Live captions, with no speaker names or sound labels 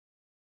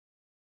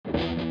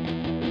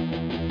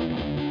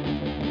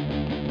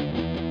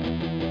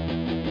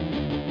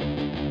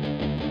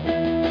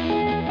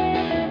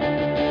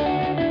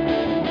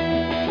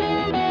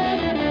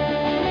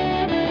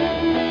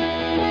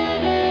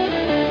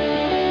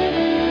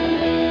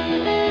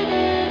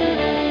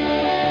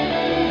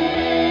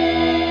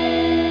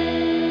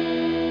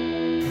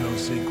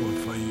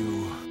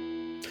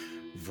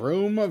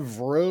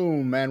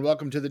Vroom, and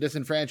welcome to the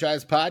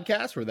Disenfranchised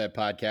Podcast, where that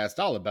podcast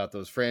all about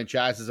those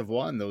franchises of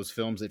one, those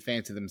films that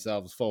fancy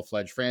themselves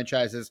full-fledged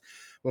franchises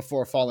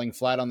before falling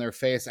flat on their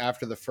face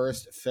after the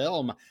first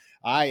film.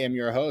 I am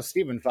your host,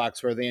 Stephen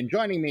Foxworthy, and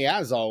joining me,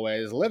 as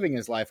always, living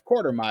his life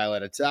quarter mile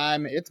at a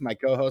time, it's my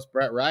co-host,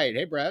 Brett Wright.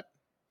 Hey, Brett.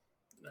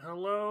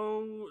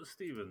 Hello,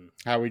 Stephen.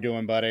 How we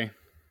doing, buddy?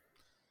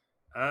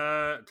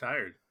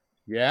 Tired.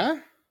 Yeah?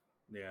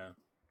 Yeah.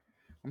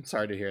 I'm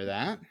sorry to hear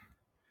that.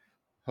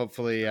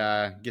 Hopefully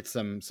get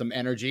some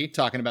energy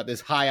talking about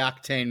this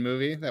high-octane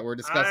movie that we're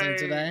discussing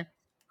today.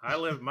 I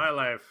live my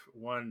life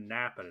one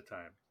nap at a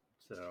time.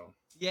 So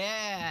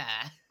yeah.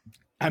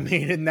 I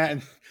mean, in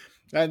that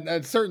at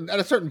a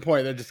certain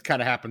point, that just kind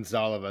of happens to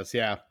all of us,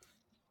 yeah.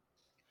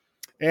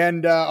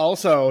 And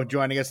also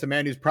joining us, the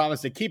man who's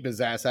promised to keep his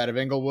ass out of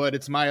Inglewood,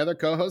 it's my other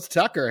co-host,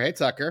 Tucker. Hey,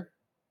 Tucker.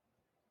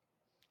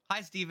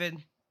 Hi,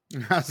 Steven.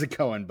 How's it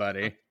going,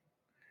 buddy?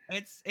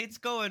 It's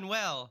going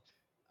well.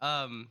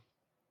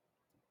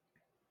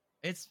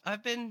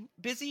 I've been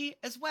busy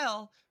as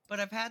well, but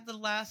I've had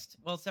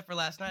except for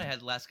last night, I had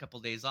the last couple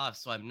days off,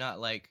 so I'm not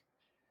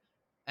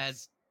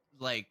as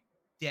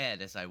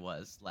dead as I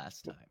was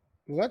last time.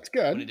 Well, that's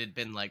good. When it had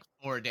been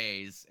 4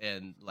 days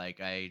and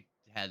I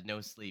had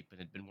no sleep and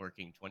had been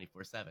working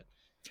 24/7.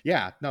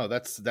 Yeah, no,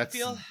 that's I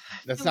feel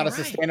not a right.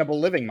 sustainable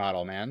living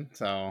model, man.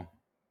 So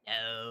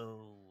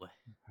No.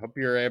 hope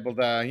you're able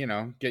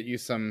to, get you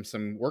some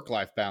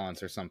work-life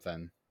balance or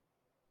something.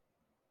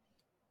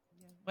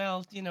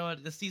 Well,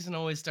 the season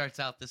always starts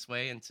out this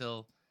way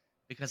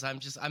because I'm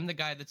the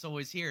guy that's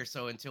always here.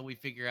 So until we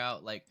figure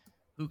out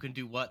who can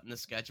do what in the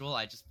schedule,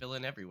 I just fill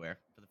in everywhere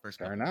for the first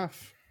Fair couple.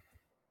 enough.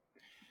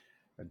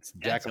 It's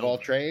jack of all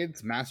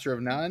trades, master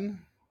of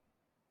none.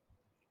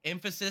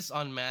 Emphasis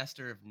on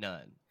master of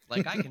none.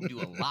 I can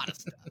do a lot of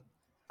stuff.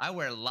 I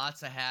wear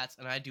lots of hats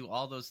and I do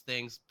all those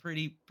things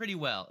pretty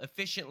well,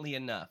 efficiently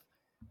enough.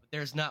 But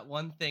there's not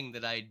one thing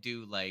that I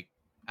do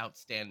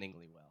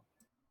outstandingly well.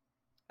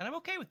 And I'm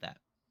okay with that.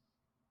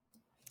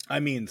 I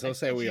mean, so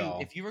say we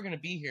all. If you were going to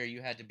be here,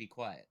 you had to be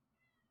quiet.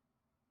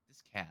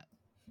 This cat.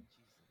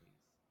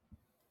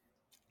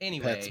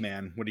 Anyway. Pets,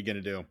 man. What are you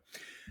going to do?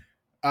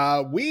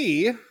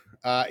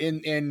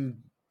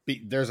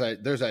 There's a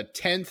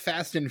 10th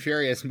Fast and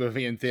Furious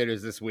movie in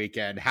theaters this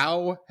weekend.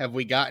 How have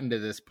we gotten to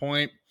this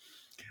point?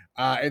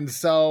 And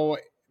so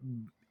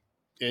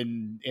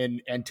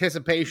in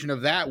anticipation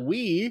of that,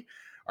 we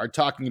are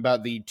talking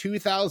about the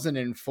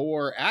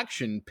 2004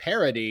 action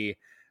parody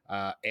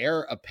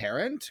Heir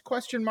Apparent ?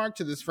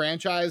 To this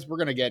franchise. We're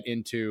going to get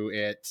into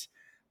it.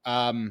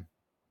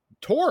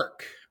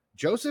 Torque.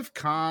 Joseph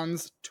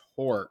Kahn's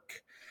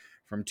Torque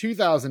from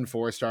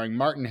 2004, starring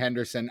Martin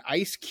Henderson,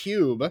 Ice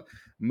Cube,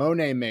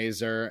 Monet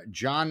Mazer,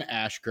 John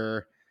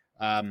Ashker.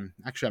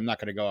 Actually, I'm not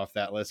going to go off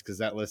that list because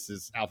that list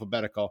is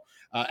alphabetical.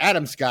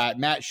 Adam Scott,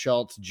 Matt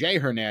Schultz, Jay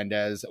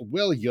Hernandez,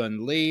 Will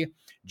Yun Lee,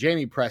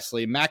 Jamie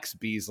Presley, Max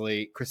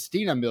Beasley,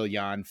 Christina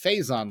Milian,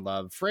 Faison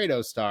Love,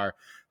 Fredo Starr,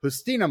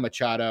 Justina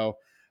Machado.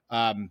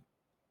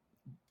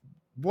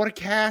 What a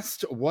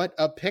cast. What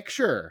a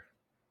picture,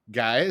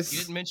 guys. You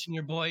didn't mention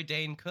your boy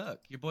Dane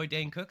Cook. Your boy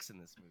Dane Cook's in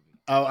this movie.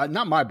 Oh,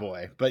 not my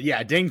boy, but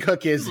yeah, Dane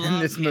Cook is in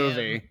this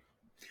movie.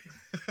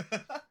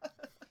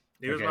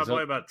 He was my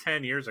boy about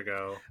 10 years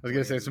ago. I was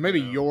going to say, so maybe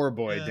your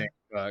boy, Dane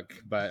Cook.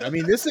 But, I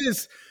mean, this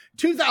is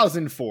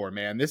 2004,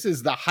 man. This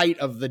is the height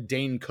of the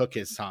Dane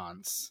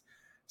Cookissance,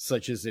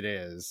 such as it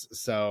is.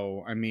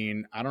 So, I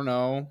mean, I don't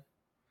know.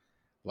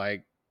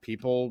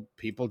 People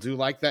do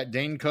like that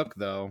Dane Cook,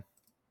 though.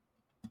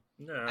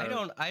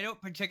 No. I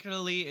don't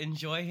particularly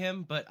enjoy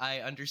him, but I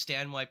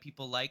understand why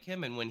people like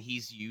him. And when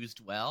he's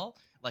used well,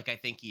 like I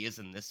think he is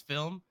in this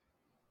film,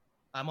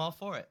 I'm all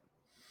for it.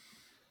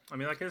 I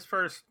mean, his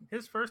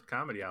first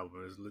comedy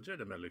album is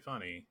legitimately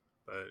funny,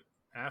 but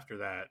after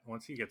that,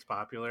 once he gets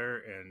popular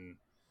and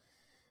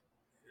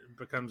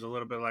becomes a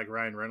little bit like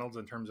Ryan Reynolds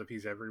in terms of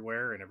he's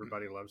everywhere and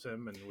everybody loves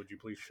him, and would you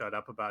please shut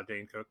up about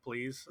Dane Cook,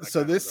 please?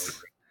 So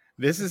this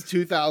is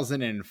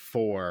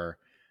 2004.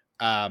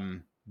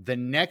 The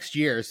next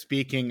year,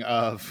 speaking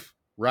of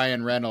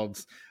Ryan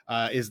Reynolds,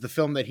 is the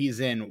film that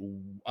he's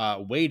in,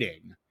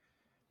 Waiting,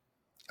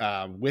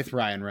 with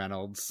Ryan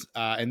Reynolds,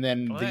 and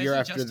then the year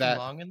after that.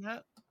 Long in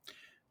that?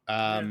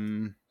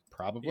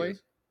 Probably.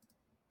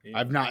 Yeah.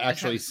 I've not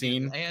actually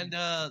seen. And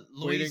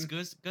Luis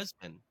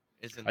Guzman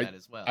is in that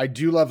as well. I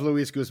do love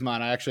Luis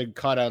Guzman. I actually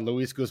caught a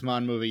Luis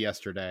Guzman movie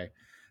yesterday.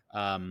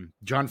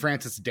 John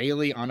Francis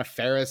Daly, Anna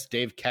Faris,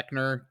 Dave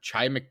Koechner,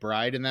 Chai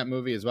McBride in that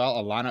movie as well.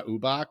 Alana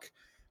Ubach,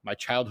 my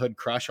childhood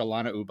crush,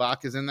 Alana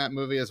Ubach is in that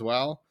movie as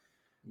well.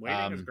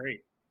 Waiting is great.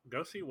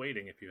 Go see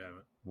Waiting if you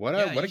haven't. What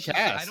a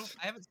cast!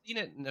 I haven't seen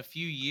it in a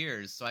few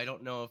years, so I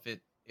don't know if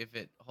it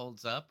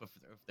holds up, if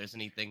there's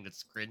anything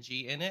that's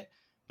cringy in it.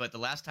 But the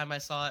last time I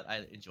saw it,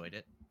 I enjoyed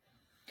it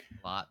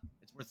a lot.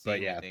 It's worth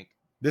seeing, I think.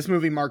 This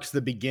movie marks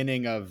the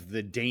beginning of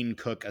the Dane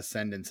Cook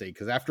ascendancy,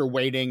 because after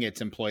Waiting,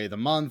 it's Employee of the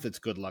Month, it's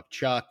Good Luck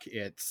Chuck,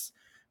 it's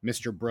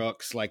Mr.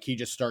 Brooks. He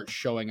just starts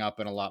showing up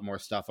in a lot more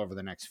stuff over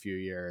the next few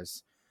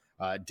years.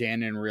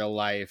 Dan in Real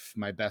Life,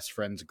 My Best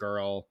Friend's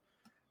Girl.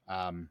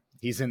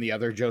 He's in the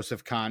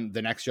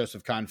next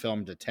Joseph Kahn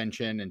film,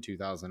 Detention, in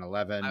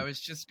 2011. I was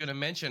just going to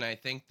mention, I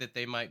think that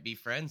they might be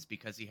friends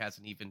because he has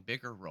an even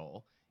bigger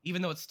role,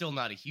 even though it's still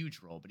not a huge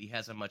role, but he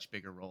has a much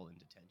bigger role in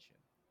Detention.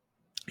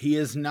 He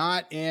is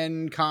not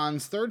in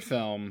Kahn's third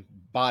film,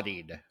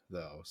 Bodied,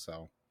 though,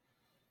 so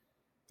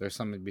there's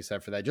something to be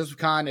said for that. Joseph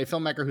Kahn, a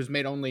filmmaker who's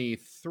made only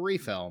 3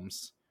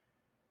 films,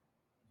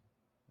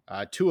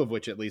 2 of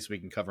which at least we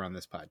can cover on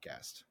this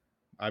podcast.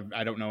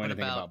 I don't know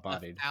anything about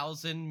Bodied.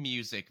 1,000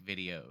 music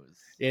videos.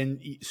 In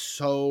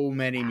so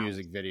many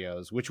music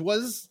videos, which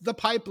was the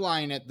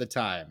pipeline at the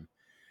time.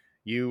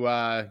 You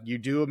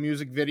do a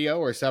music video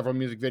or several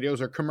music videos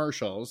or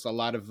commercials. A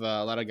lot of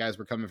guys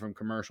were coming from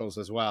commercials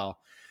as well.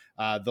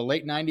 The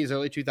late 90s,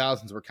 early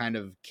 2000s were kind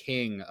of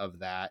king of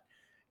that.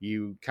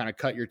 You kind of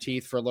cut your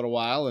teeth for a little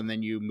while and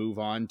then you move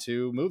on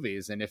to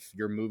movies. And if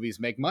your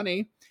movies make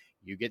money,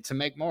 you get to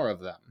make more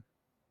of them.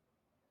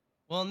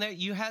 Well, and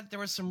there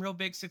were some real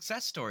big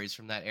success stories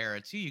from that era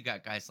too. You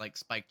got guys like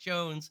Spike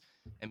Jonze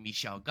and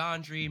Michel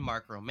Gondry,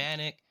 Mark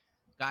Romanek,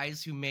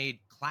 guys who made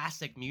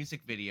classic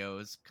music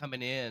videos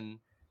coming in,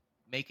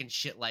 making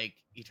shit like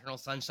Eternal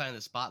Sunshine of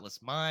the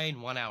Spotless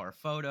Mind, 1 Hour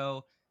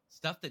Photo,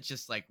 stuff that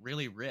just like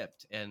really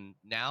ripped. And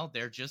now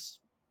they're just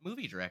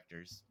movie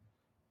directors.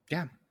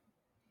 Yeah.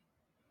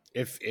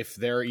 If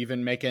they're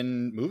even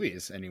making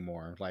movies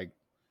anymore, like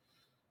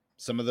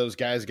some of those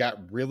guys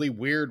got really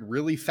weird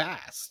really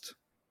fast.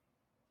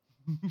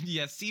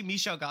 Yeah, see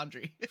Michel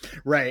Gondry.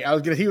 Right.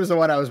 He was the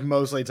one I was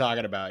mostly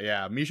talking about.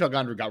 Yeah. Michel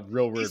Gondry got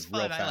real weird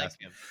real fast. I like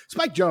him.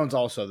 Spike Jonze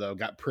also, though,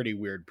 got pretty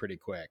weird pretty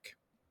quick.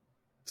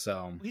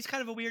 So he's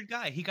kind of a weird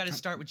guy. He got to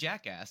start with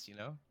Jackass, you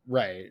know?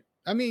 Right.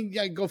 I mean,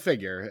 yeah, go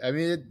figure. I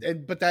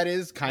mean, but that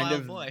is kind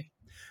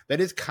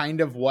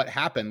of what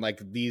happened.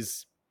 Like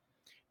these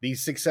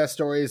success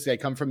stories, they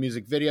come from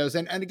music videos.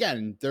 And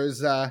again,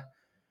 there's a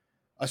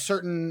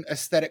certain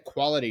aesthetic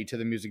quality to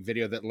the music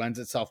video that lends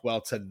itself well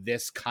to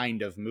this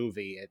kind of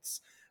movie. It's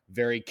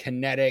very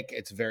kinetic.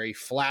 It's very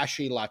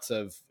flashy. Lots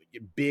of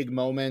big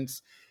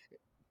moments.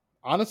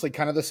 Honestly,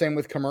 kind of the same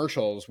with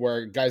commercials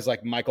where guys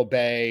like Michael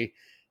Bay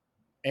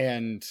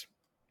and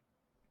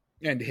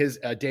his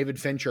David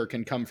Fincher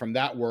can come from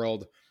that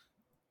world.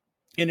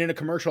 And in a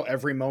commercial,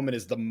 every moment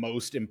is the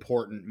most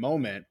important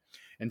moment.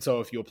 And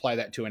so if you apply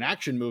that to an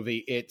action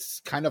movie,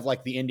 it's kind of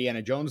like the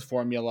Indiana Jones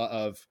formula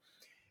of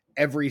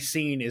every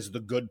scene is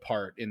the good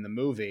part in the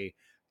movie.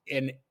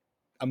 In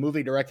a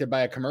movie directed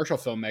by a commercial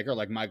filmmaker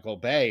like Michael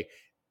Bay,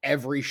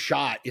 every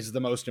shot is the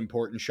most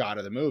important shot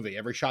of the movie.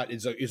 Every shot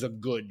is a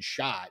good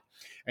shot.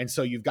 And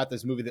so you've got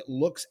this movie that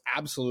looks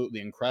absolutely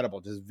incredible,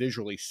 just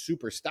visually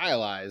super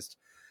stylized.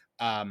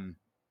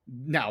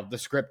 Now the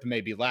script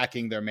may be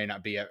lacking. There may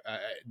not be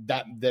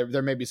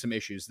there may be some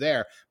issues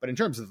there, but in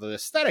terms of the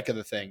aesthetic of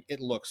the thing, it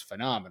looks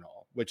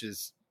phenomenal, which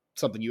is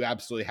something you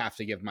absolutely have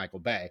to give Michael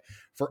Bay.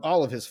 For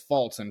all of his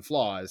faults and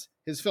flaws,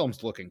 his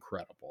films look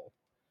incredible.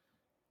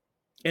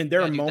 And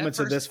there are moments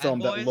of this film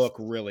that look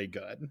really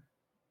good.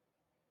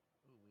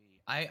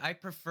 I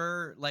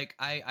prefer, like,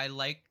 I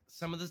like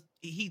some of the,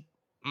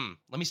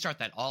 let me start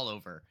that all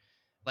over.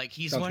 Like,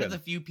 he's one of the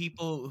few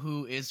people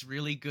who is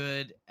really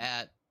good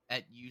at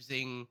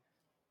using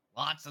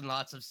lots and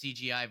lots of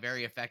CGI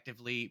very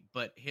effectively,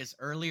 but his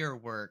earlier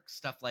work,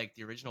 stuff like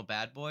the original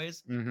Bad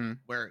Boys,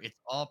 where it's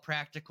all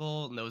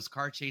practical and those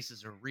car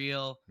chases are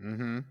real,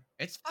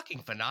 it's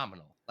fucking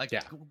phenomenal. Like,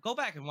 go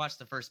back and watch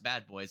the first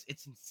Bad Boys.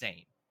 It's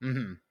insane.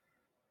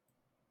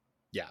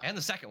 Yeah. And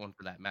the second one,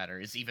 for that matter,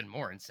 is even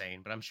more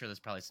insane, but I'm sure there's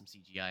probably some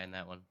CGI in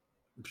that one.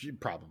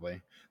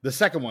 Probably. The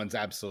second one's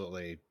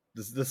absolutely...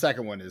 The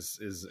second one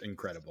is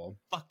incredible.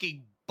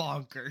 Fucking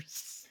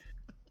bonkers.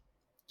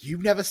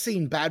 You've never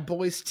seen Bad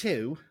Boys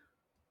 2?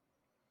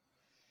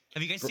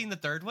 Have you guys seen the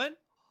third one?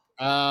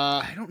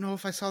 I don't know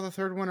if I saw the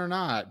third one or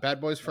not. Bad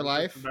Boys for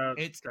Life? I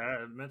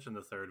mentioned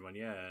the third one,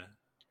 yeah.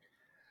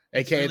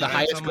 AKA really the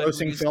highest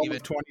grossing film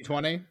of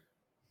 2020?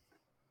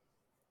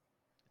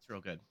 It's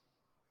real good.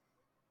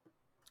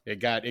 It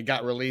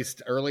got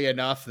released early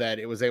enough that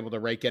it was able to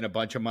rake in a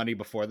bunch of money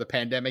before the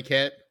pandemic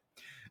hit.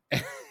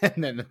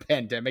 And then the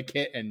pandemic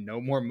hit and no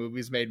more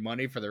movies made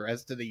money for the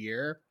rest of the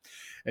year.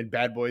 And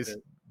Bad Boys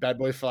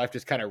for Life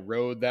just kind of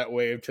rode that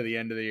wave to the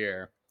end of the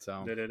year.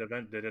 So did it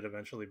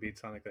eventually beat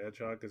Sonic the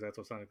Hedgehog? Because that's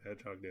what Sonic the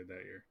Hedgehog did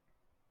that year.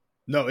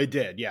 No, it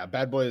did. Yeah,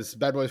 Bad Boys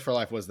for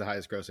Life was the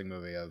highest grossing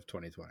movie of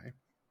 2020.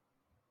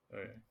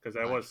 Okay, because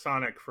that was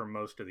Sonic for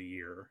most of the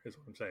year, is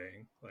what I'm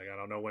saying. Like, I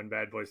don't know when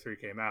Bad Boys 3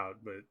 came out,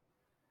 but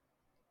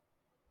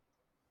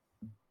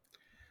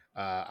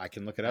I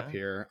can look it up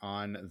here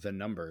on the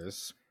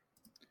numbers.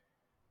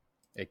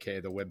 AKA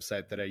the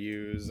website that I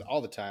use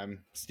all the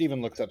time.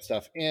 Steven looks up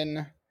stuff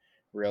in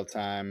real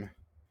time.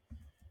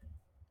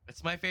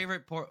 It's my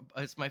favorite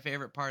it's my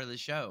favorite part of the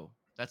show.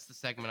 That's the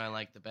segment I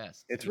like the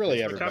best. It's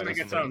really everybody's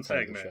its own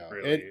segment.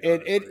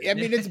 Really, I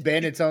mean, it's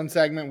been its own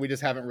segment. We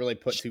just haven't really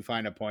put too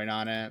fine a point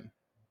on it.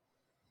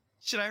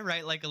 Should I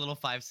write like a little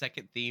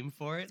 5-second theme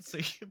for it? So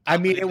I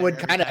mean, it would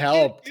kind of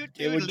help.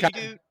 It would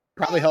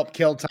Probably help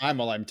kill time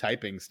while I'm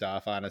typing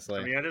stuff, honestly.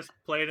 I mean, I just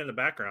play it in the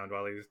background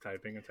while he's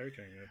typing and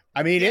searching it.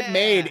 I mean, it Yeah,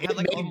 made have,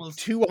 like, almost-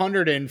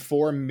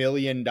 $204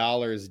 million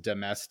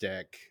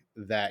domestic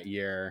that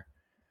year,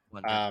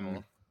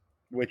 Wonderful.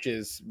 which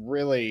is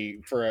really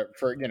for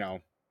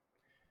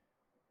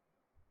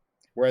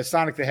whereas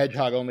Sonic the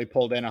Hedgehog only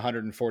pulled in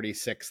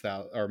 146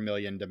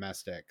 million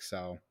domestic.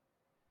 So,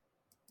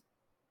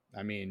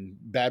 I mean,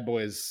 Bad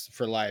Boys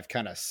for Life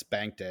kind of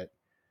spanked it.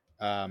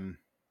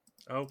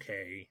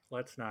 Okay,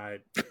 let's not.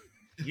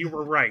 You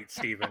were right,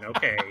 Steven.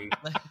 Okay.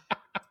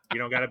 You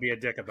don't got to be a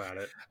dick about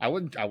it. I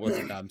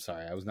wasn't. I'm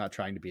sorry. I was not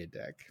trying to be a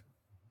dick.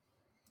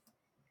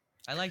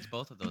 I liked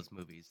both of those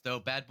movies, though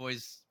Bad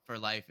Boys for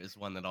Life is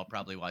one that I'll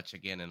probably watch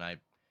again, and I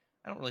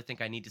don't really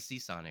think I need to see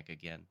Sonic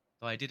again,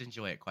 though I did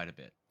enjoy it quite a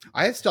bit.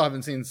 I still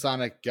haven't seen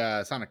Sonic 2.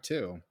 I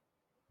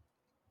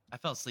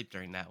fell asleep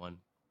during that one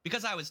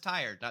because I was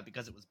tired, not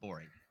because it was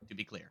boring, to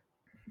be clear.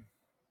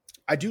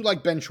 I do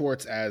like Ben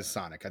Schwartz as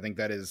Sonic. I think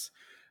that is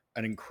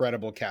an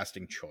incredible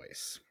casting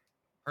choice.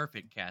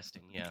 Perfect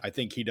casting, yeah. I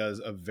think he does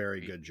a very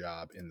good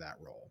job in that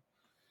role.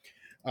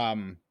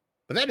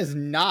 But that is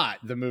not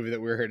the movie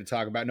that we're here to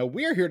talk about. No,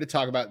 we're here to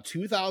talk about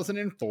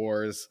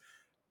 2004's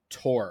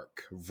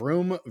Torque.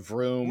 Vroom,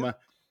 vroom,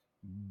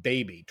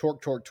 baby.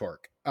 Torque, torque,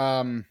 torque.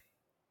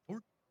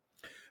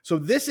 So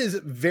this is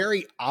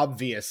very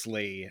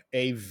obviously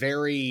a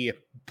very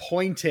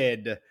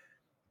pointed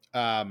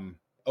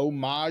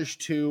homage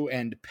to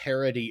and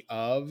parody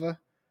of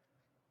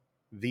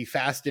the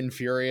Fast and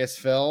Furious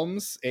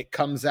films. It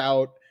comes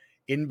out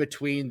in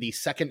between the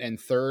second and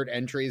third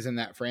entries in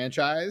that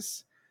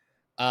franchise.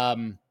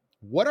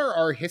 What are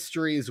our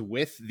histories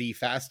with the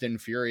Fast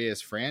and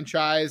Furious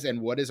franchise,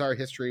 and what is our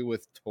history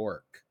with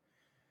Torque?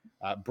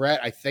 Brett,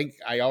 I think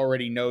I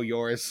already know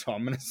yours, so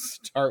I'm going to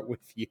start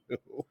with you.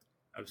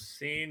 I've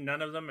seen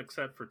none of them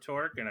except for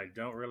Torque, and I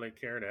don't really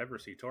care to ever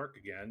see Torque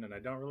again, and I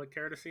don't really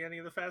care to see any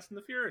of the Fast and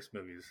the Furious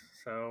movies.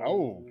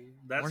 So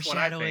that's what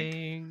I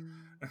think.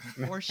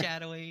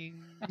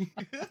 Foreshadowing.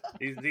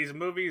 These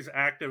movies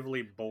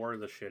actively bore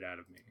the shit out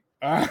of me.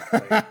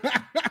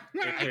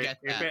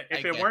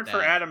 If it weren't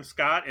for Adam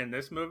Scott in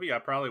this movie, I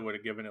probably would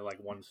have given it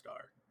like 1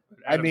 star.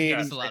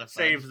 Adam Scott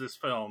saves this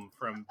film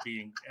from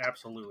being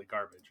absolutely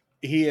garbage.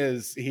 He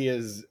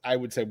is, I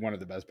would say, one of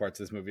the best parts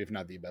of this movie, if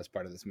not the best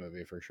part of this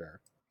movie, for sure.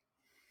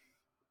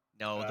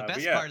 No, the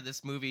best part of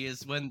this movie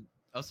is when...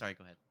 Oh, sorry,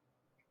 go ahead.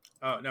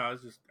 Oh, no, I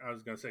was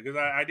going to say, because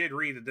I did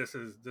read that this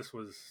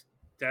was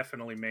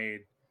definitely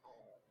made,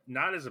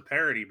 not as a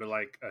parody, but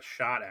like a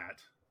shot at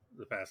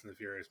the Fast and the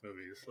Furious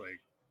movies.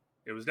 Like,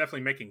 it was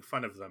definitely making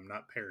fun of them,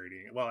 not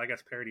parodying. Well, I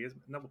guess parody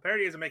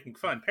isn't making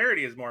fun.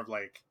 Parody is more of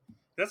like,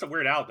 that's what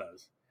Weird Al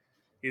does.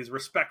 He's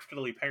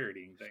respectfully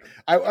parodying things.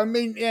 I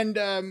mean, and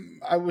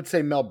I would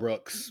say Mel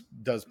Brooks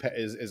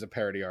is a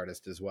parody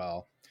artist as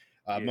well.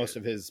 Most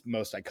of his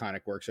most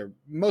iconic works are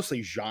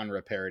mostly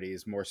genre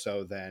parodies, more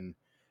so than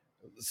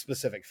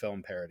specific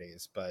film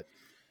parodies. But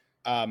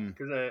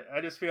because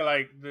I just feel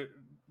like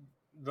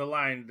the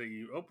line that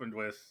you opened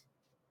with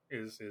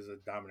is a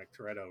Dominic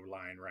Toretto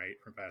line, right,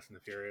 from Fast and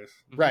the Furious,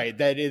 right?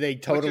 That they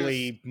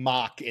totally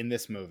mock in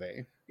this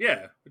movie.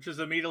 Yeah, which is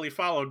immediately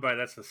followed by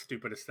 "That's the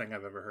stupidest thing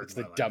I've ever heard." It's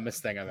the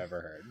dumbest thing I've ever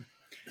heard.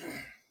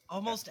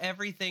 Almost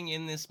everything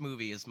in this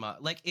movie is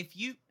like, if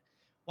you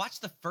watch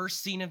the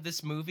first scene of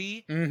this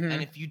movie, mm-hmm.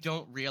 and if you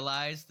don't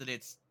realize that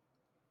it's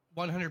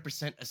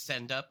 100% a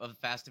send up of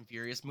Fast and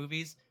Furious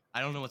movies,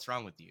 I don't know what's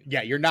wrong with you.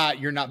 Yeah, you're not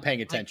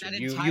paying attention.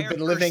 Like, you've been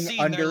living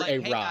under a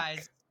rock.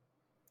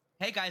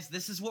 Hey guys,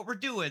 this is what we're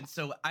doing.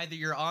 So either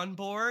you're on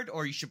board,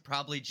 or you should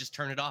probably just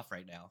turn it off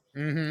right now.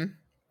 Mm-hmm.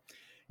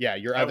 Yeah,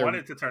 I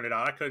wanted to turn it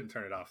off. I couldn't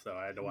turn it off though.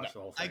 I had to watch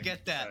the whole thing. I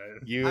get that.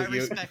 I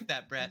respect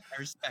that, Brett. I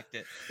respect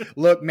it.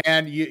 Look,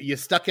 man, you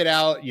stuck it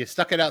out. You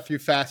stuck it out through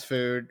Fast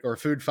Food or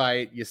Food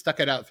Fight. You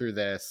stuck it out through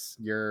this.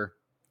 You're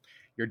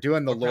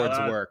doing the Lord's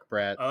work,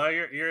 Brett. Oh,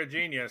 you're a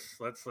genius.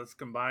 Let's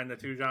combine the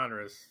two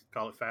genres.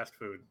 Call it fast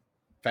food.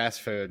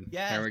 Fast food.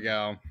 Yeah. There we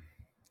go.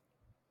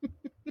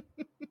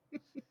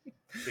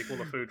 Sequel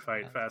to Food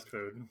Fight, Fast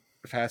Food.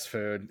 Fast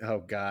food. Oh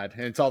God,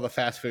 and it's all the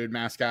fast food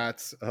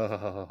mascots.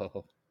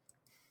 Oh.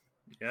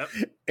 Yep.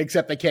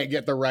 Except they can't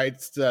get the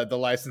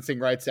licensing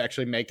rights to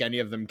actually make any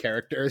of them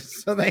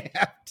characters, so they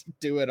have to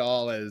do it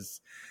all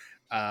as,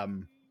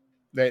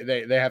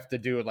 they have to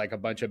do like a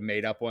bunch of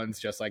made up ones,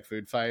 just like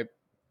Food Fight.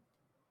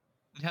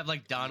 You'd have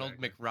like Donald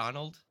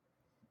McRonald.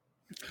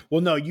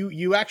 Well, no,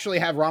 you actually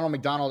have Ronald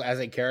McDonald as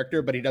a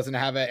character, but he doesn't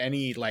have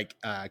any like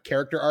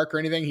character arc or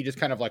anything. He just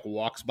kind of like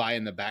walks by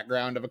in the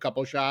background of a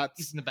couple shots.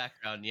 He's in the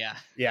background, yeah.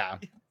 Yeah.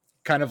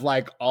 Kind of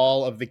like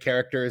all of the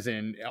characters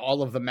and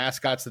all of the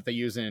mascots that they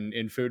use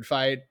in Food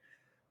Fight.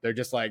 They're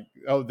just like,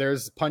 oh,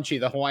 there's Punchy,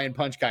 the Hawaiian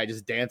Punch guy,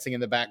 just dancing in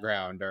the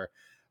background. Or,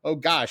 oh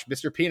gosh,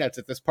 Mr. Peanuts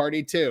at this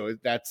party too.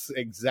 That's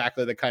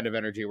exactly the kind of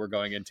energy we're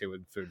going into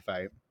with Food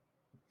Fight.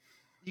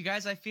 You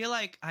guys, I feel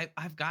like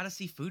I've got to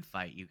see Food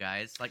Fight, you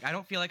guys. Like, I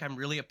don't feel like I'm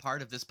really a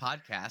part of this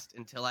podcast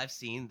until I've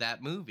seen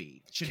that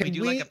movie. Should we Can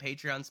do we- like a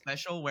Patreon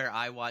special where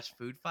I watch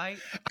Food Fight?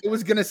 I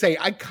was gonna say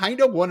I kind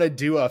of want to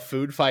do a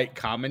Food Fight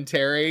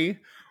commentary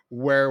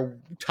where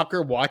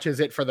Tucker watches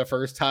it for the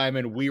first time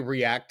and we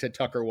react to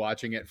Tucker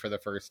watching it for the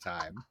first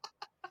time.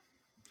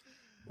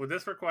 Would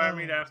this require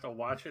me to have to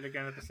watch it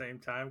again at the same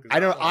time? 'Cause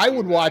I don't. wanna I do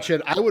would that. watch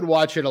it. I would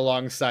watch it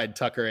alongside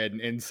Tucker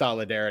in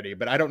solidarity,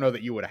 but I don't know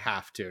that you would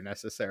have to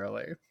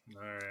necessarily.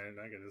 All right,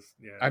 I can just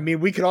I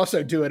mean, we could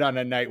also do it on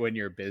a night when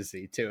you're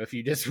busy too, if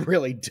you just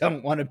really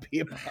don't want to be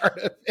a part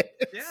of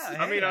it. Yeah,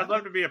 I mean, I'd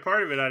love to be a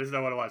part of it. I just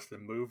don't want to watch the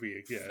movie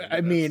again.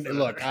 I mean, That's,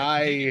 look,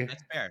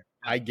 That's fair.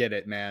 I get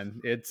it,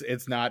 man. It's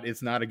not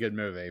a good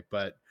movie,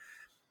 but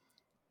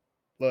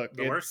look,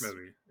 the worst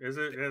movie is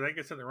it? I think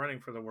it's in the running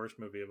for the worst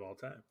movie of all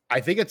time.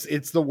 I think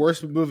it's the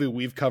worst movie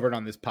we've covered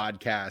on this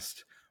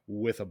podcast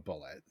with a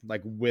bullet,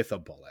 like with a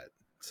bullet.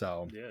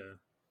 So Yeah,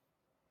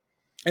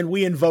 and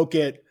we invoke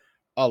it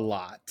a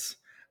lot.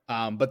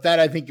 But that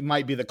I think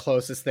might be the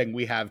closest thing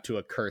we have to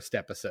a cursed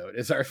episode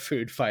is our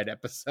Food Fight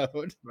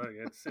episode. but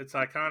it's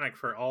iconic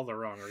for all the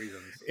wrong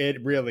reasons.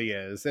 It really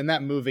is, and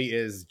that movie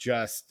is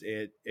just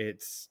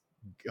it's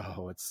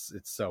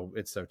so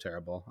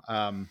terrible.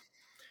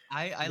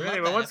 I But love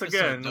anyway, that once episode,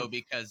 again- though,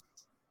 because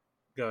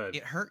Go ahead.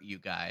 it hurt you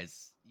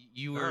guys.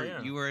 You were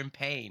yeah. you were in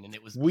pain, and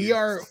it was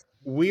we're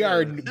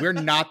Yeah.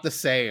 not the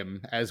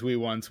same as we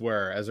once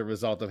were as a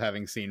result of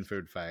having seen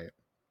Food Fight.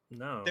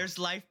 No, There's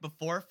life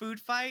before Food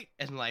Fight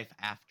and life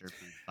after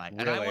Food Fight,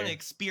 and I want Really? to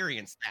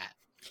experience that.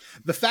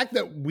 The fact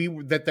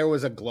that there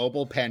was a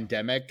global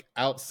pandemic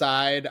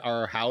outside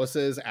our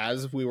houses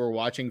as we were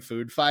watching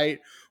Food Fight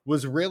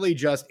was really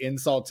just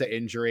insult to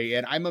injury,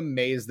 and I'm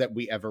amazed that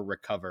we ever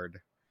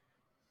recovered.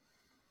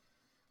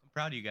 I'm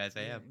proud of you guys.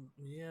 I am.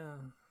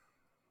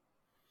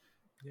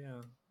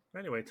 Yeah.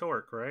 Anyway,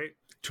 Torque, right?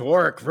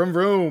 Torque, vroom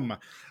vroom.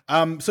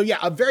 So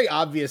yeah, very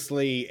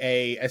obviously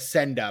a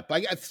send up. I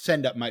guess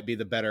send up might be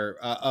the better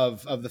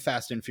of the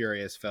Fast and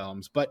Furious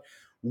films, but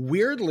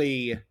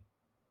weirdly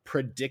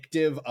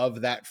predictive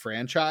of that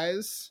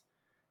franchise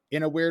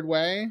in a weird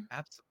way.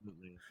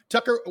 Absolutely.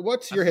 Tucker,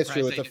 what's your I'm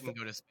history with surprised the? they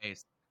didn't go to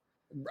space.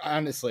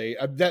 Honestly,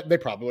 that they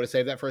probably would have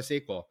saved that for a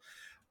sequel.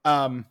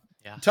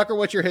 Yeah. Tucker,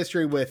 what's your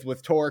history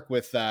with Torque,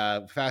 with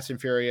Fast and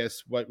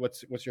Furious?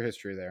 What's your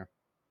history there?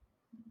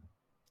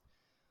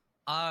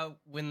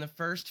 When the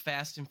first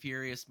Fast and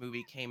Furious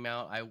movie came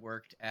out, I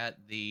worked at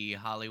the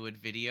Hollywood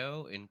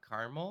Video in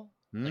Carmel,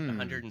 like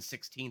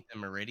 116th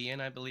and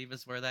Meridian, I believe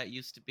is where that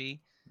used to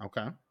be.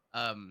 Okay.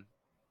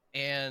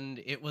 And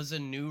it was a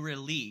new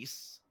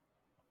release.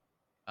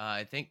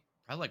 I think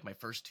probably like my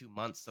first 2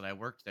 months that I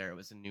worked there, it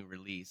was a new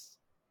release.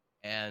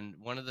 And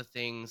one of the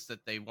things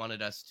that they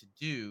wanted us to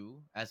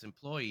do as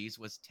employees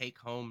was take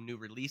home new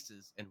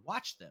releases and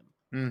watch them,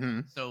 Mm-hmm.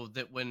 so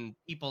that when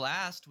people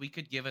asked, we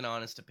could give an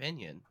honest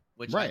opinion,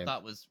 which Right. I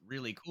thought was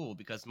really cool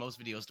because most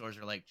video stores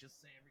are like, just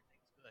say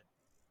everything's good.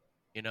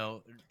 You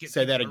know, get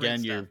Say that people to rate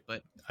again, stuff,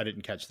 but I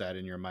didn't catch that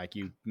in your mic.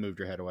 You moved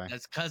your head away.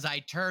 that's because I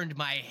turned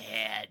my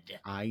head.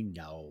 I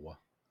know.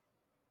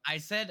 I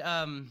said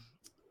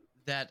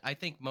that I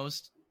think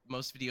most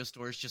video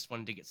stores just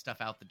wanted to get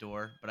stuff out the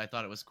door, but I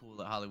thought it was cool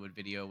that Hollywood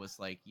Video was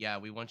like, yeah,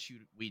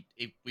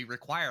 we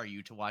require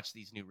you to watch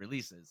these new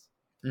releases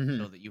Mhm.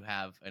 so that you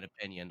have an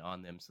opinion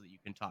on them, so that you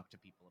can talk to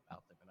people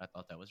about them. And I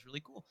thought that was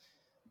really cool.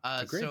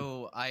 Agreed.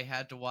 So I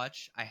had to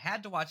watch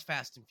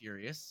Fast and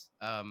Furious.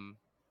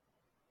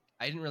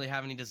 I didn't really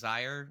have any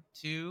desire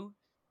to.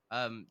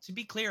 To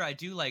be clear, I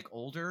do like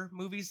older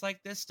movies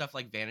like this, stuff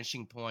like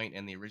Vanishing Point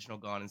and the original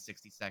Gone in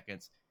 60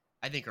 Seconds.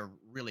 I think are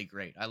really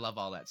great. I love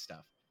all that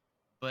stuff.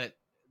 But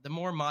the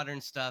more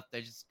modern stuff,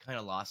 they just kind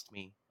of lost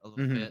me a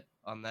little Mhm. bit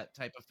on that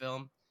type of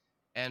film.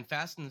 And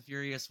Fast and the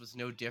Furious was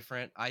no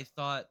different. I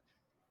thought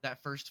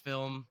that first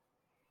film,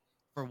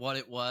 for what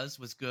it was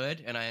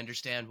good, and I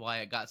understand why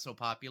it got so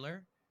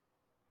popular.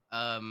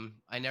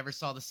 I never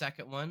saw the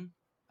second one.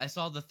 I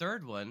saw the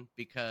third one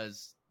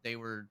because they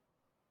were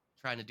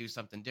trying to do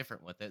something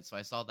different with it, so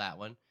I saw that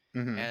one.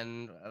 Mhm.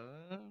 And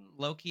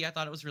low-key, I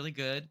thought it was really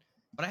good.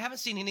 But I haven't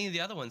seen any of the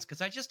other ones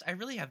because I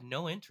really have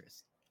no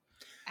interest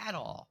at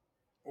all.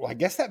 Well, I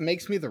guess that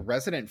makes me the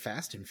resident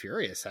Fast and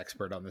Furious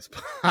expert on this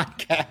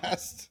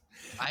podcast.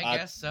 I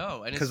guess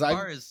so. And as 'cause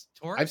far as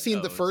Torque I've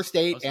seen the goes- first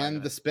 8 Oh, sorry, go and the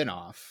ahead.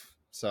 spin-off.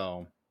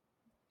 So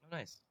Oh,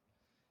 nice.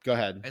 go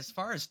ahead. As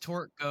far as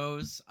Torque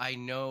goes, I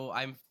know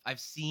I've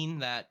seen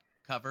that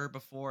cover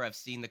before. I've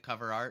seen the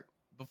cover art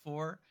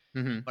before,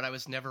 Mhm. but I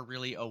was never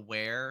really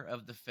aware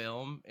of the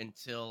film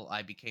until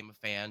I became a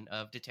fan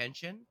of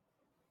Detention.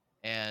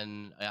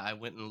 And I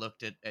went and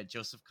looked at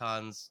Joseph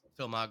Kahn's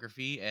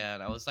filmography,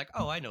 and I was like,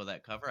 oh, I know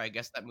that cover. I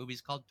guess that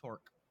movie's called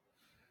Torque.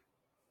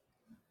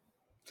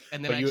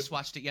 And then But I you- just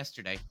watched it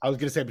yesterday. I was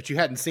going to say, but you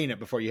hadn't seen it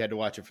before you had to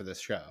watch it for this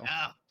show.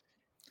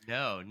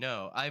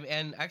 No.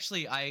 And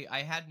actually,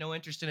 I had no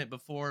interest in it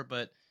before,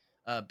 but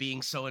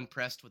being so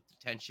impressed with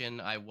Detention,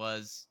 it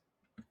was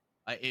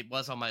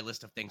on my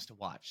list of things to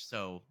watch.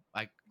 So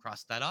I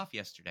crossed that off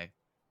yesterday.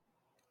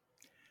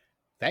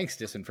 Thanks,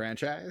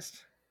 Disenfranchised.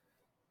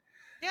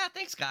 Yeah,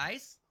 thanks,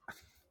 guys.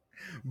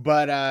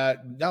 But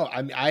no,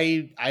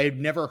 I had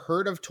never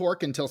heard of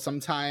Torque until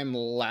sometime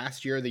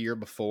last year, the year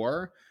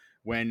before,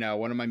 when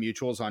one of my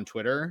mutuals on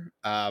Twitter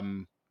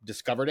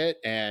discovered it,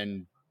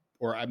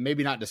 or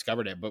maybe not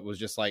discovered it, but was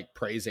just like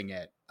praising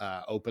it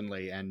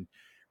openly and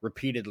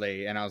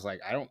repeatedly. And I was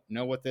like, I don't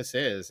know what this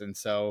is. And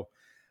so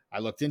I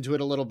looked into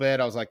it a little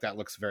bit. I was like, that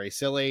looks very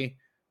silly.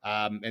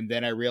 And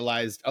then I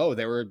realized, oh,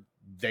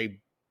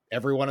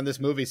 everyone in this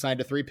movie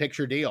signed a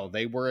 3-picture deal.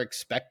 They were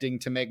expecting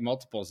to make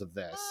multiples of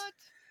this.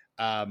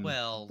 What?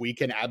 Well, we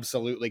can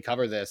absolutely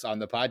cover this on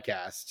the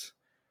podcast.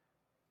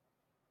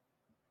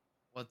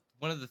 Well,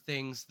 one of the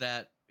things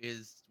that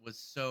was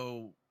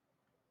so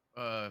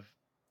the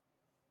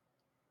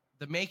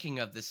making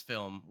of this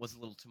film was a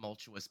little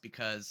tumultuous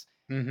because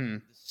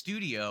the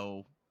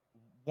studio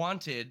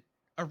wanted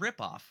a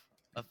ripoff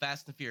of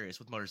Fast and Furious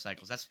with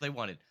motorcycles. That's what they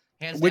wanted.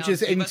 Which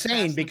is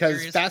insane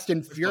because Fast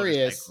and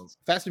Furious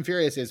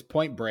is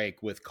Point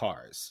Break with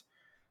cars.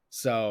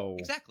 So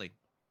exactly.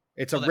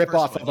 It's a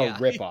ripoff of a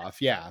ripoff.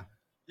 Yeah.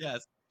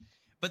 Yes.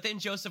 But then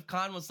Joseph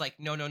Kahn was like,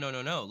 no.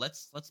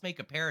 Let's make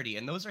a parody.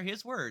 And those are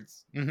his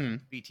words.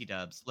 BT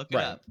dubs. Look it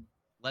up.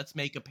 Let's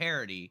make a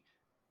parody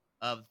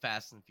of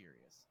Fast and Furious.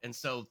 And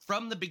so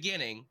from the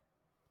beginning,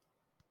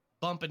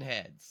 bumping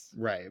heads.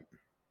 Right.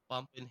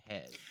 Bumping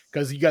heads.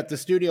 Because you got the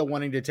studio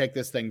wanting to take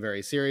this thing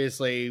very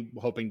seriously,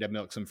 hoping to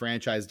milk some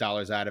franchise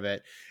dollars out of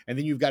it. And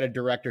then you've got a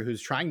director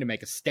who's trying to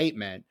make a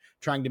statement,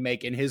 trying to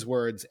make, in his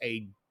words,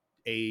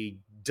 a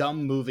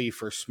dumb movie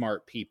for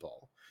smart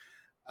people.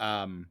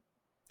 And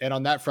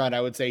on that front,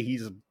 I would say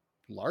he's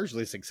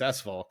largely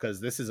successful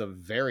because this is a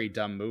very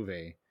dumb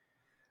movie.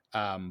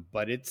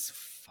 But it's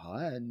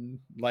fun.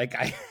 Like,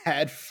 I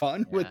had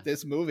fun with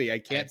this movie. I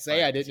can't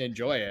say I didn't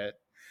enjoy it.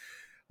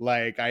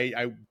 Like,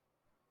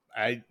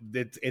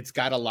 it's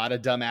got a lot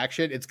of dumb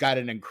action. It's got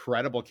an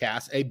incredible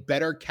cast, a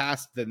better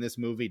cast than this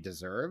movie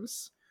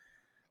deserves.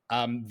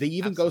 They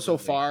even go so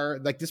far,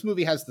 like, this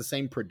movie has the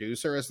same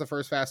producer as the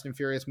first Fast and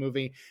Furious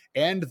movie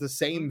and the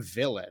same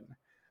villain.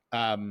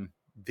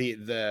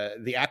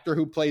 The actor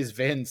who plays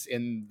Vince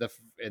in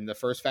the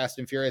first Fast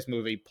and Furious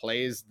movie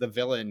plays the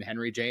villain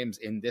Henry James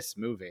in this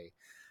movie.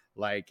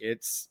 Like,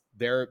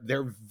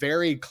 they're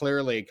very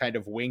clearly kind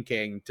of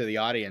winking to the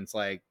audience,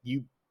 like,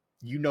 you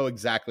know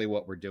exactly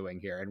what we're doing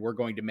here, and we're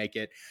going to make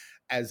it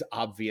as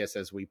obvious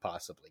as we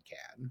possibly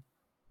can.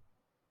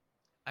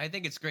 I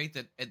think it's great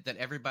that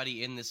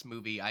everybody in this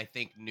movie, I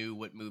think, knew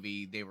what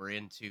movie they were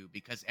into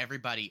because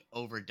everybody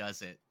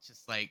overdoes it.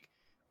 Just like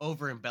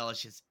over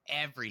embellishes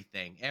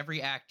everything.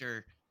 Every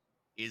actor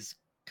is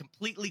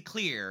completely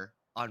clear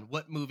on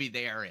what movie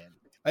they are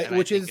in,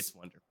 which is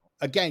wonderful.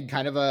 Again,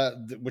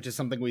 which is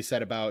something we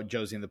said about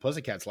Josie and the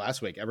Pussycats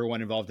last week.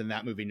 Everyone involved in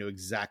that movie knew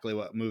exactly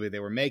what movie they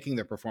were making.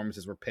 Their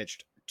performances were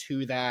pitched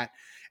to that.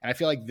 And I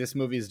feel like this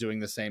movie is doing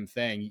the same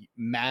thing.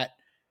 Matt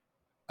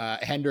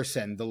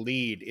Henderson, the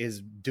lead,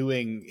 is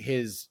doing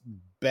his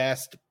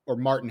best, or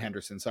Martin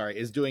Henderson, sorry,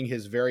 is doing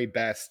his very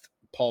best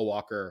Paul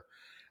Walker,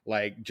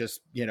 like,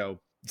 just,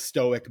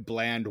 stoic,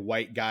 bland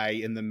white guy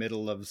in the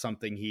middle of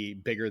something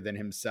bigger than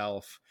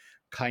himself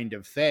kind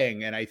of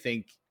thing. And I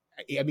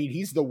mean,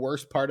 he's the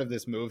worst part of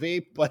this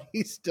movie, but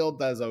he still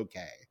does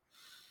okay.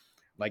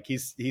 Like,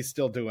 he's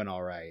still doing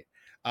all right.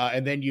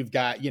 And then you've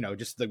got,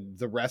 just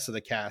the rest of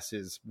the cast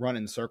is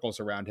running circles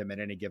around him at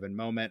any given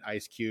moment.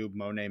 Ice Cube,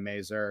 Monet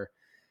Mazer,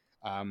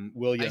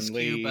 William Ice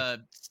Lee.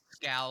 Cube,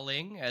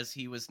 scowling, as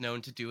he was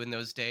known to do in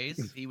those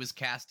days. He was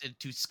casted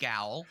to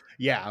scowl.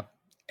 Yeah.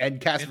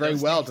 And cast very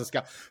well to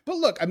scout. But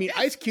look, I mean,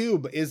 Ice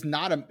Cube is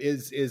not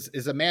is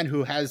a man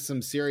who has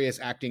some serious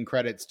acting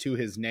credits to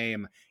his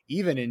name,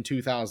 even in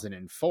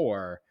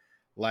 2004.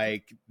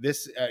 Like,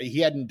 this, he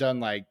hadn't done,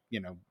 like,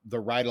 the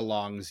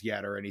ride-alongs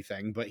yet or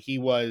anything, but he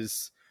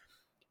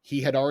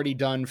had already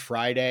done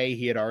Friday.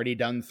 He had already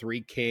done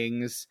Three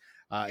Kings.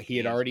 He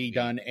had already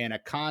done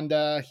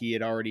Anaconda. He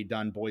had already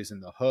done Boys in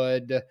the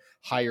Hood,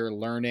 Higher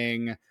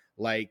Learning.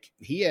 Like,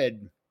 he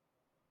had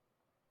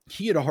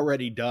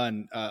already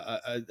done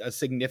a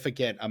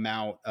significant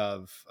amount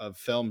of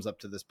films up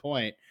to this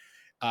point,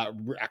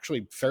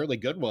 actually fairly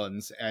good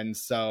ones. And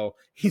so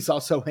he's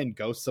also in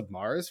Ghosts of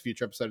Mars,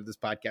 future episode of this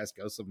podcast,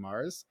 Ghosts of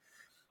Mars.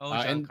 Oh,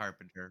 John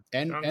Carpenter.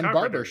 And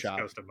Barbershop.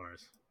 Ghost of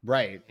Mars.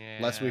 Right. Yeah.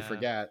 Lest we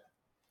forget.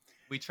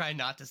 We try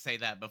not to say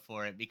that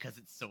before it because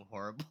it's so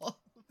horrible.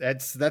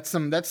 That's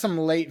some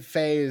late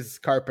phase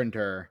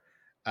Carpenter.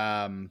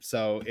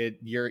 So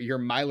your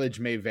mileage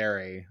may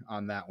vary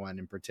on that one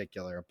in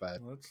particular,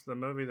 but it's the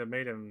movie that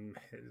made him,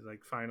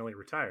 like, finally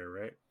retire,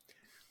 right?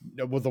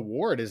 Well, The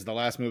Ward is the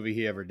last movie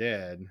he ever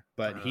did,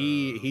 but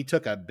he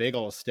took a big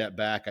old step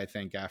back, I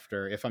think,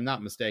 after, if I'm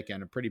not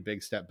mistaken, a pretty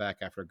big step back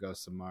after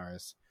Ghosts of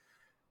Mars.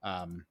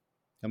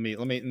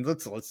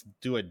 Let's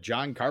do a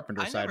John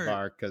Carpenter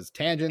sidebar, because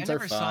tangents are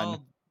fun. Saw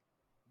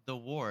The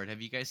Ward.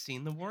 Have you guys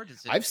seen The Ward?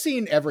 I've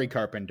seen every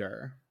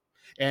Carpenter.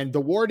 And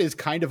The Ward is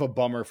kind of a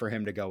bummer for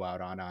him to go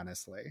out on,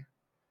 honestly.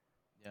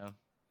 Yeah.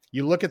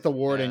 You look at the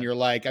Ward and Yeah. you're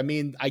like, I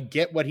mean, I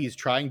get what he's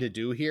trying to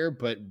do here,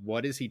 but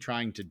what is he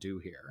trying to do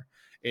here?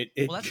 It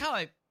Well, that's how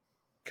I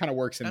kind of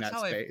works in that's that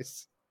how I-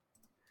 space.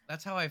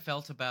 that's how I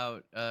felt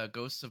about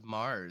Ghosts of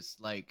Mars.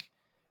 Like,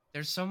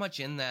 there's so much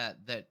in that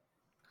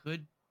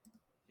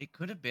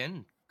could have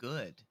been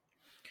good.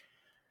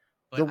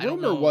 But The I don't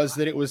rumor know was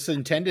that it was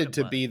intended it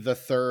to was. be the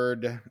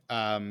third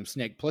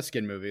Snake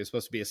Plissken movie. It was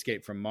supposed to be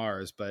Escape from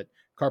Mars, but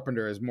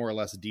Carpenter has more or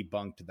less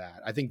debunked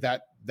that. I think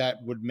that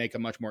would make a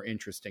much more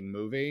interesting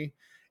movie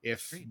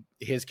if Agreed.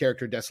 his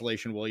character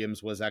Desolation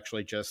Williams was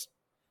actually just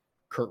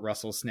Kurt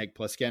Russell's Snake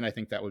Plissken. I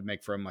think that would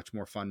make for a much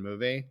more fun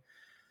movie.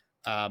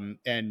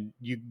 And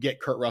you get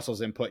Kurt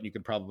Russell's input and you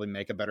could probably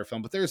make a better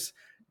film. But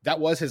that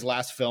was his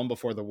last film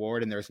before The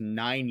Ward, and there's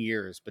 9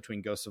 years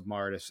between Ghosts of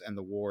Mars and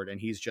The Ward,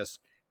 and he's just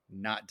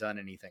not done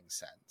anything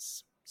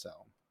since. So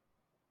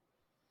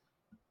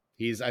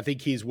I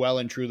think he's well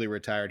and truly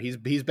retired. He's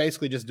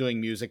basically just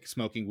doing music,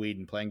 smoking weed,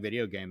 and playing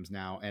video games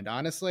now. And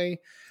honestly,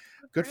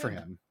 good for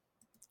him.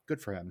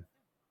 Good for him.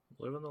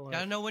 Living the life.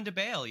 Gotta know when to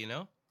bail, you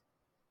know?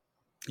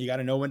 You got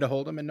to know when to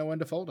hold him and know when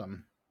to fold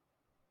him.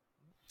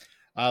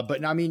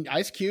 But I mean,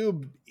 Ice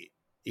Cube,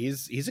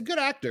 he's a good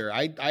actor.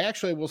 I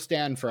actually will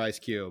stand for Ice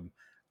Cube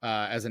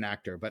as an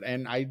actor.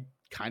 And I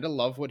kind of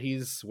love what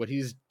he's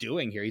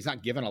doing here. He's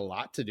not given a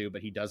lot to do,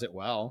 but he does it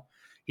well.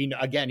 He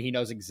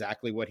knows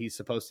exactly what he's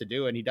supposed to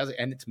do, and he does it,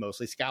 and it's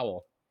mostly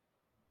scowl.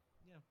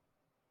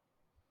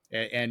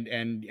 Yeah.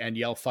 And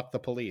yell "fuck the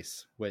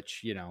police,"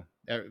 which, you know,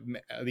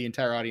 the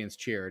entire audience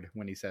cheered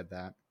when he said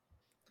that.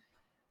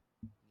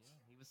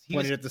 He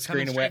pointed was at the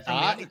screen and went, from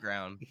the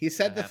underground. He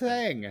said the happened.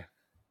 thing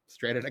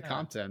straight out of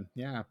Compton.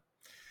 Yeah.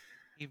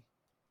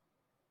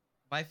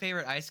 My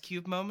favorite Ice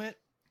Cube moment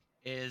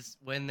is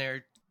when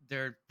they're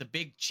the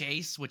big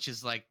chase, which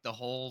is like the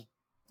whole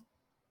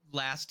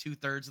last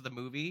 2/3 of the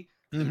movie.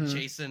 They're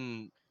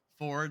chasing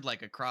Ford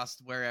like across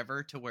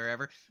wherever to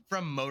wherever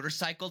from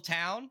Motorcycle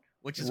Town,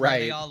 which is where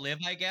they all live,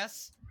 I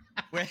guess.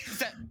 Where is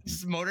that? This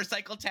is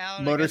Motorcycle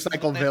Town,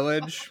 Motorcycle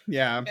Village.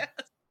 Yeah. Yes.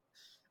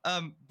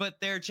 But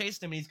they're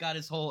chasing him, and he's got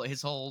his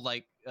whole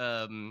like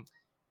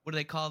what do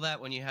they call that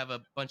when you have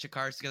a bunch of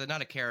cars together?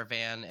 Not a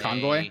caravan,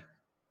 convoy.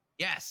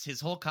 Yes, his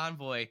whole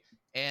convoy,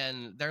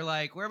 and they're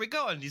like, "Where are we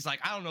going?" And he's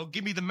like, "I don't know.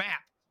 Give me the map."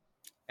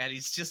 And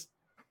he's just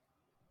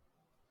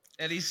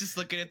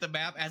looking at the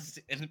map and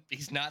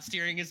he's not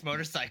steering his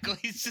motorcycle.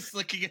 He's just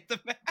looking at the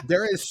map.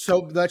 There is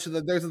so much.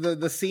 There's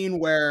the scene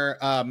where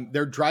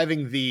they're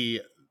driving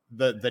the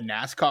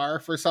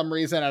NASCAR for some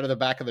reason out of the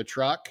back of the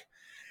truck.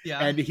 Yeah.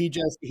 And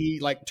he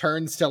like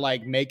turns to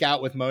like make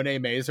out with Monet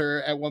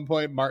Mazer at one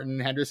point. Martin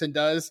Henderson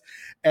does.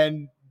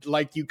 And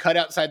like you cut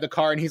outside the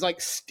car and he's like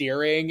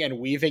steering and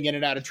weaving in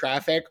and out of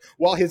traffic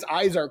while his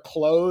eyes are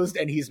closed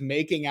and he's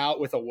making out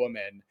with a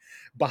woman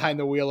behind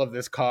the wheel of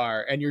this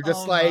car. And you're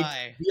just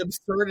the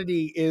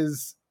absurdity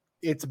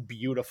it's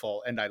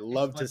beautiful. And I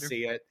love to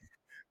see it.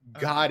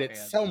 God,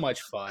 it's so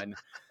much fun.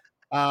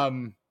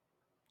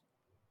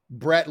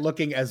 Brett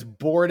looking as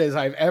bored as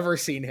I've ever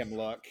seen him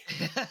look.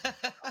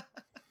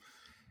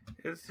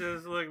 It's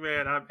just, look,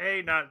 man,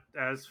 I'm not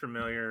as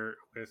familiar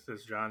with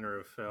this genre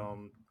of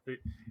film.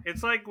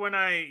 It's like when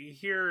I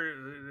hear,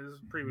 as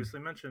previously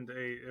mentioned,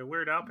 a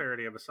Weird Al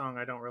parody of a song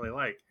I don't really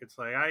like. It's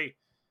like, I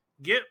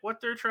get what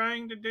they're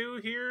trying to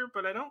do here,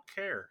 but I don't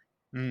care.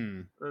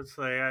 It's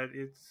like,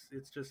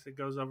 it's just, it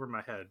goes over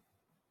my head.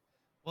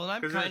 Well,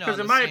 I'm because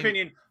in my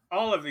opinion,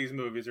 all of these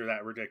movies are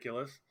that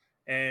ridiculous.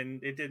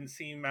 And it didn't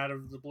seem out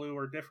of the blue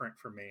or different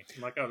for me.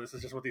 I'm like, oh, this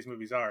is just what these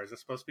movies are. Is this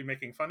supposed to be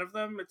making fun of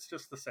them? It's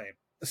just the same.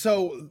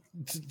 So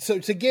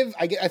to give,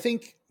 I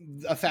think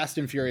a Fast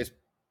and Furious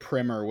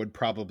primer would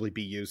probably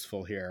be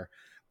useful here.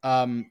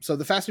 So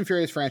the Fast and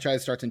Furious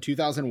franchise starts in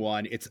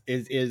 2001. It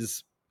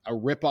is a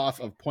ripoff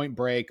of Point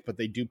Break, but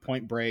they do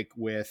Point Break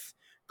with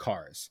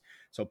cars.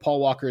 So Paul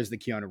Walker is the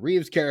Keanu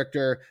Reeves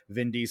character.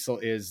 Vin Diesel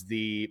is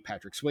the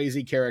Patrick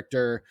Swayze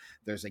character.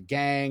 There's a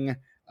gang.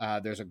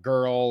 There's a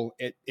girl.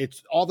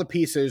 It's all the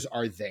pieces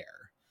are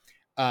there.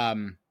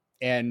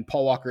 And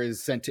Paul Walker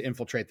is sent to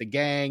infiltrate the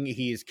gang.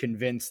 He's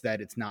convinced that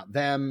it's not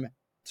them.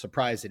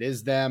 Surprise, it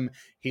is them.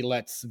 He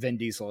lets Vin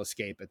Diesel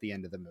escape at the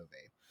end of the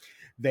movie.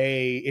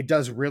 It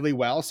does really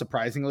well,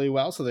 surprisingly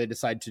well. So they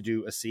decide to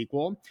do a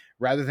sequel.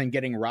 Rather than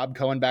getting Rob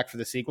Cohen back for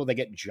the sequel, they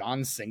get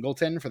John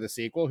Singleton for the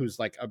sequel, who's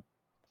like a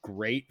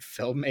great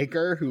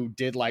filmmaker who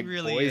did like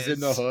Boys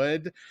in the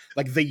Hood,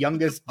 like the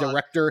youngest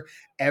director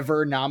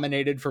ever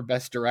nominated for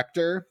Best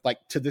Director, like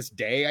to this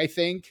day, I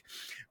think,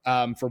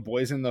 for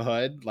Boys in the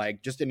Hood.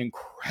 Like just an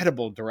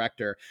incredible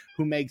director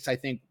who makes, I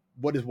think,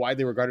 what is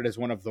widely regarded as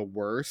one of the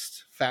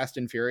worst Fast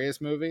and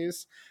Furious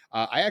movies.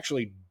 I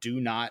actually do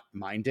not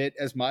mind it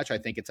as much. I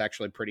think it's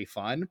actually pretty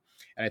fun.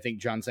 And I think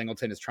John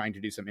Singleton is trying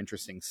to do some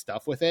interesting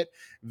stuff with it.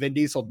 Vin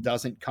Diesel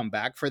doesn't come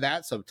back for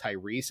that. So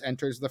Tyrese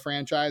enters the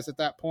franchise at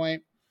that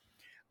point.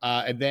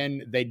 And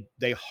then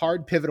they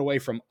hard pivot away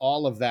from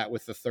all of that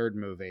with the third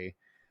movie.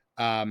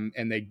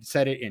 And they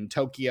set it in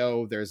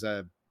Tokyo. There's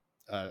a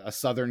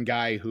Southern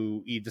guy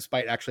who,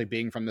 despite actually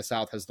being from the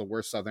South, has the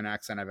worst Southern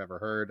accent I've ever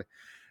heard.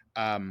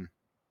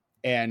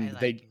 And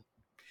like it.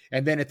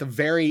 and then at the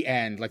very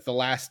end, like the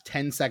last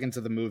 10 seconds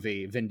of the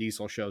movie, Vin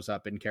Diesel shows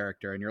up in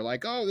character, and you're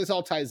like, oh, this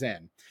all ties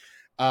in.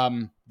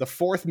 The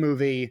fourth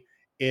movie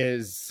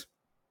is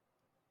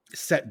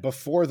set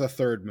before the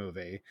third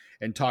movie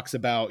and talks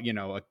about, you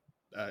know,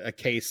 a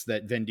case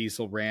that Vin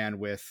Diesel ran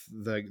with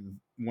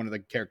one of the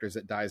characters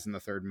that dies in the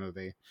third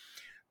movie.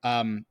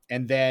 And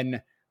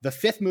then the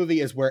fifth movie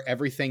is where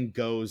everything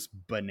goes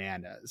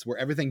bananas, where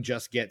everything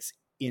just gets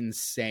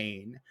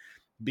insane,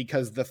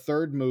 because the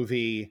third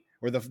movie,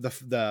 or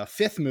the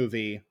fifth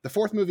movie, the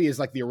fourth movie is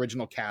like the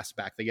original cast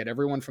back. They get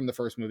everyone from the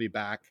first movie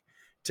back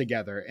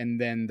together, and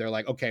then they're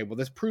like, okay, well,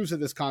 this proves that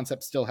this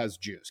concept still has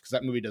juice, because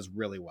that movie does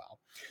really well.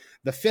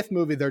 The fifth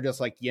movie, they're just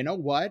like, you know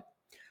what?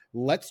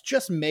 Let's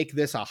just make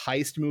this a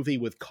heist movie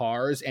with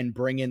cars and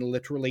bring in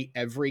literally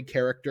every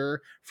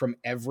character from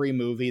every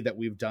movie that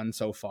we've done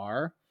so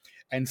far.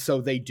 And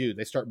so they do.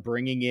 They start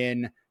bringing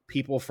in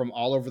people from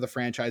all over the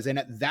franchise. And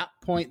at that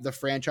point, the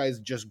franchise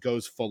just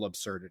goes full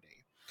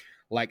absurdity.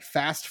 Like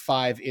Fast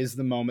Five is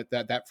the moment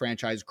that that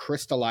franchise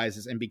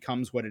crystallizes and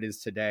becomes what it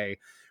is today,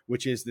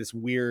 which is this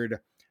weird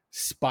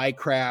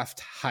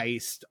spycraft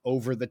heist,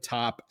 over the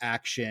top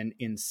action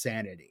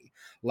insanity,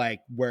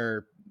 like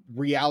where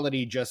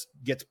reality just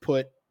gets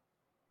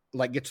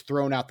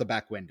thrown out the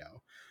back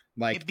window.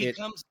 Like it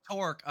becomes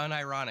Torque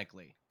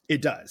unironically.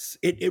 It does.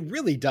 It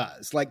really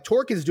does. Like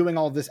Torque is doing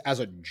all of this as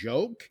a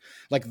joke,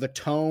 like the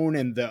tone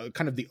and the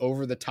kind of the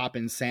over the top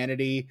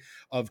insanity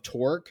of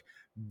Torque.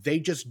 They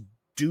just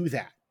do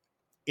that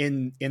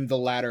in the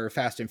latter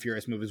Fast and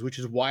Furious movies, which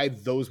is why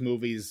those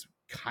movies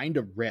kind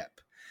of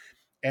rip,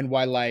 and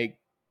why like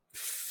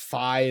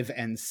 5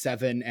 and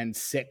 7 and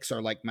 6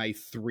 are like my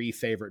 3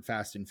 favorite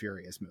Fast and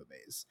Furious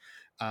movies,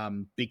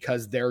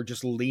 because they're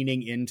just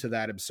leaning into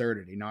that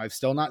absurdity. Now, I've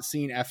still not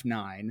seen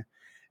F9,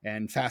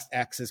 and Fast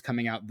X is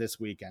coming out this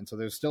weekend, so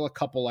there's still a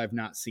couple I've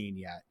not seen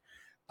yet.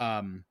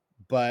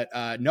 But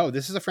no,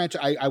 this is a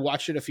franchise. I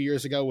watched it a few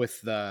years ago with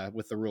the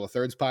Rule of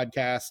Thirds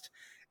podcast,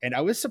 and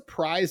I was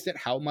surprised at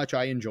how much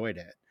I enjoyed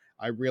it.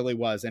 I really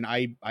was. And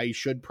I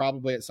should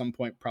probably at some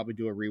point probably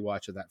do a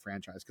rewatch of that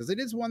franchise, because it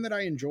is one that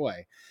I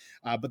enjoy.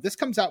 But this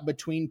comes out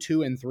between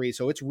 2 and 3.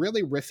 So it's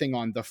really riffing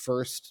on the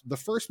first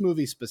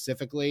movie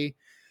specifically.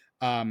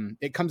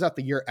 It comes out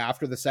the year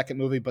after the second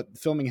movie, but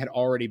filming had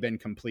already been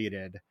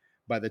completed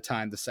by the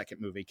time the second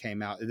movie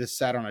came out. This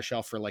sat on a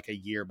shelf for like a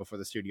year before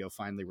the studio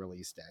finally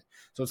released it.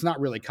 So it's not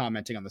really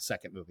commenting on the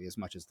second movie as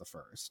much as the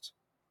first.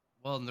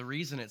 Well, and the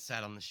reason it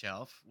sat on the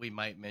shelf, we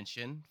might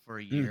mention, for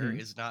a year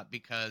is not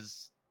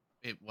because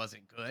it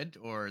wasn't good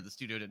or the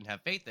studio didn't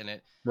have faith in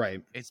it.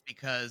 Right. It's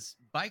because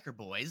Biker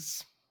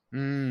Boys,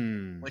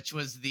 Mm. which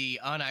was the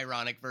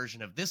unironic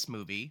version of this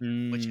movie,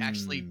 which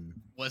actually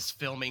was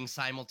filming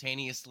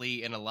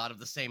simultaneously in a lot of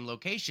the same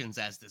locations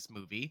as this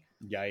movie.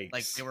 Yikes.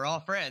 Like, they were all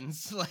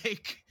friends.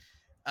 Like,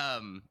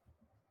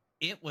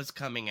 it was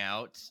coming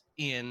out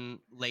in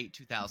late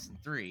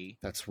 2003.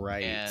 That's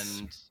right.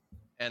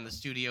 And the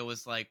studio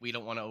was like, we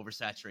don't want to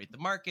oversaturate the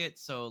market,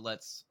 so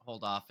let's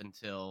hold off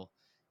until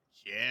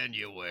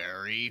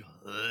January.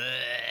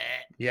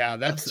 Yeah,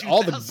 that's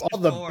all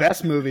the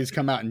best movies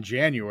come out in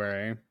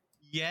January.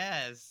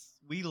 Yes,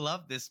 we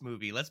love this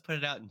movie. Let's put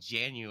it out in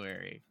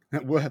January.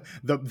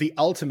 The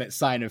ultimate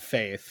sign of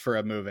faith for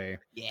a movie.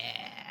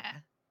 Yeah.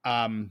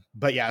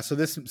 But yeah, so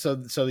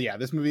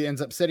this movie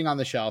ends up sitting on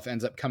the shelf,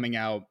 ends up coming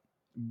out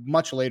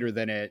much later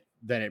than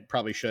it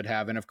probably should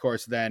have, and of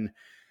course then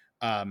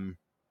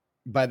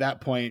by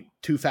that point,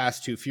 Too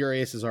Fast, Too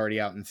Furious is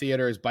already out in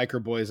theaters.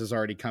 Biker Boys has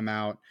already come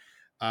out.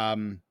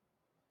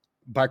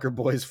 Biker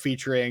Boys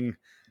featuring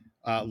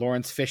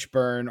Lawrence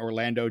Fishburne,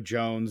 Orlando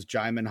Jones,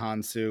 Jaimin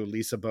Hansu,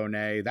 Lisa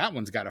Bonet. That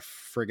one's got a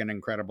friggin'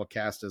 incredible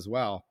cast as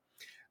well.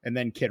 And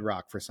then Kid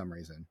Rock for some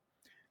reason.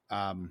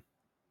 But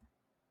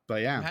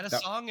yeah. You had a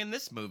song in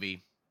this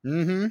movie.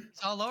 Mm-hmm.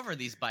 It's all over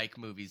these bike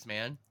movies,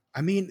 man.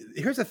 I mean,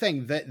 here's the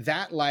thing,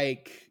 that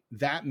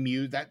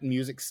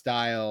music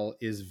style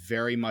is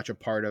very much a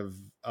part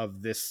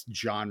of this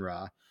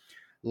genre.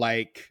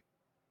 Like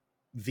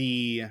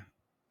the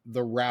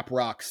rap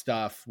rock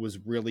stuff was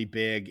really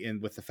big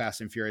with the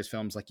Fast and Furious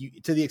films, like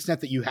to the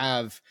extent that you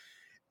have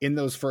in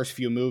those first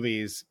few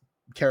movies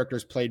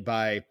characters played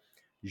by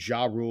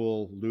Ja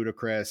Rule,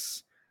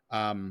 Ludacris,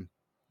 and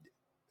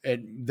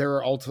there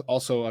are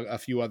also a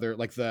few other,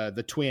 like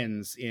the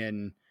twins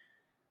in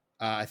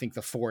I think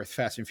the fourth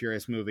Fast and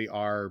Furious movie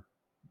are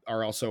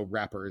also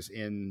rappers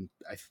in,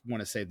 I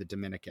want to say, the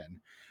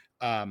Dominican.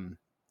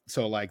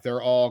 So like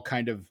they're all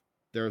kind of,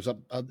 there's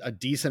a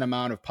decent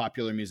amount of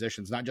popular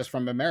musicians, not just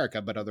from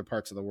America, but other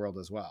parts of the world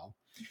as well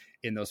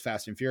in those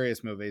Fast and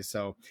Furious movies.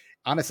 So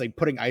honestly,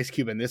 putting Ice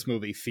Cube in this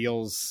movie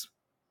feels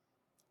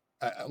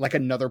like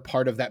another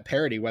part of that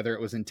parody, whether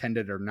it was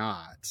intended or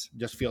not.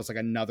 Just feels like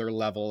another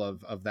level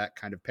of that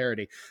kind of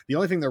parody. The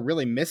only thing they're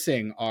really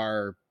missing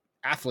are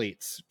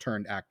athletes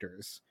turned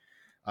actors,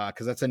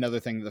 because that's another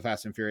thing that the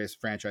Fast and Furious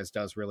franchise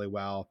does really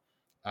well.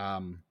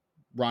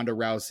 Ronda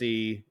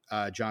Rousey,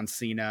 John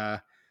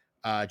Cena,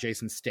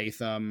 Jason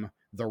Statham,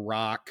 The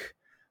Rock,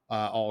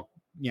 all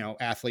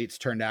athletes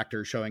turned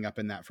actors showing up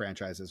in that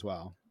franchise as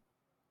well.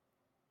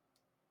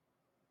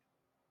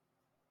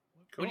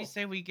 Cool. What do you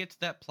say we get to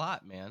that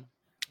plot, man?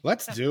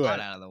 Let's do it. Out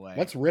of the way.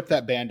 Let's rip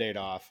that Band-Aid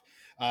off.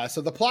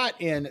 So the plot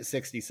in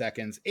 60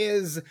 seconds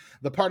is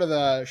the part of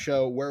the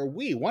show where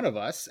one of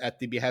us, at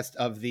the behest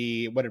of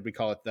the, what did we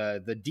call it?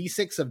 The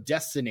D6 of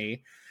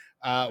Destiny,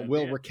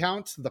 will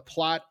recount the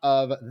plot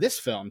of this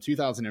film,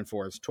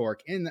 2004's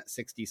Torque, in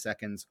 60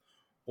 seconds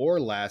or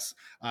less.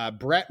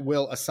 Brett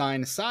will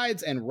assign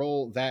sides and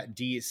roll that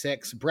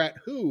D6. Brett,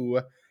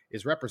 who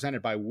is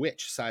represented by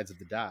which sides of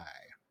the die?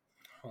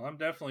 Well, I'm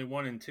definitely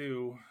 1 and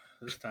 2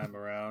 this time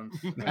around.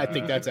 I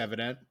think that's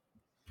evident.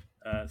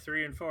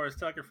 3 and 4 is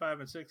Tucker,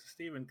 5 and 6 is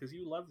Steven, because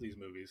you love these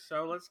movies.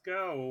 So let's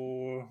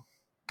go.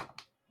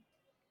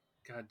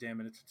 God damn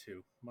it, it's a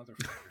 2.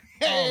 Motherfucker.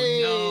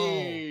 Hey!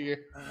 Oh,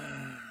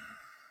 no.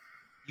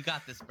 You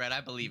got this, Brett. I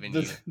believe in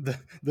you.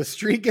 The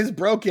streak is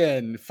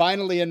broken.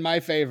 Finally in my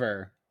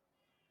favor.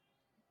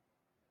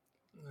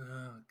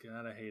 Oh,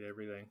 God, I hate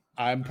everything.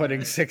 I'm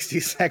putting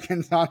 60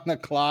 seconds on the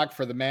clock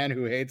for the man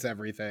who hates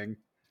everything.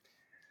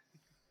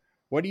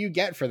 What do you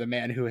get for the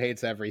man who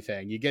hates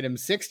everything? You get him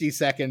 60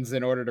 seconds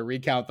in order to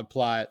recount the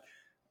plot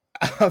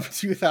of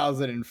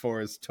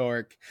 2004's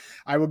Torque.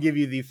 I will give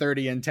you the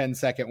 30 and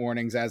 10-second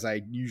warnings as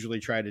I usually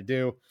try to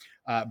do.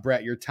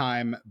 Brett, your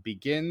time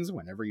begins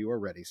whenever you are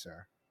ready,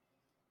 sir.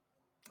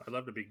 I'd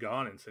love to be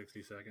gone in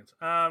 60 seconds.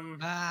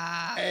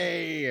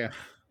 Hey.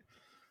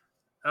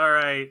 All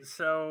right.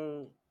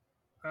 So,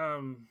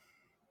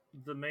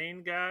 the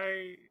main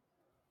guy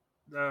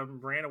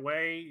ran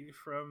away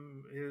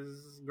from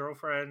his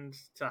girlfriend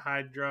to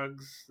hide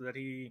drugs that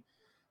he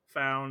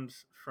found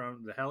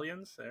from the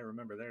Hellions. I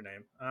remember their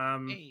name.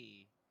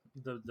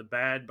 The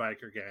bad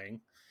biker gang.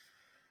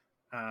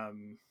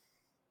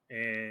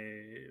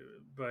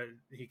 But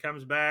he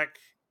comes back,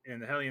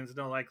 and the Hellions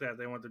don't like that.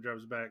 They want the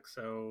drugs back,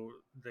 so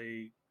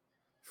they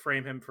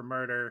frame him for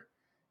murder,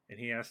 and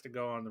he has to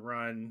go on the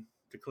run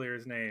to clear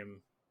his name,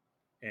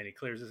 and he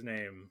clears his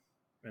name,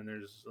 and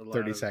there's a lot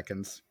 30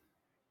 seconds.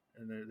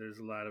 And there's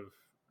a lot of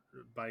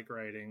bike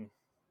riding.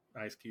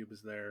 Ice Cube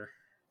is there.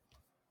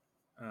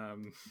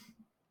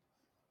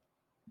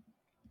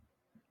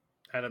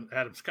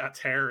 Adam Scott's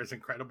hair is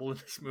incredible in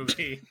this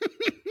movie.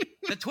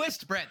 The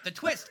twist, Brett. The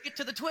twist. Get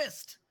to the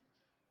twist.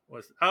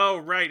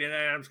 Right. And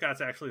Adam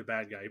Scott's actually the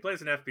bad guy. He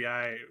plays an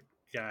FBI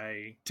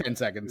guy. 10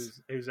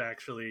 seconds. Who's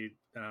actually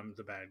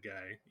the bad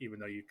guy, even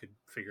though you could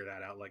figure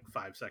that out like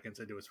 5 seconds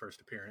into his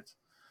first appearance.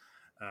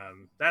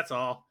 That's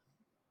all.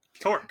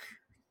 Torque.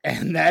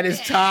 And that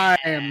is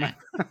time.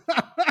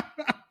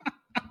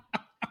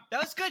 That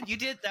was good. You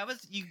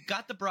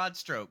got the broad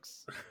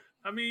strokes.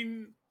 I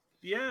mean,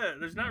 yeah,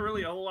 there's not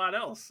really a whole lot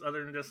else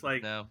other than just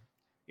like, no.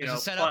 You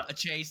set up a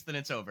chase, then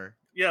it's over.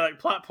 Yeah, like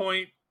plot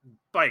point,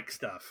 bike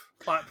stuff.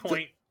 Plot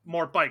point,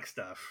 more bike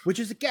stuff. Which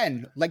is,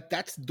 again, like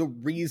that's the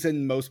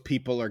reason most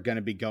people are going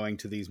to be going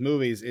to these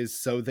movies, is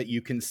so that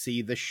you can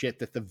see the shit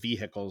that the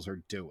vehicles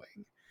are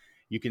doing.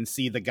 You can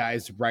see the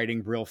guys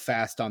riding real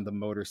fast on the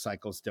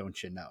motorcycles,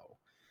 don't you know?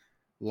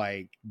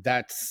 Like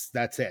that's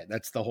it.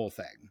 That's the whole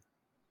thing.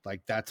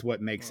 Like that's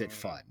what makes it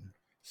fun.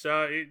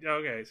 So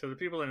the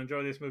people that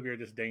enjoy this movie are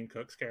just Dane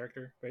Cook's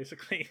character,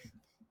 basically.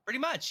 Pretty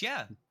much,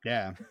 yeah.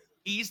 Yeah.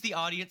 He's the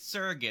audience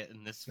surrogate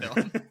in this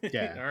film.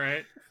 Yeah. All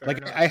right. Like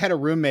enough. I had a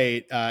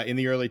roommate in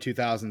the early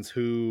 2000s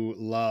who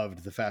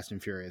loved the Fast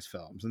and Furious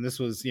films, and this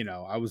was,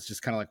 I was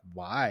just kind of like,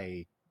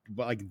 why?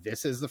 But like,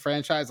 this is the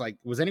franchise. Like,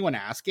 was anyone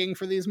asking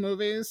for these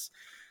movies?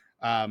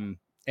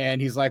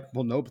 And he's like,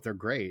 well, no, but they're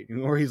great.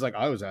 Or he's like,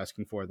 I was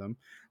asking for them.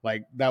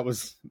 Like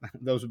those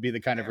would be the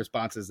kind of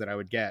responses that I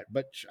would get.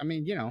 But I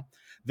mean,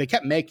 they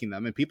kept making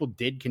them and people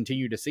did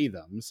continue to see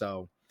them.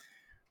 So,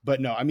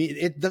 but no, I mean,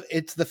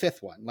 it's the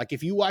fifth one. Like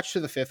if you watch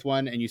to the fifth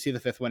one and you see the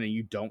fifth one and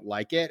you don't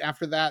like it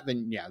after that,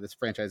 then yeah, this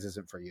franchise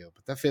isn't for you.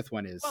 But the fifth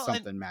one is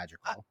something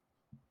magical.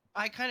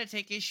 I kind of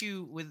take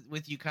issue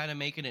with you kind of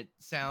making it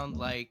sound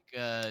like,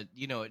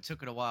 it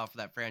took it a while for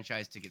that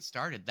franchise to get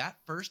started. That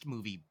first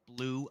movie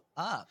blew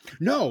up.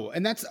 No,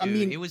 and that's,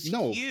 Dude, it was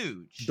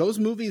huge. Those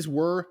movies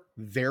were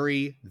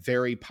very,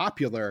 very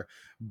popular,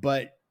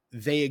 but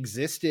they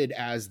existed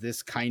as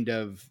this kind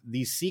of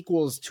these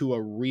sequels to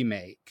a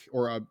remake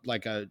or a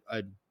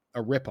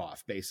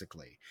ripoff,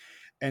 basically.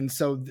 And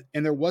so,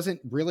 and there wasn't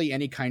really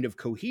any kind of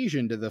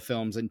cohesion to the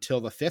films until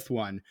the fifth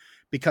one,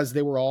 because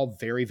they were all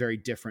very, very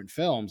different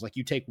films. Like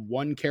you take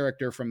one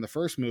character from the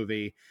first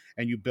movie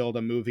and you build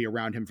a movie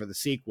around him for the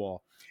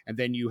sequel. And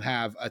then you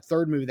have a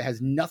third movie that has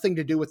nothing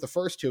to do with the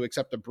first two,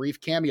 except a brief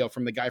cameo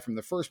from the guy from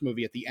the first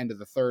movie at the end of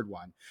the third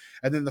one.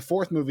 And then the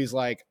fourth movie's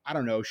like, I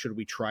don't know, should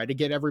we try to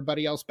get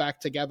everybody else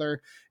back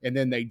together? And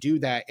then they do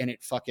that and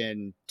it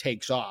fucking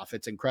takes off.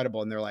 It's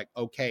incredible. And they're like,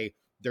 okay,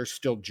 there's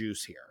still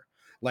juice here.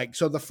 Like,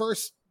 so the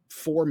first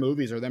 4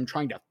 movies are them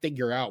trying to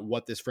figure out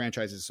what this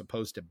franchise is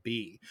supposed to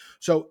be.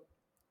 So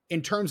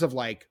in terms of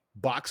like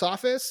box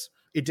office,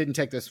 it didn't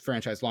take this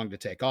franchise long to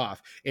take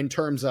off. In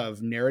terms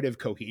of narrative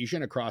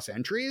cohesion across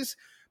entries,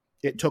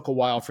 it took a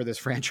while for this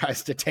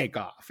franchise to take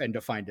off and to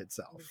find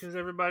itself. Because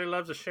everybody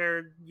loves a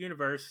shared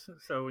universe.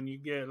 So when you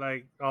get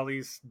like all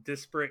these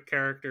disparate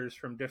characters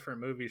from different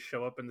movies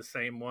show up in the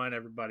same one,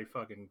 everybody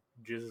fucking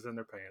jizzes in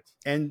their pants.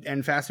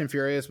 And Fast and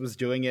Furious was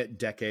doing it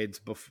decades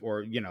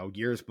before,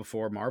 years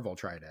before Marvel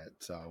tried it.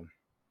 So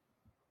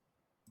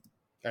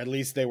at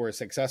least they were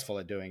successful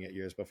at doing it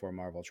years before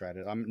Marvel tried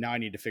it. Now I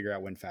need to figure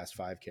out when Fast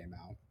 5 came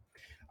out.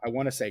 I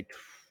want to say,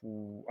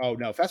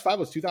 Fast 5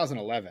 was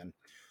 2011.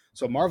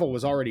 So Marvel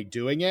was already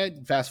doing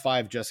it. Fast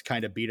 5 just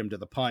kind of beat them to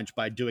the punch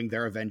by doing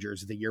their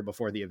Avengers the year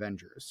before the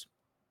Avengers.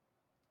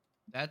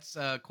 That's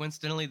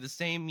coincidentally the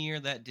same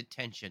year that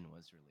Detention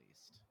was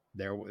released.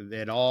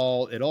 It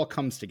all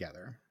comes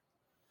together.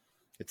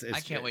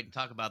 I can't wait to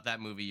talk about that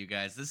movie, you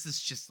guys. This is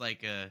just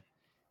like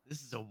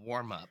this is a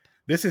warm up.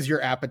 This is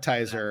your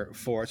appetizer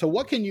for. So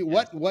what can you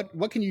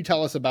what can you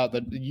tell us about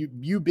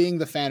you being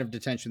the fan of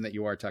Detention that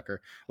you are,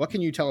 Tucker? What can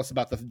you tell us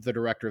about the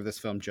director of this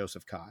film,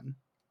 Joseph Kahn?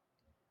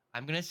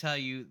 I'm going to tell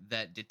you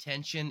that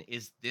Detention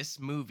is this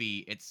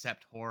movie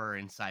except horror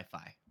and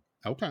sci-fi.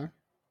 Okay.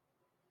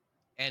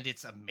 And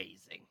it's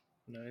amazing.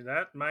 No,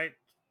 that might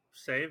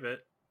save it.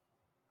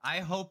 I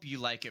hope you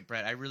like it,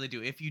 Brett. I really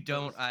do. If you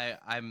don't,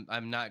 I'm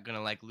not going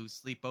to like lose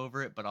sleep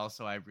over it, but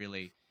also I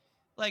really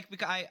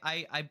because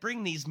I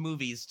bring these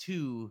movies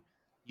to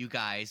you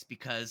guys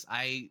because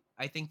I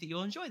think that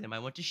you'll enjoy them. I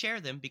want to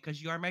share them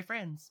because you are my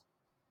friends.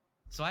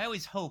 So I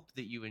always hope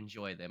that you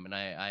enjoy them, and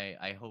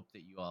I hope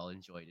that you all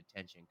enjoy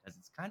Detention because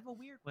it's kind of a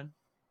weird one.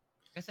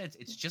 Like I said,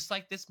 it's just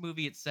like this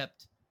movie,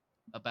 except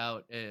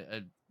about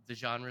the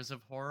genres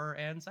of horror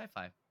and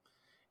sci-fi.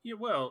 Yeah,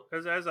 well,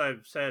 as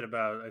I've said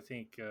about, I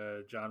think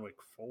John Wick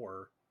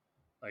 4,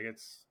 like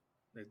it's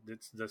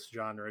this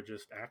genre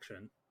just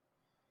action.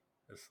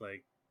 It's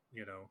like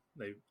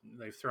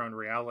they've thrown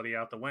reality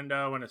out the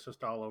window, and it's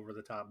just all over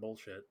the top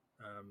bullshit.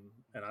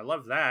 And I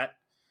love that.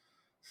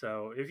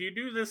 So if you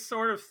do this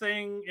sort of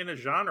thing in a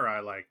genre I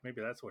like, maybe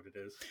that's what it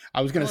is.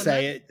 I was going to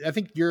say, I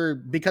think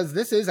because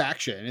this is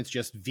action, it's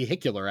just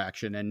vehicular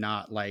action and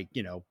not like,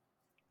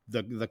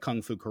 the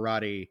Kung Fu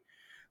karate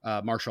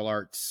martial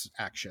arts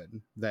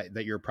action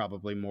that you're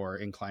probably more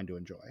inclined to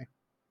enjoy.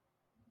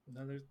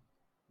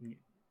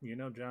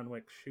 No, John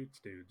Wick shoots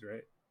dudes,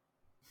 right?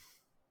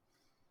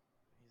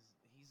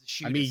 He's a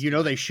shooter. I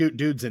mean, they shoot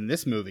dudes in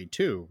this movie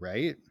too,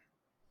 right?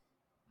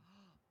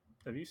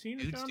 Have you seen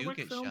the John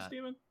Wick film,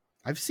 Steven?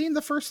 I've seen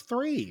the first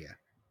 3. I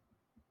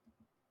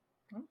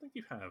don't think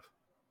you have.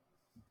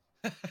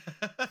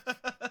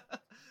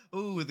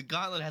 Ooh, the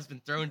gauntlet has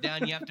been thrown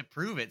down. You have to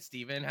prove it,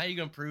 Steven. How are you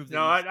going to prove that?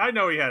 No, I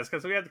know he has,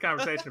 because we had the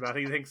conversation about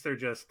he thinks they're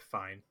just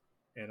fine.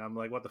 And I'm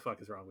like, what the fuck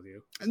is wrong with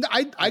you? And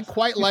I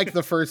quite like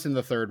the first and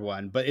the third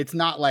one, but it's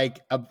not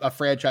like a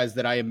franchise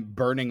that I am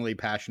burningly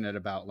passionate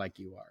about like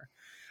you are.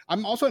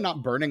 I'm also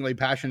not burningly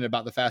passionate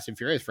about the Fast and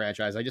Furious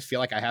franchise. I just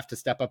feel like I have to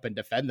step up and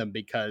defend them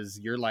because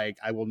you're like,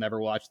 I will never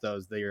watch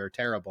those. They are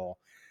terrible.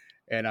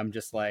 And I'm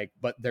just like,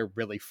 but they're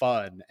really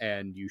fun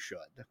and you should.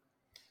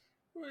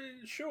 Well,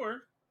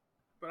 sure.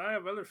 But I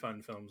have other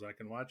fun films I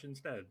can watch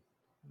instead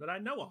that I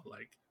know I'll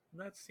like.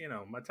 And that's,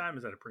 my time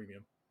is at a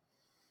premium.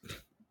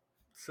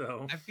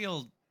 So I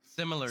feel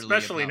similarly.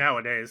 Especially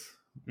nowadays.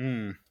 This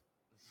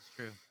is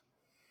true.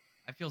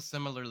 I feel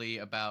similarly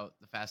about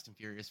the Fast and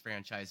Furious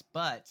franchise,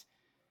 but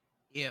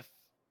if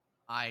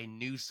I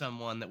knew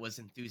someone that was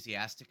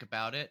enthusiastic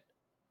about it,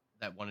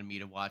 that wanted me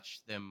to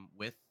watch it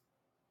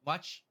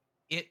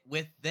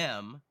with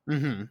them,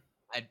 mm-hmm.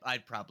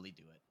 I'd probably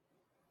do it.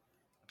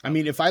 I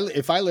mean, if I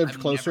lived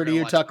closer to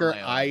you, Tucker,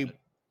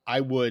 I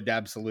would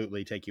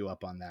absolutely take you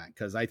up on that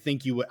because I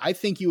think you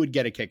would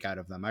get a kick out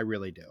of them. I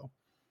really do.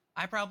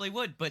 I probably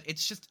would, but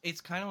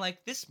it's kind of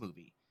like this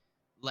movie.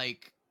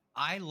 Like,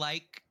 I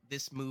like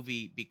this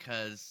movie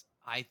because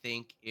I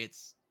think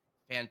it's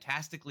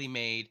fantastically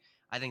made.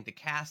 I think the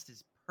cast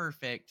is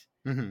perfect.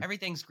 Mm-hmm.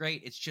 Everything's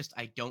great. It's just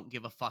I don't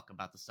give a fuck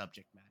about the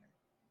subject matter.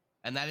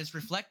 And that is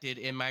reflected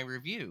in my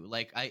review.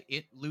 Like,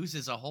 it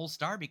loses a whole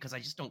star because I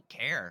just don't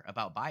care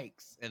about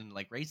bikes and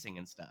like racing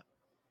and stuff.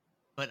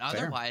 But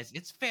otherwise,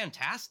 it's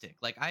fantastic.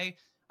 Like, I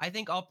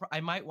think I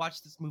might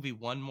watch this movie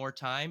one more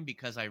time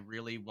because I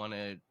really want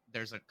to.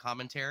 There's a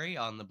commentary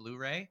on the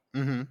Blu-ray,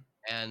 mm-hmm.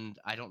 and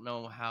I don't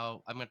know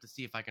how. I'm going to have to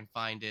see if I can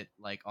find it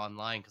like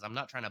online because I'm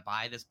not trying to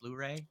buy this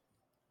Blu-ray,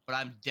 but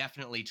I'm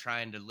definitely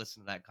trying to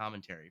listen to that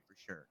commentary for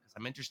sure because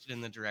I'm interested in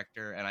the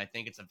director and I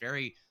think it's a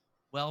very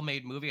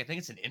well-made movie. I think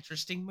it's an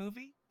interesting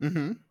movie.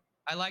 Mm-hmm.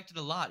 I liked it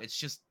a lot. It's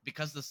just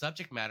because of the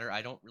subject matter,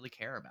 I don't really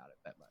care about it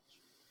that much.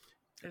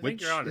 I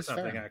think you're onto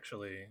something,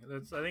 actually.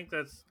 I think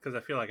that's because I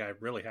feel like I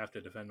really have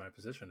to defend my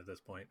position at this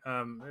point.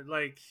 I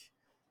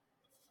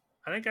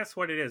think that's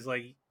what it is.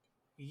 Like,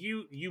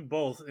 you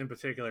both in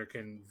particular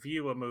can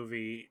view a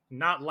movie,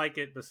 not like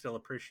it, but still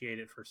appreciate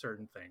it for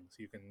certain things.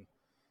 You can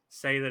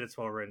say that it's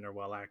well written or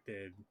well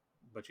acted,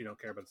 but you don't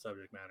care about the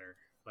subject matter.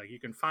 Like, you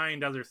can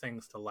find other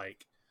things to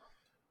like.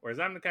 Whereas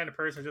I'm the kind of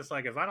person just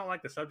like, if I don't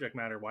like the subject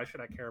matter, why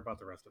should I care about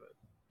the rest of it?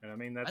 And I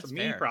mean, that's a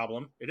me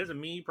problem. It is a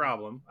me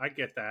problem. I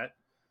get that.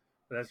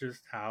 But that's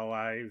just how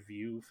I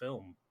view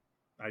film.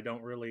 I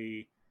don't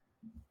really.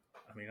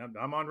 I mean,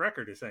 I'm on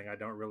record as saying I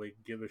don't really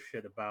give a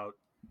shit about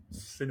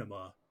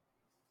cinema,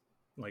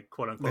 like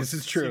quote unquote. This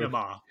is true.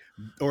 Cinema,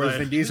 or as but-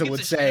 Vin Diesel Who would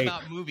gives a shit say,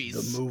 about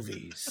movies. the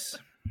movies.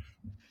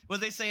 What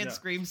they say in Yeah.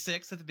 Scream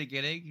 6 at the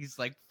beginning? He's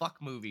like, "Fuck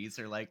movies,"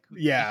 or like, "Who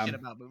gives Yeah. a shit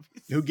about movies?"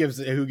 Who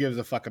gives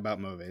a fuck about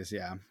movies?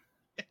 Yeah.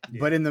 Yeah.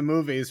 But in the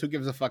movies, who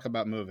gives a fuck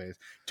about movies?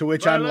 To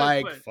which But I I'm love-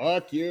 like, but-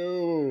 fuck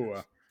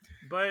you.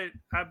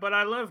 But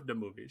I love the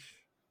movies,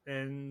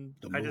 and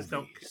The I just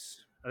don't.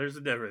 movies. There's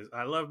a difference.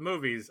 I love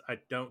movies. I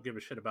don't give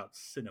a shit about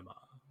cinema.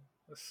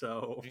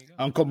 So There you go.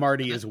 Uncle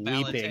Marty That's is a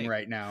valid weeping take.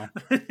 right now.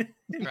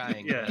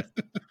 Crying. yeah,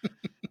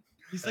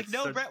 He's like, That's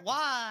 "No, such- Brett,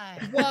 why?"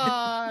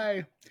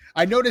 Why?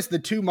 I noticed the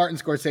two Martin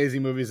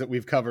Scorsese movies that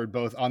we've covered,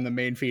 both on the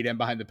main feed and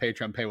behind the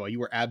Patreon paywall. You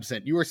were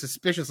absent. You were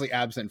suspiciously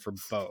absent for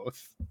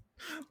both.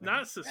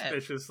 not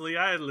suspiciously.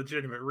 I had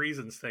legitimate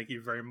reasons. Thank you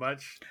very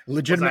much.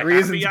 Legitimate Was I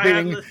reasons happy I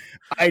had being, li-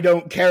 I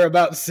don't care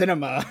about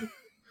cinema.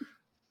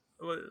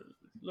 Well,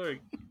 look,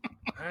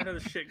 I had other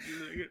shit.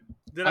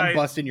 Did I'm I?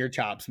 busting your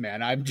chops,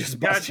 man. I'm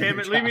just God busting damn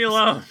your it! Leave me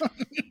chops.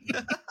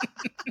 alone.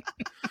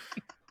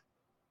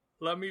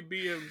 Let me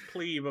be a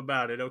plebe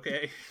about it,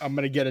 okay? I'm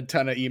gonna get a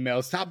ton of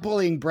emails. Stop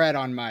bullying Brett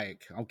on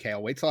mic. Okay,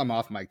 I'll wait till I'm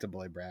off mic to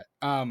bully Brett.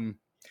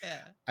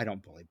 Yeah. I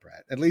don't bully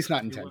Brett, at least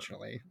not You will.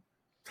 intentionally.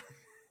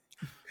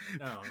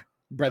 No,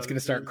 Brett's No, gonna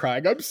this start is-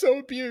 crying. I'm so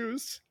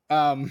abused.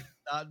 Not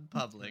in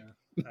public.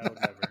 I would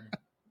never.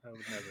 I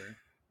would never.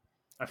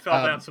 I fell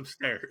Um, down some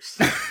stairs.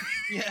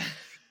 Yeah.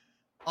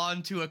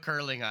 Onto a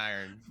curling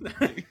iron.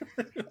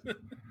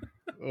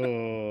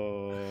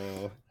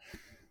 Oh,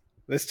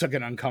 this took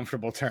an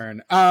uncomfortable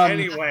turn.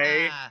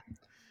 Anyway,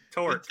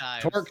 torque. Good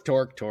times.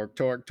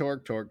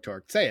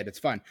 Torque. Say it. It's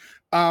fun.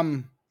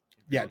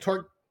 Yeah,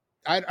 torque.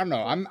 I don't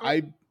know.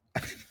 I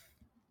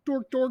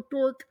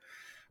torque.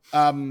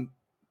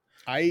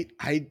 I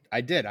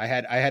did. I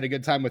had a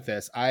good time with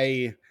this.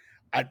 I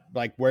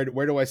like where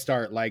do I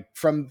start? Like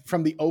from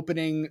the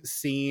opening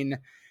scene,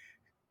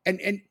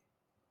 and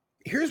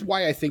here's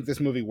why I think this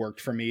movie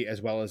worked for me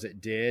as well as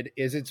it did.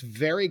 Is it's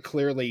very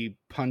clearly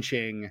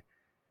punching,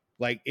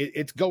 like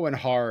it's going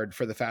hard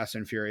for the Fast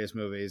and Furious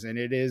movies, and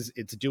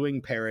it's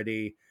doing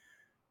parody.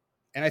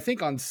 And I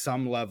think on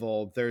some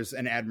level there's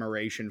an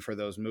admiration for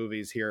those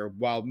movies here.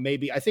 While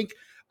maybe I think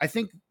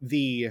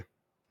the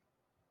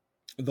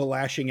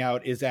lashing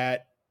out is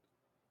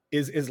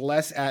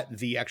less at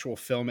the actual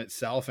film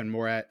itself and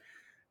more at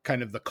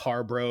kind of the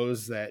car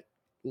bros that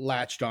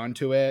latched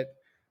onto it.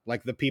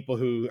 Like the people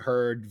who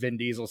heard Vin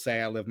Diesel say,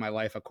 "I live my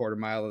life a quarter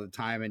mile at a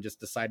time," and just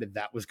decided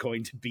that was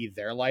going to be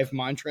their life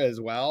mantra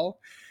as well.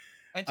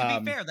 And to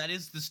be fair, that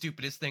is the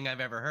stupidest thing I've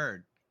ever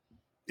heard.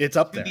 It's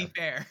up To there. be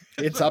fair.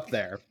 It's up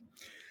there.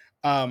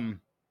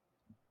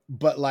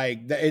 But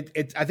like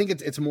I think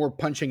it's more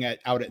punching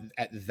out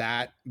at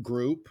that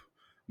group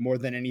more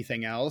than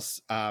anything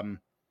else.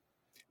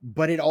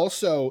 But it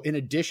also, in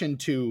addition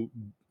to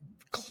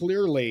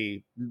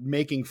clearly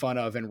making fun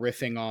of and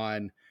riffing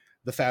on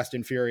the Fast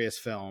and Furious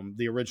film,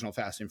 the original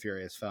Fast and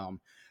Furious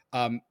film,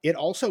 it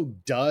also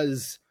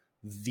does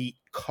the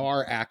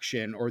car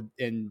action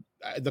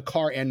the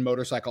car and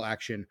motorcycle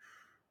action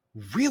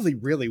really,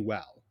 really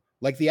well.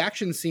 Like the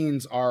action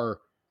scenes are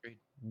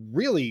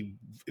really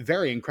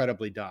very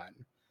incredibly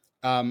done.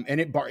 And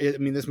I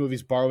mean, this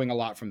movie's borrowing a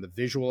lot from the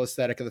visual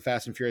aesthetic of the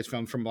Fast and Furious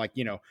film, from like,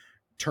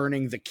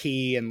 turning the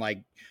key and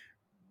like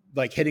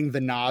hitting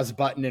the NOS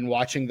button and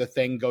watching the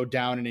thing go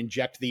down and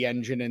inject the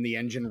engine and the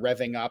engine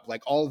revving up.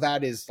 Like all of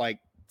that is like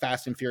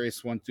Fast and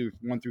Furious 1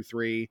 through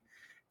 3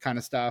 kind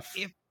of stuff.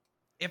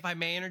 If I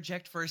may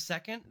interject for a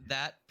second,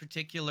 that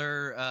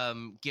particular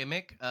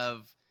gimmick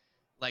of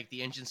like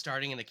the engine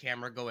starting and the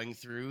camera going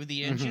through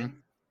the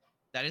engine,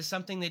 that is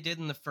something they did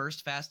in the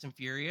first Fast and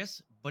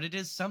Furious, but it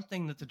is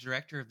something that the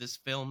director of this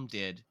film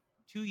did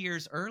 2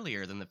 years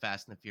earlier than the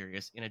Fast and the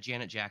Furious in a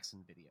Janet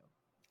Jackson video.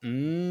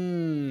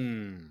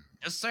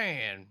 Just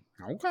saying.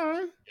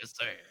 Okay. Just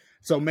saying.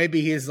 So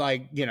maybe he's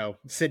like,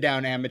 sit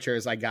down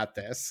amateurs, I got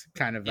this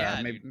kind of, Yeah,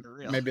 dude, for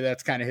real. maybe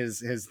that's kind of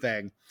his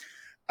thing.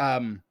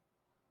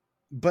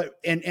 But,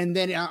 and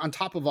then on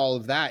top of all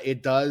of that,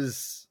 it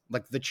does,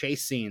 like the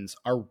chase scenes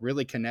are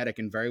really kinetic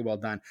and very well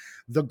done.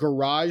 The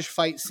garage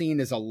fight scene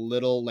is a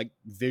little, like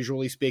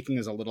visually speaking,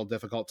 is a little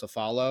difficult to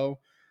follow.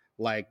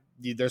 Like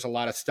there's a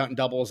lot of stunt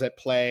doubles at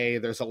play.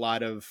 There's a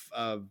lot of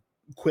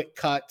quick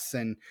cuts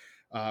and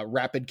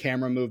rapid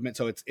camera movement.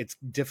 So it's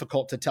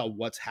difficult to tell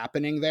what's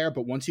happening there.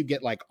 But once you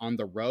get like on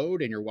the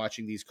road and you're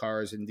watching these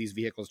cars and these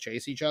vehicles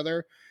chase each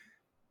other,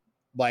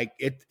 like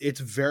it's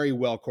very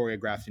well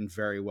choreographed and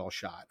very well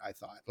shot. I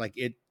thought like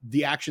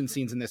the action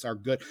scenes in this are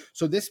good.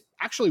 So this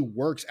actually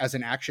works as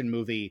an action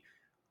movie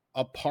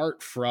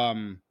apart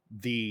from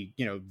the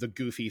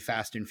goofy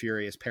Fast and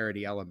Furious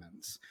parody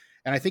elements.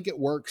 And I think it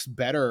works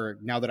better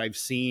now that I've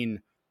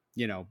seen,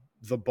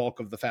 the bulk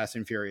of the Fast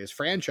and Furious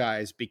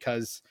franchise,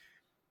 because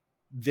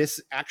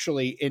this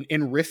actually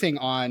in riffing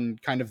on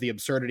kind of the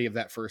absurdity of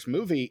that first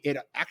movie, it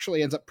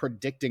actually ends up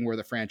predicting where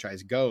the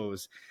franchise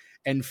goes.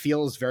 and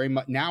feels very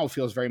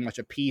much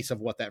a piece of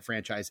what that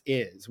franchise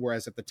is.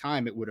 Whereas at the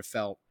time, it would have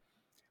felt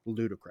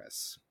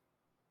ludicrous.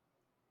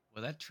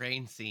 Well, that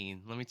train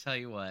scene, let me tell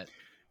you what.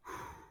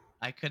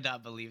 I could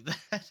not believe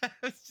that.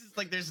 It's just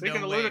like there's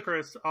Speaking no of way.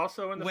 ludicrous,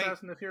 also in the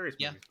Fast and the Furious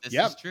Yeah, movies. this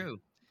Yep. is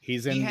true.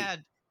 He's in.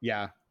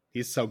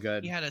 He's so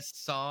good. He had a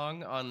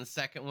song on the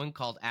second one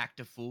called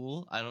 "Act a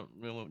Fool." I don't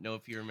really know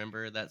if you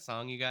remember that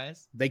song, you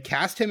guys. They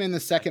cast him in the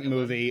second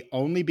movie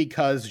only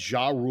because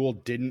Ja Rule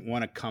didn't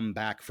want to come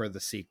back for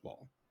the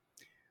sequel.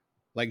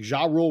 Like,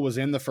 Ja Rule was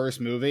in the first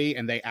movie,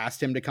 and they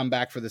asked him to come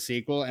back for the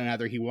sequel, and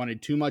either he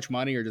wanted too much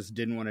money or just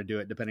didn't want to do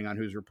it, depending on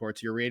whose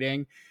reports you're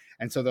reading.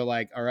 And so they're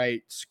like, all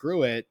right,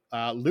 screw it.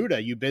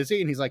 Luda, you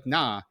busy? And he's like,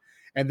 nah.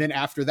 And then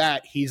after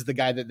that, he's the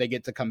guy that they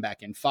get to come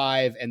back in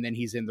 5, and then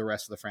he's in the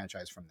rest of the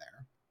franchise from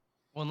there.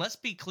 Well, and let's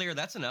be clear,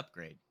 that's an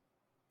upgrade.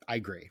 I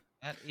agree.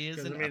 That is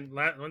an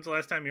upgrade. When's the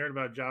last time you heard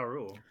about Ja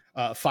Rule?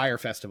 Fire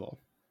Festival.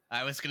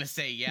 I was going to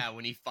say, yeah,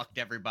 when he fucked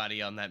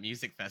everybody on that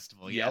music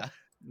festival, yeah. Yep.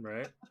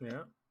 Right,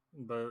 yeah.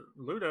 But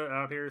Luda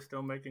out here is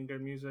still making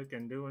good music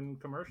and doing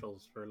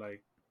commercials for,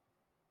 like,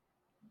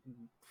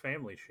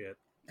 family shit.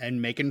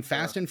 And making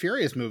Fast and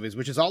Furious movies,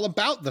 which is all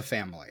about the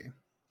family.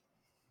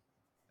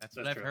 That's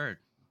what I've heard.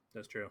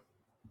 That's true.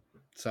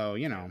 So,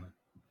 you know.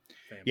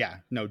 Family. Yeah,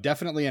 no,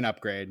 definitely an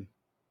upgrade.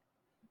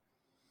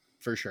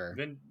 For sure.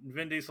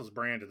 Vin Diesel's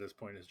brand at this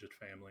point is just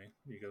family.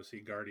 You go see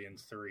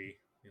Guardians 3,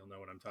 you'll know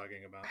what I'm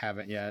talking about.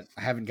 Haven't yet.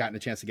 I haven't gotten a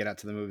chance to get out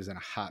to the movies in a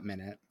hot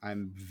minute.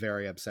 I'm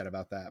very upset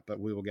about that, but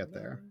we will get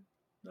there.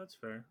 That's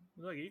fair.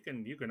 Look, you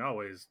can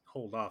always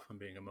hold off on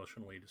being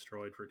emotionally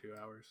destroyed for 2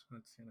 hours.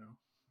 That's, you know.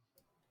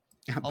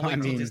 I'll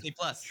wait till Disney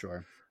Plus.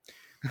 Sure.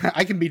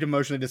 I can be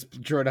emotionally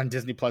destroyed on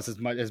Disney Plus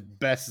as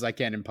best as I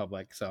can in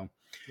public. So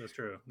that's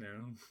true. Yeah.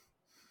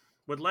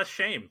 With less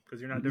shame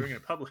because you're not doing it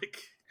in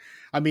public.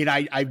 I mean,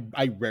 I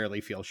rarely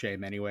feel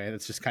shame anyway.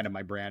 That's just kind of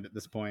my brand at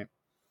this point.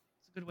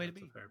 It's a good way to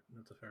be.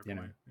 That's a fair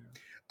point.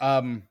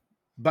 Yeah.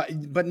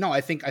 But no,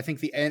 I think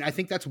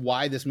that's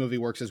why this movie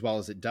works as well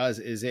as it does.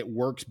 Is it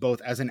works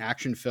both as an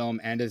action film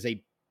and as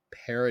a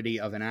parody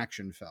of an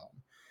action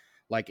film.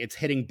 Like, it's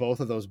hitting both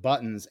of those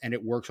buttons, and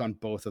it works on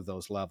both of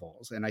those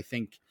levels. And I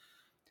think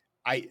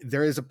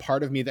there is a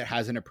part of me that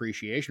has an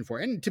appreciation for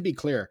it. And to be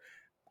clear,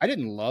 I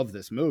didn't love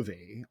this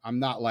movie. I'm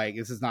not like,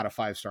 this is not a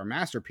 5-star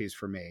masterpiece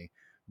for me,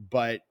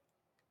 but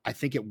I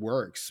think it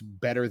works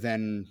better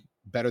than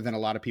a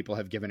lot of people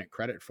have given it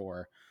credit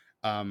for.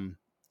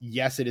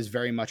 Yes, it is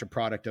very much a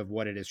product of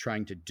what it is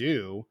trying to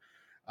do.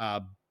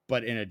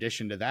 But in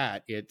addition to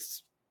that,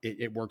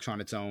 it works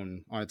on its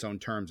own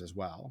terms as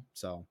well.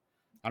 So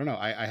I don't know.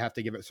 I have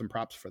to give it some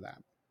props for that.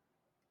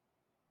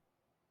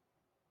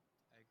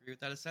 I agree with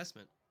that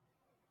assessment.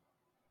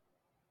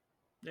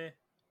 Yeah.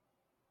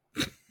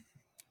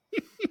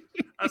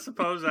 I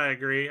suppose I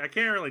agree. I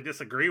can't really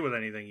disagree with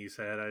anything you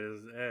said.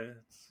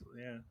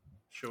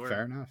 Sure.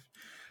 Fair enough.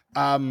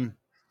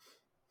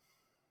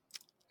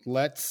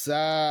 Let's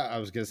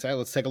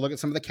take a look at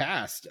some of the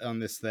cast on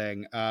this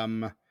thing.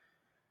 I'm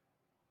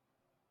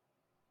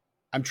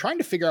trying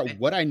to figure out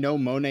what I know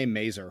Monet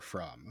Mazer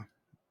from.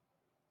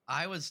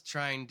 I was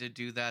trying to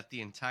do that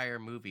the entire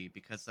movie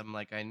because I'm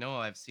like, I know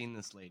I've seen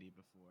this lady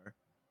before,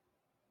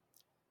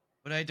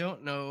 but I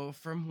don't know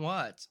from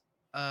what.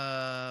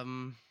 Gosh,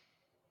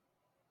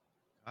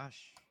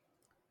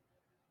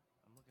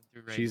 I'm looking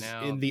through right She's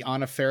now. in the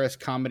Anna Faris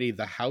comedy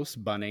The House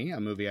Bunny, a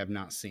movie I've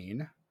not seen.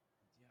 Yeah,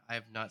 I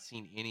have not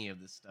seen any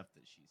of the stuff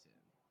that she's in.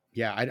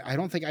 Yeah, I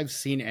don't think I've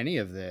seen any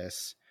of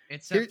this.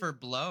 Except for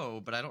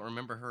Blow, but I don't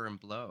remember her in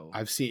Blow.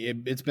 I've seen it.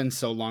 It's been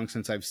so long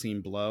since I've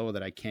seen Blow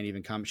that I can't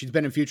even comment. She's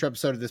been in a future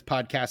episode of this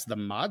podcast, The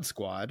Mod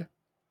Squad.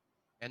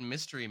 And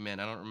Mystery Men.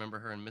 I don't remember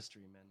her in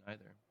Mystery Men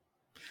either.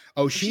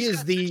 Oh,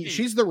 she's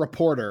the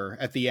reporter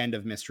at the end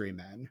of Mystery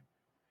Men.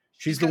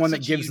 She's the one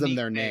that gives them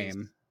their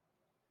name.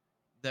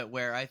 That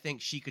where I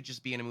think she could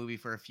just be in a movie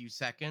for a few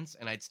seconds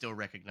and I'd still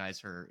recognize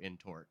her in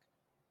Torque.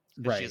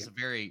 Right. She has a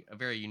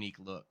very unique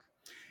look.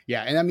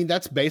 Yeah, and I mean,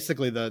 that's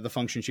basically the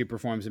function she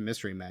performs in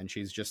Mystery Men.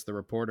 She's just the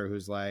reporter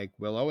who's like,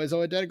 we'll always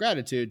owe a debt of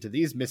gratitude to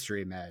these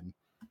mystery men.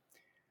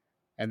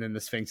 And then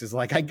the Sphinx is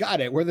like, I got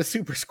it. We're the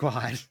super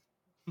squad.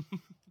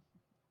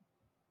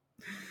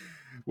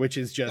 Which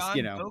is just, John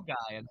you know. Doe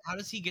guy. And how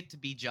does he get to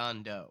be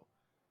John Doe?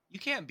 You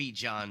can't be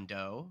John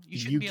Doe. You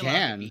shouldn't be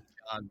allowed to be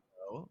John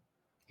Doe.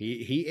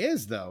 He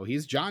is, though.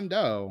 He's John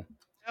Doe.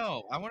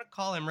 No, I want to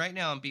call him right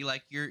now and be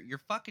like,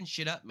 you're fucking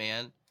shit up,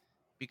 man.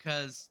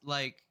 Because,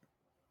 like,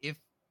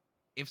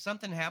 if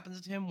something happens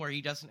to him where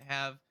he doesn't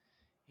have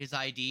his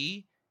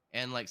ID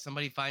and like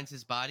somebody finds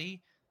his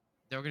body,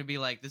 they're going to be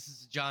like, this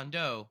is John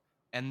Doe.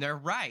 And they're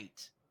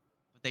right,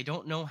 but they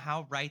don't know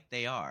how right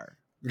they are.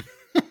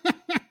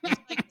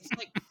 It's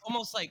like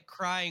almost like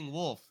Crying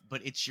Wolf,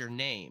 but it's your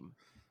name.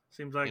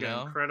 Seems like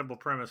an incredible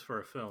premise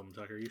for a film,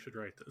 Tucker. You should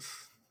write this.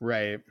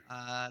 Right.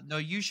 No,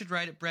 you should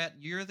write it, Brett.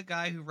 You're the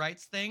guy who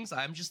writes things.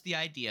 I'm just the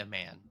idea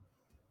man.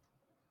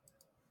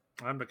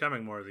 I'm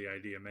becoming more of the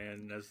idea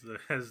man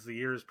as the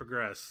years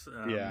progress.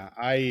 Yeah,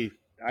 I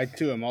I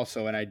too am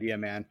also an idea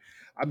man.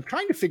 I'm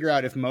trying to figure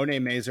out if Monet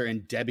Mazer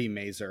and Debbie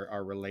Mazer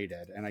are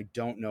related, and I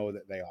don't know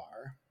that they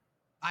are.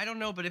 I don't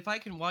know, but if I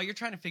can, while you're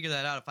trying to figure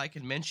that out, if I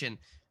can mention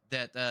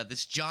that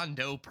this John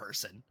Doe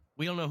person,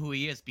 we don't know who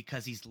he is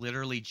because he's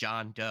literally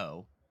John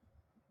Doe,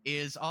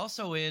 is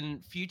also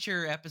in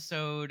future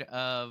episode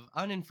of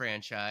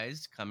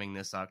Unenfranchised coming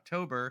this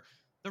October,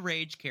 The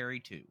Rage Carry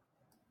 2.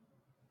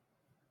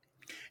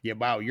 Yeah,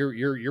 wow,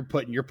 you're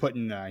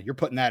putting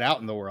that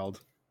out in the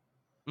world.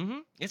 Mm-hmm.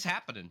 It's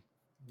happening.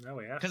 No,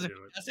 we have Because to if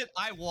do it it. doesn't,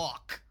 I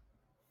walk.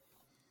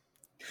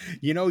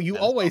 You know, you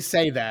always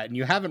say that, and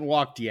you haven't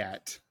walked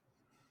yet.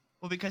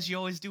 Well, because you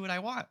always do what I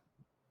want.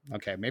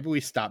 Okay, maybe we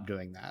stop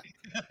doing that.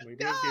 We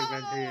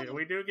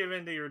do give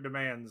in to your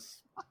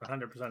demands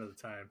 100% of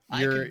the time.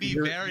 I can be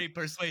very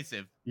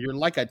persuasive. You're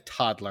like a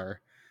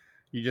toddler.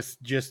 You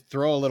just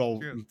throw a little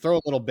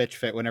bitch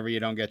fit whenever you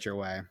don't get your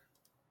way.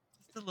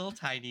 Just a little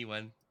tiny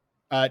one.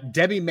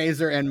 Debbie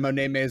Mazer and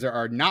Monet Mazer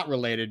are not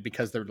related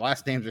because their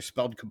last names are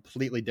spelled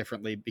completely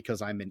differently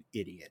because I'm an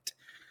idiot.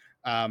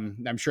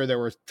 I'm sure there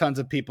were tons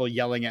of people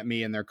yelling at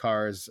me in their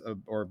cars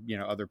or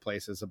other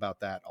places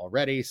about that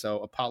already. So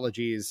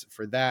apologies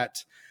for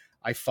that.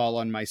 I fall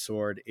on my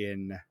sword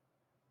in,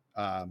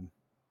 I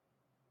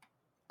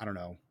don't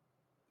know,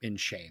 in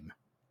shame.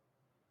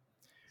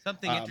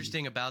 Something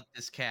interesting about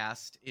this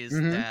cast is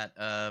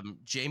that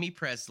Jamie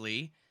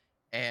Presley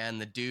and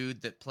the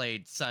dude that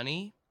played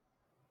Sonny,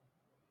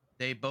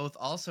 they both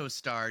also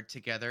starred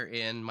together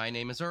in My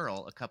Name is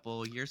Earl a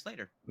couple years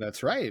later.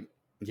 That's right.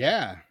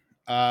 Yeah.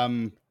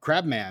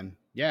 Crabman.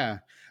 Yeah.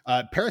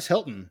 Paris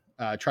Hilton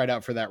tried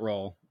out for that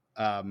role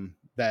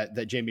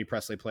that Jamie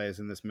Presley plays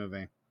in this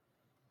movie.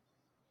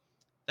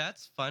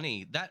 That's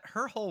funny. That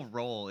her whole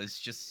role is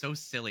just so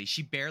silly.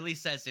 She barely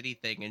says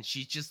anything, and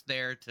she's just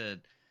there to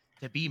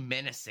be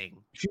menacing.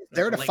 She's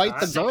there to fight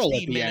the girl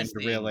at the end,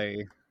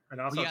 really.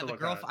 And also the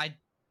girl fight.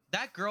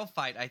 That girl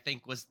fight, I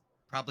think, was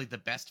probably the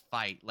best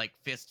fight, like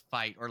fist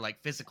fight or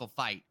like physical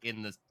fight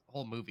in the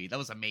whole movie. That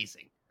was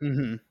amazing.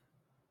 Mm-hmm.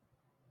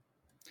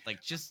 Like,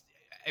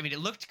 it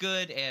looked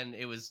good, and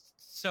it was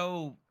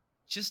so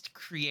just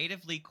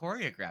creatively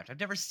choreographed. I've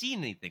never seen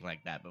anything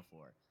like that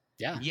before.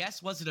 Yeah.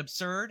 Yes, was it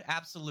absurd?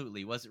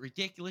 Absolutely. Was it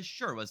ridiculous?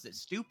 Sure. Was it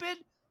stupid?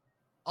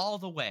 All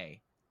the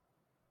way.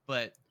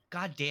 But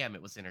goddamn,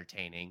 it was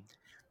entertaining.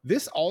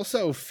 This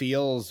also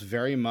feels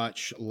very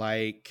much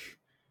like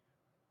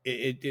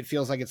it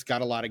feels like it's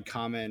got a lot in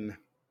common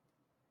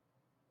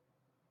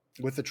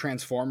with the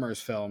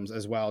Transformers films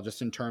as well,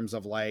 just in terms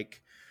of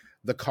like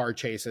the car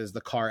chases,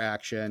 the car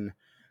action.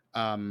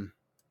 When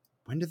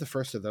did the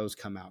first of those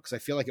come out? Because I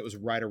feel like it was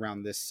right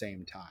around this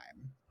same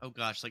time. Oh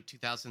gosh, like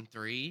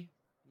 2003,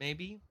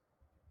 maybe?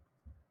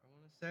 I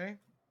want to say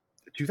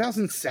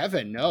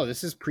 2007. No,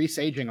 this is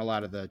presaging a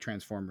lot of the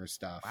Transformers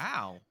stuff.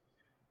 Wow.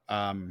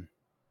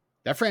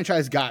 That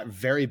franchise got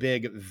very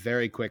big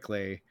very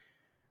quickly.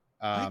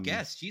 I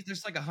guess. Geez,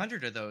 there's like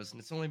 100 of those,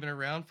 and it's only been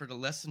around for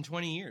less than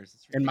 20 years.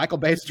 And Michael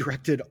Bay's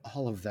directed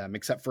all of them,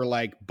 except for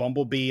like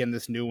Bumblebee and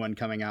this new one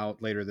coming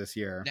out later this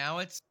year. Now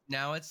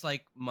it's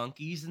like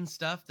monkeys and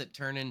stuff that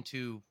turn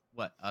into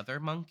what, other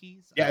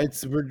monkeys? Yeah,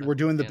 we're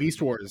doing the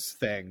Beast Wars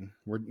thing.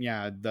 What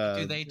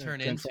do they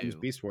turn into?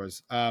 Beast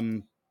Wars.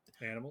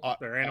 Animals.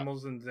 They're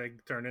animals, and they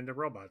turn into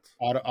robots.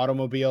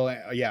 Automobile,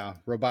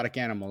 robotic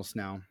animals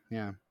now.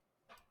 Yeah.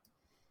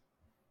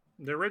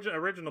 The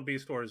original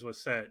Beast Wars was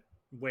set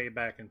way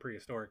back in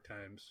prehistoric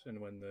times,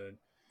 and when the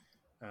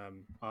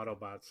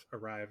Autobots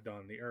arrived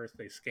on the Earth,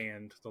 they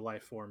scanned the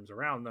life forms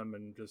around them,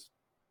 and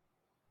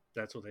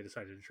that's what they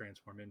decided to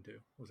transform into,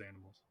 was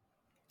animals.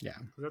 Yeah,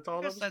 that's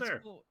all that was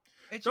there. Cool.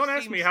 Don't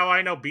ask me how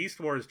I know Beast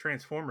Wars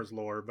Transformers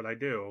lore, but I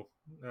do.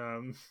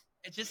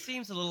 It just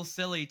seems a little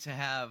silly to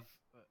have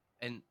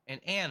an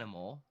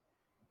animal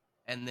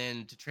and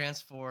then to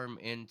transform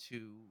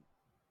into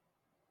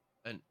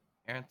an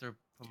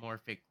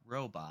anthropomorphic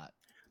robot.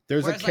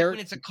 There's Whereas, like, when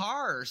it's a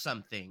car or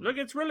something. Look,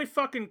 it's really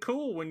fucking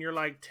cool when you're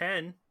like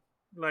 10.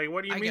 Like,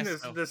 what do you mean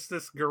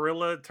this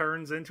gorilla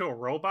turns into a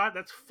robot?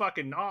 That's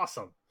fucking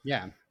awesome.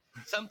 Yeah.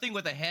 Something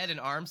with a head and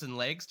arms and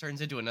legs turns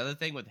into another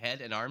thing with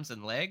head and arms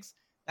and legs.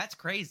 That's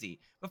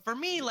crazy. But for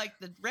me, like,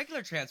 the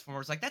regular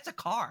Transformers, like, that's a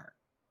car.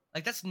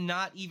 Like, that's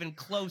not even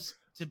close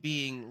to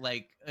being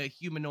like a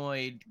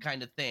humanoid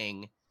kind of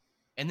thing.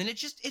 And then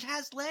it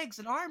has legs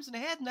and arms and a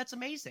head, and that's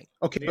amazing.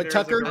 Okay, Neither but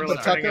Tucker, into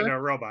a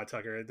robot,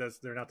 Tucker.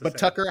 They're not the same. But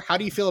Tucker, how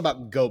do you feel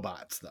about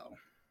GoBots though?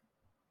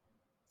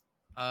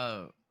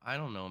 I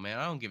don't know, man.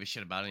 I don't give a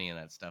shit about any of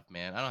that stuff,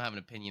 man. I don't have an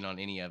opinion on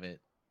any of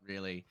it,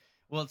 really.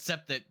 Well,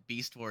 except that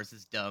Beast Wars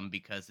is dumb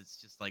because it's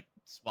just like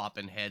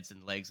swapping heads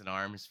and legs and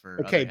arms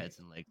for other heads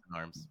and legs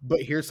and arms.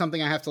 But here's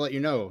something I have to let you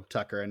know,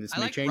 Tucker, and this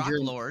may change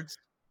your Lords.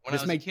 When I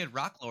was a kid,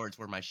 Rock Lords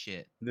were my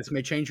shit. This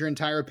may change your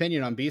entire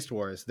opinion on Beast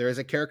Wars. There is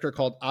a character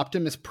called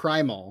Optimus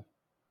Primal,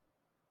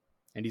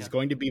 and he's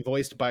going to be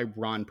voiced by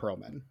Ron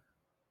Perlman.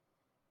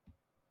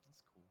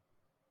 That's cool.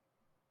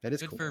 That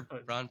is good cool. for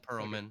Ron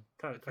Perlman.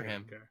 Tucker for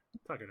him.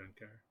 Tucker doesn't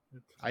care.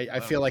 I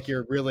feel like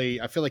you're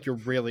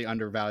really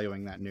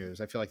undervaluing that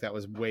news. I feel like that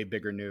was way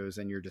bigger news,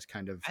 and you're just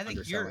kind of I think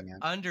underselling you're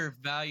it.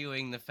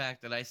 undervaluing the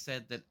fact that I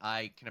said that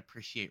I can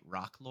appreciate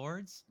Rock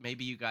Lords.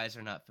 Maybe you guys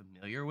are not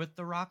familiar with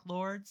the Rock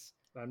Lords,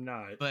 I'm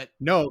not. but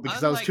No,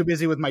 because I was unlike- too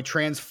busy with my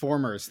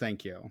Transformers.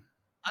 Thank you.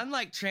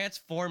 unlike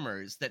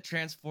Transformers that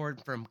transform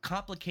from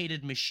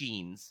complicated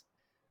machines,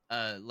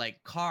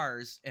 like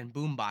cars and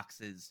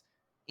boomboxes,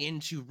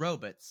 into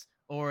robots,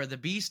 or the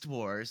Beast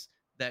Wars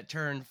that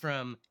turn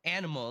from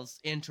animals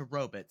into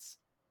robots,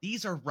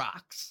 these are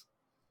rocks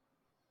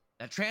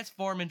that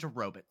transform into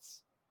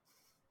robots.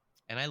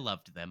 And I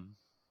loved them.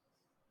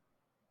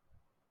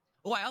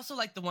 Oh, I also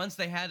like the ones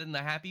they had in the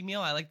Happy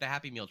Meal. I like the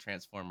Happy Meal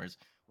Transformers,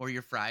 where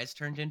your fries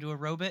turned into a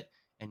robot,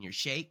 and your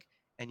shake,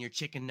 and your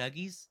chicken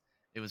nuggies.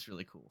 It was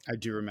really cool. I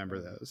do remember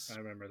those. I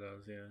remember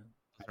those. Yeah,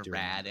 Those were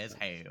rad as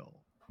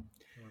hell.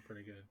 they were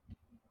pretty good.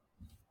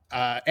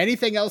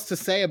 Anything else to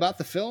say about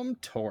the film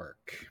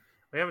Torque?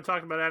 We haven't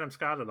talked about Adam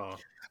Scott at all.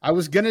 I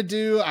was gonna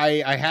do.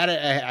 I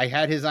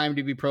had his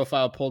IMDb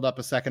profile pulled up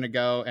a second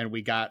ago, and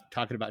we got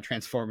talking about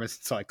Transformers,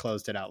 so I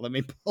closed it out. Let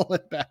me pull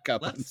it back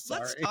up. Let's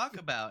talk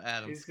about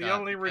Adam He's Scott. the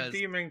only because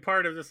redeeming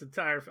part of this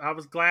entire. I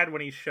was glad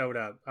when he showed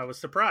up. I was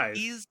surprised,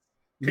 He's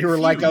You were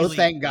like, "Oh, really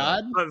thank good.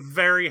 God." but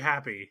very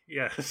happy.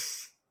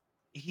 Yes.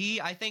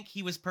 I think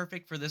he was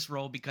perfect for this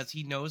role because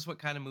he knows what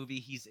kind of movie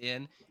he's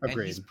in, and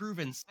he's Agreed.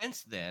 proven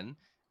since then,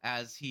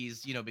 as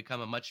he's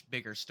become a much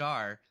bigger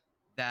star,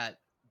 that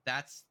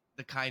that's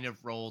the kind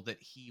of role that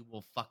he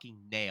will fucking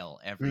nail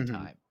every Mhm.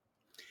 time.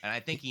 And I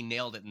think he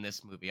nailed it in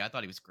this movie. I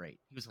thought he was great.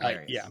 He was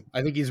hilarious. Yeah,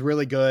 I think he's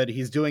really good.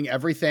 He's doing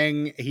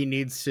everything he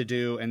needs to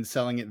do and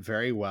selling it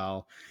very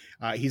well.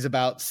 He's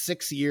about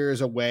 6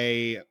 years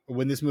away.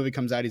 When this movie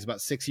comes out, he's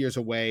about 6 years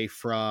away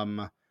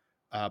from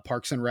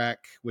Parks and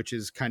Rec, which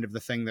is kind of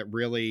the thing that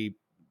really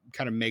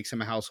kind of makes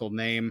him a household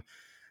name.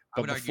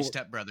 I would argue before-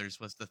 Step Brothers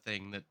was the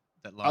thing that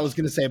I was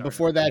going to say, started.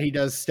 before that, he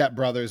does Step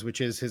Brothers, which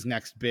is his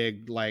next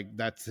big,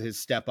 that's his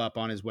step up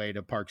on his way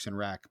to Parks and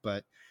Rec.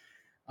 But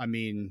I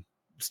mean,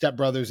 Step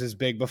Brothers is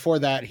big. Before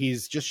that, he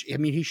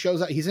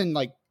shows up. He's in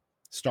like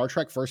Star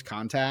Trek First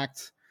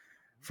Contact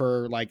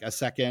for like a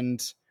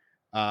second.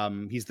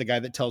 He's the guy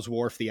that tells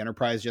Worf the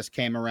Enterprise just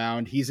came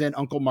around. He's in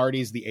Uncle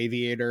Marty's The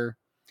Aviator,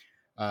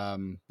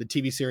 the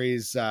TV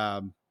series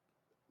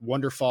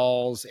Wonder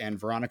Falls and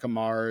Veronica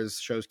Mars,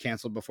 shows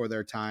canceled before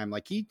their time.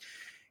 Like he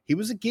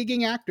was a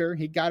gigging actor.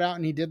 He got out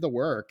and he did the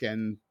work,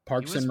 and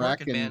Parks and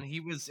Rec. Man. He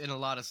was in a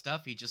lot of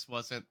stuff. He just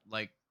wasn't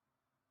like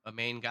a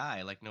main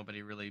guy. Like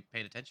nobody really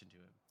paid attention to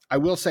him. I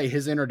will say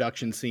his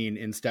introduction scene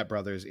in Step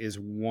Brothers is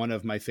one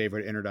of my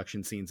favorite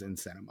introduction scenes in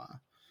cinema.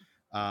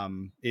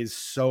 Is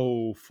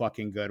so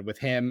fucking good with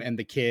him and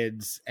the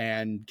kids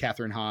and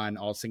Catherine Hahn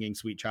all singing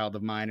 "Sweet Child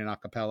of Mine" in a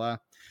cappella.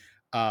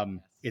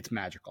 It's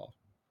magical.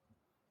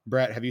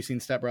 Brett, have you seen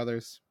Step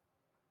Brothers?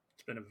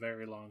 It's been a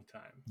very long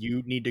time.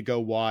 You need to go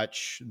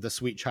watch the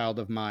 "Sweet Child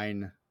of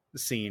Mine"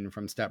 scene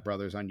from Step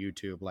Brothers on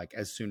YouTube, like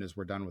as soon as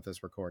we're done with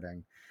this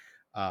recording,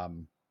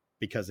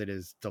 because it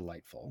is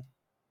delightful.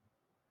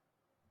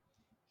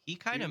 He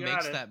kind of You got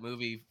makes it. that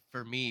movie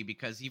for me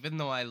because even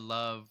though I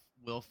love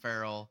Will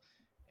Ferrell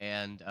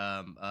and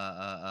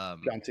John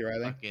C.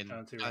 Reilly. fucking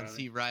John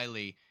C.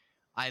 Reilly,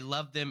 I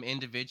love them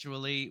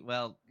individually.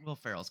 Well, Will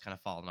Ferrell's kind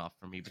of fallen off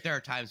for me, but there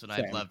are times when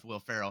I've Same. loved Will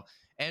Ferrell,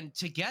 and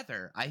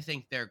together I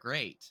think they're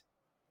great.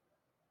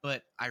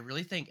 But I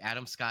really think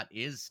Adam Scott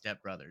is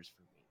Step Brothers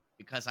for me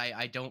because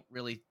I don't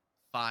really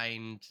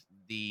find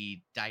the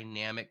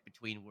dynamic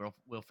between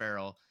Will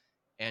Ferrell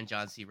and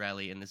John C.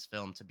 Reilly in this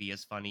film to be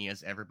as funny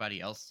as everybody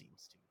else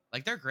seems to.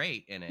 Like they're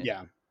great in it.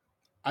 Yeah,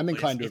 I'm but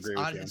inclined to agree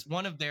with you. It's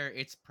one of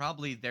it's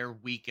probably their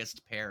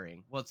weakest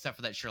pairing. Well, except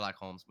for that Sherlock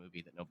Holmes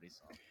movie that nobody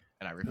saw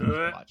and I refuse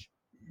to watch.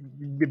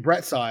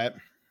 Brett saw it.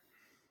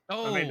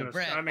 Oh,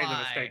 Brett, I made the why?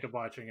 mistake of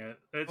watching it.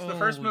 It's the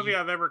first movie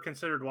I've ever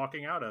considered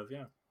walking out of.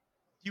 Yeah.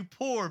 You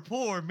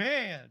poor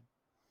man.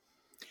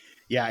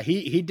 Yeah,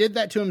 he did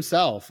that to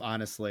himself,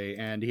 honestly,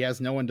 and he has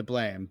no one to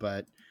blame.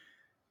 But,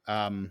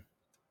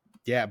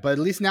 yeah, but at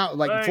least now,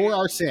 like for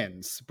our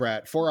sins,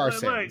 Brett, for our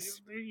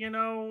sins.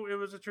 It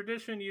was a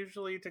tradition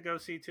usually to go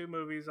see two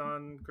movies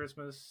on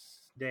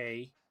Christmas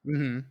Day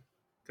Mm-hmm.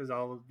 because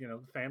all the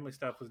family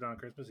stuff was done on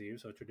Christmas Eve.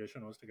 So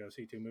tradition was to go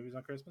see two movies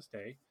on Christmas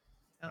Day.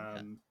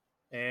 Okay.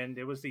 And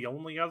it was the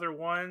only other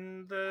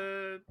one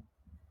that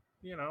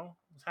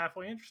was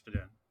halfway interested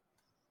in.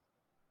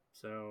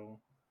 So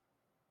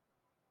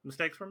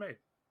mistakes were made.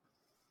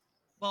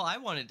 Well,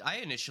 I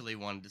initially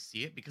wanted to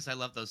see it because I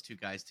love those two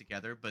guys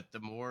together, but the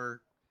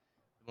more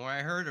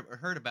I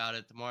heard about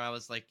it, the more I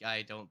was like,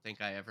 I don't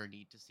think I ever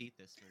need to see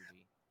this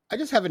movie. I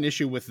just have an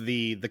issue with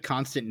the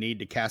constant need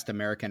to cast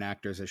American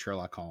actors as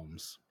Sherlock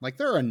Holmes. Like,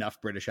 there are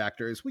enough British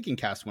actors. We can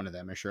cast one of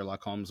them as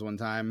Sherlock Holmes one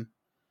time.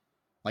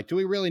 Like, do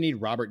we really need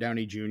Robert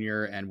Downey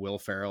Jr. and Will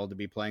Ferrell to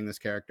be playing this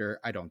character?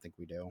 I don't think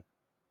we do.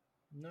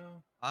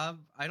 No. I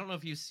don't know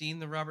if you've seen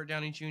the Robert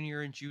Downey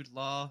Jr. and Jude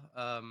Law,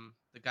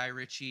 the Guy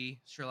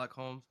Ritchie Sherlock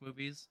Holmes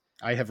movies.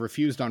 I have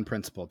refused on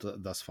principle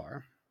thus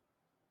far.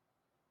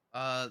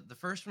 The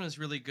first one is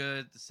really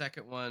good. The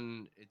second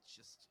one, it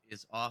just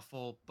is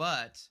awful.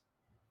 But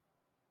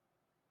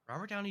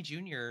Robert Downey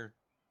Jr.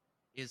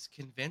 is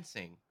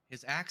convincing.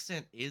 His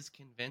accent is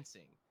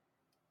convincing.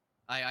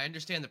 I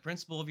understand the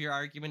principle of your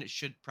argument.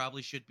 It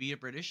probably should be a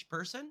British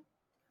person.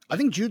 I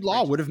think Jude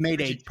Law would have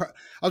made I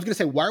was going to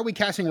say, why are we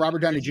casting Robert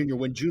Downey Jr.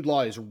 when Jude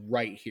Law is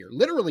right here?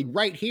 Literally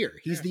right here.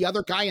 He's the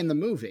other guy in the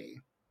movie.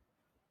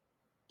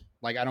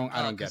 Like, I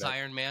don't get it.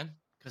 Iron Man.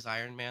 Because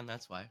Iron Man,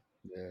 that's why.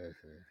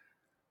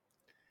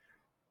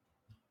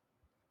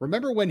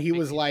 Remember when he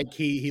was like,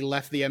 he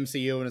left the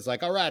MCU and is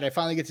like, all right, I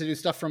finally get to do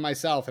stuff for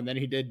myself. And then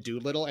he did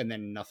Doolittle and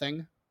then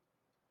nothing.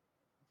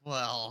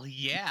 Well,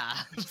 yeah.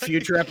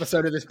 Future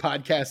episode of this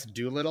podcast,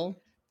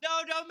 Doolittle. No,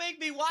 don't make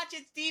me watch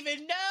it,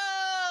 Steven.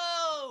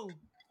 No!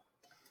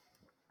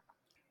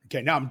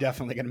 Okay, now I'm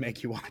definitely going to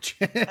make you watch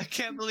it. I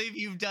can't believe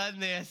you've done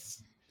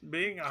this.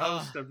 Being a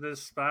host of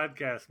this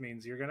podcast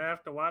means you're going to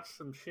have to watch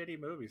some shitty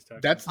movies, Tucker.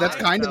 That's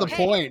kind of the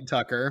point,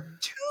 Tucker.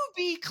 To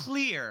be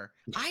clear,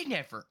 I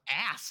never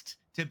asked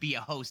to be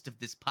a host of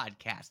this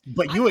podcast.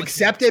 But you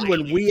accepted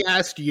when we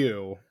asked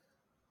you.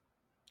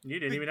 You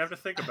didn't even have to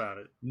think about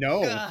it.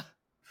 No.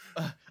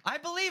 I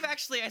believe,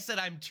 actually, I said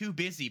I'm too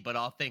busy, but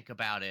I'll think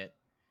about it.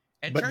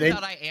 And turns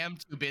out I am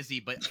too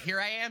busy, but here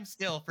I am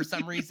still for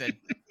some reason.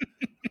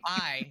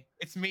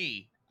 It's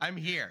me. I'm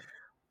here.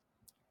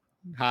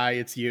 Hi,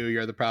 it's you.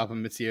 You're the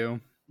problem. It's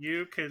you.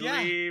 You can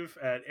leave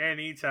at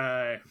any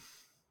time.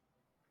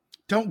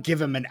 Don't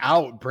give him an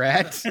out,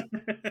 Brett.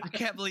 I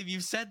can't believe you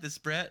said this,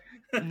 Brett.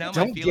 Now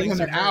don't give him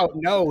an out.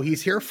 No,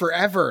 he's here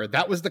forever.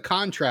 That was the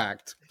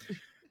contract.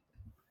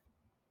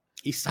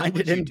 He signed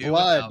it in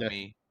blood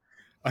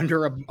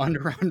under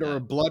a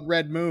blood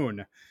red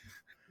moon.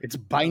 It's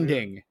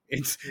binding.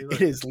 It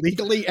is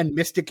legally and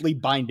mystically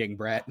binding,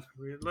 Brett.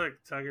 Look,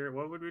 Tugger,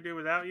 what would we do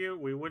without you?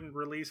 We wouldn't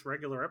release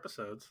regular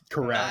episodes.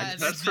 Correct.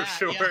 That's for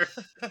sure.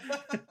 Yeah.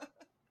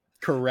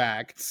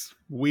 Correct.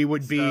 We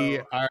would be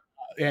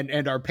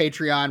and our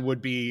Patreon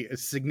would be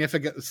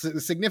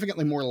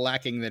significantly more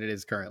lacking than it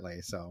is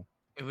currently. So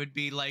it would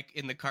be like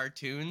in the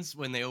cartoons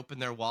when they open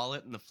their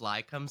wallet and the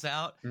fly comes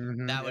out.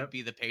 Mm-hmm. That would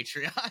be the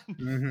Patreon.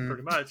 Mm-hmm.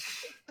 Pretty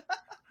much.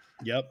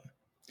 Yep.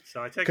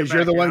 So I take because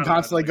you're the one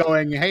constantly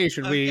going, hey,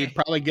 should we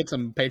probably get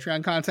some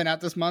Patreon content out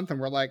this month? And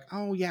we're like,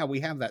 oh yeah, we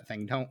have that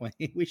thing, don't we?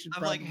 We should.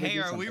 I'm like, hey,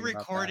 are we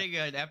recording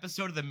an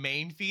episode of the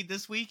main feed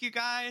this week, you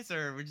guys,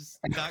 or we're just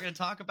not going to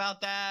talk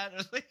about that?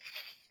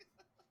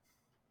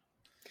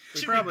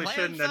 We probably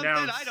shouldn't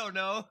announce. I don't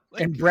know.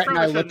 And Brett and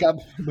I look up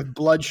with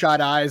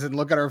bloodshot eyes and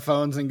look at our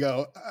phones and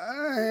go,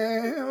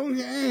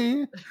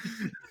 okay.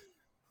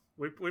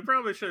 We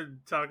probably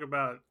should talk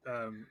about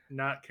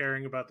not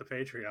caring about the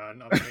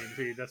Patreon on the main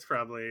feed. That's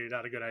probably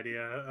not a good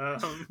idea.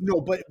 No,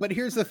 but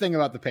here's the thing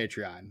about the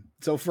Patreon.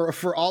 So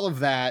for all of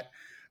that,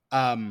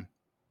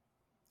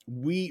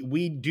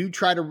 we do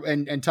try to,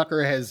 and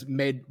Tucker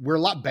we're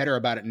a lot better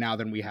about it now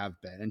than we have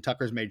been. And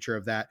Tucker's made sure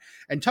of that.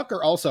 And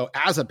Tucker also,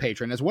 as a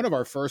patron, as one of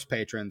our first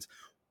patrons,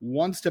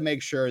 wants to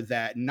make sure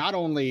that not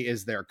only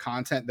is there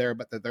content there,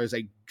 but that there's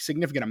a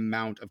significant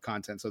amount of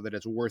content so that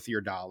it's worth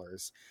your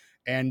dollars.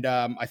 And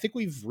I think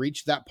we've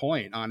reached that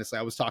point, honestly.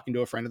 I was talking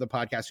to a friend of the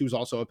podcast who's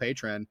also a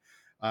patron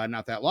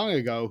not that long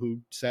ago, who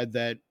said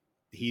that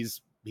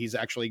he's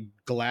actually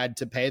glad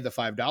to pay the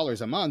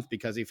 $5 a month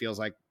because he feels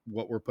like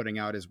what we're putting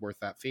out is worth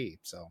that fee.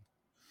 So,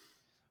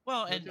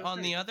 well, and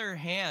on the other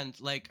hand,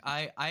 like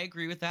I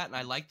agree with that, and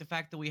I like the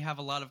fact that we have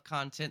a lot of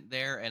content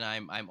there, and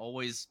I'm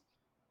always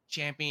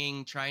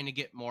championing trying to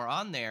get more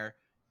on there.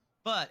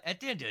 But at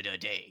the end of the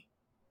day,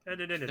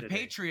 the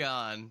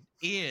Patreon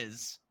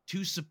is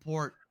to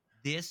support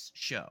this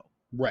show,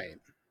 right?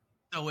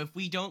 So if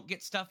we don't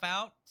get stuff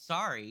out,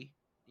 sorry,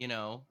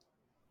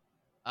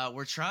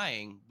 we're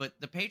trying. But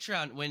the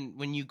Patreon,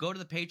 when you go to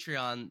the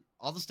Patreon,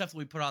 all the stuff that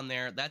we put on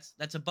there,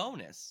 that's a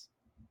bonus.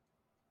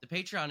 The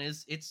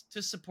Patreon it's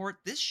to support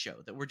this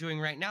show that we're doing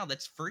right now.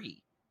 That's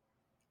free.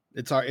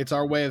 It's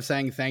our way of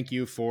saying thank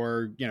you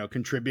for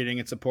contributing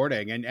and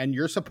supporting, and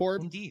your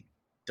support indeed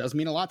does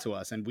mean a lot to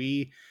us, and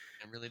it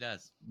really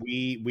does.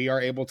 We are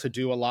able to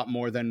do a lot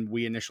more than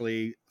we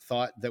initially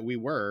thought that we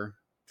were,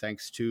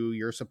 thanks to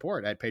your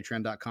support at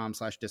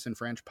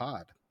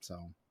patreon.com/disenfranchpod.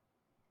 So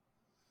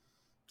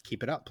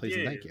keep it up, please,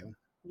 and thank you.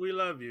 We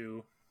love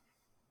you.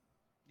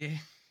 Yeah.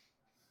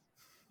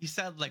 You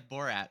sound like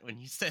Borat when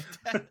you said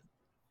that,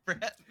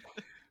 Brett.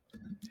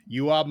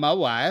 You are my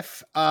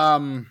wife.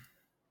 Well,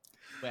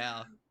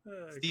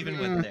 Steven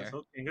went there.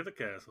 King of the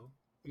castle.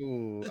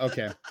 Ooh,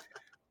 okay.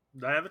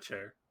 I have a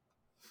chair.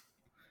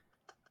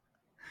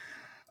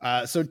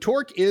 So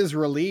Torque is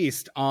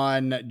released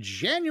on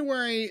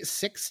January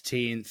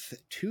 16th,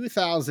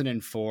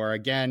 2004.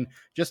 Again,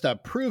 just a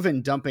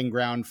proven dumping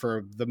ground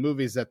for the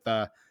movies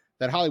that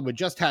Hollywood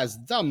just has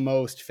the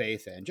most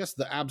faith in, just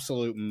the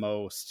absolute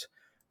most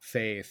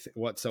faith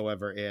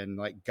whatsoever in.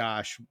 Like,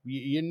 gosh,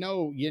 you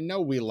know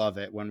we love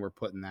it when we're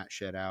putting that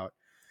shit out.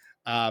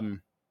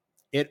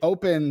 It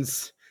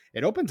opens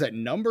at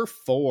number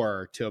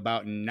 4 to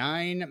about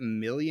 $9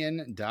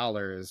 million.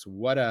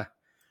 What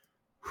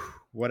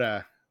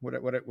a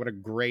What a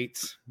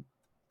great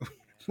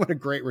what a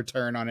great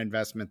return on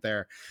investment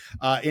there.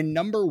 In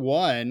number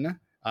one,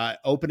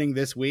 opening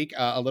this week,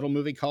 a little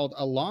movie called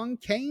Along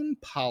Came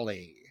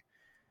Polly.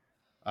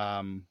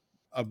 A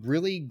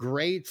really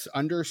great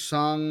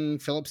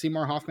undersung Philip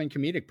Seymour Hoffman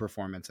comedic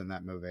performance in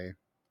that movie. I'm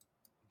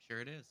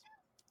sure it is.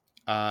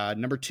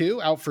 Number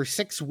two, out for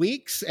 6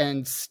 weeks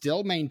and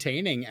still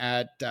maintaining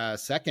at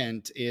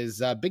second,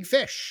 is Big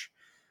Fish,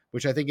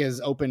 which I think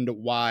is opened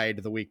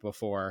wide the week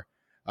before,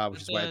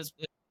 which is why it's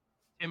the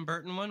Tim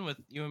Burton one with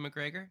Ewan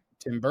McGregor.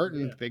 Tim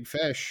Burton, Big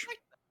Fish.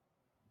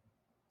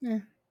 Yeah.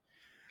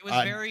 It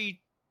was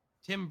very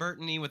Tim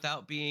Burton-y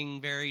without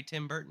being very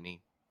Tim Burton-y.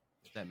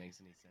 If that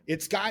makes any sense.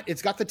 It's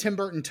got the Tim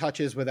Burton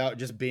touches without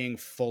just being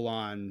full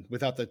on,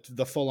 without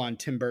the full on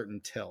Tim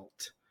Burton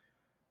tilt.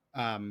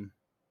 And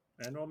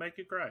we'll make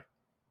you cry.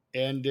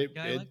 And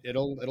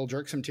it'll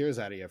jerk some tears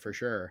out of you for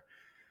sure.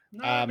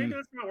 No, maybe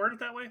that's not worded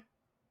that way.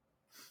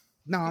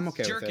 No, I'm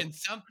okay with it. Jerking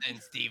something,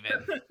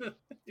 Steven.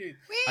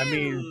 I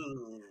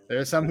mean,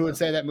 there's some who would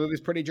say that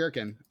movie's pretty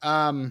jerking.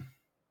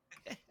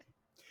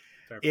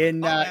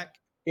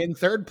 In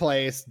third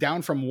place,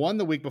 down from 1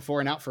 the week before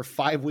and out for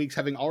 5 weeks,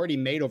 having already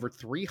made over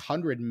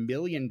 $300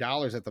 million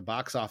at the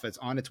box office,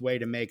 on its way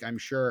to make, I'm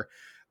sure,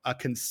 a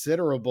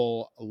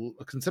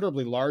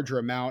considerably larger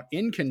amount,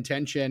 in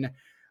contention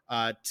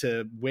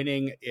to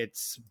winning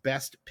its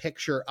Best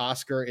Picture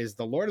Oscar, is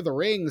The Lord of the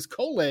Rings,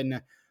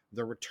 The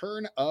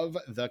Return of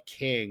the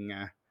King.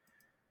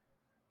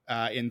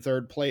 In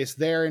third place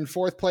there. In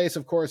fourth place,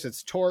 of course,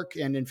 it's Torque.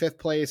 And in fifth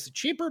place,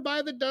 Cheaper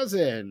by the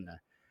Dozen.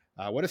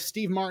 What if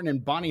Steve Martin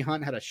and Bonnie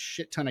Hunt had a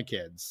shit ton of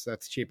kids?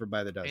 That's Cheaper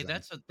by the Dozen. Hey,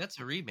 that's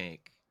a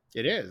remake.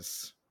 It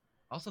is.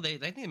 Also, they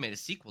think they made a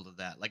sequel to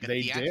that, like a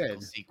they theatrical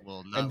did.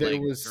 sequel, not and there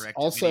like was direct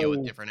also video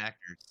with different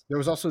actors. There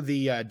was also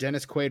the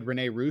Dennis Quaid,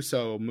 Rene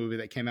Russo movie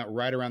that came out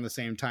right around the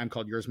same time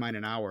called Yours, Mine,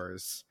 and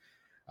Ours.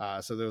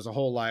 So there was a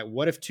whole lot.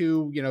 What if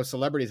two,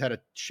 celebrities had a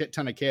shit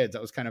ton of kids?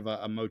 That was kind of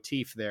a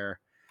motif there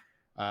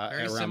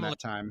around that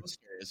time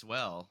as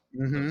well.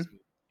 Mm-hmm. You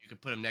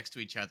could put them next to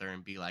each other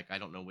and be like, I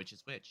don't know which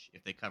is which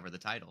if they cover the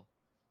title.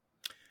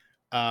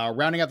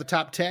 Rounding out the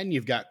top 10,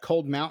 you've got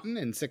Cold Mountain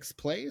in 6th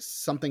place.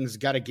 Something's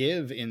Gotta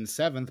Give in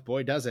 7th.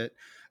 Boy, does it.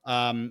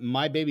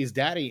 My Baby's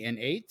Daddy in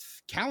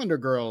 8th. Calendar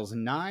Girls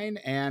 9.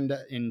 And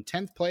in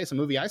 10th place, a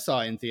movie I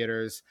saw in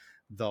theaters,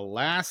 The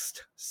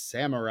Last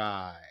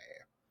Samurai.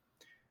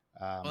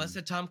 Well, that's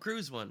the Tom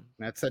Cruise one.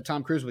 That's that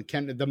Tom Cruise with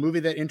Ken, the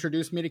movie that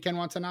introduced me to Ken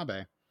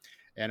Watanabe.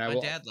 And my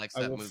dad likes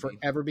that movie.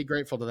 Forever be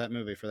grateful to that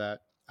movie for that.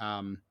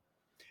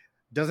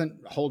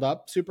 Doesn't hold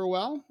up super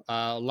well.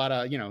 A lot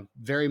of,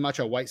 very much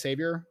a white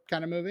savior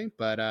kind of movie,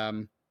 but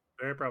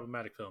very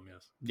problematic film,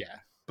 yes. Yeah,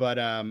 but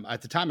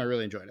at the time I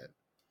really enjoyed it.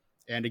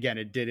 And again,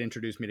 it did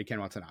introduce me to Ken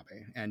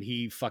Watanabe, and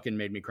he fucking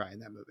made me cry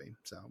in that movie.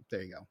 So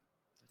there you go.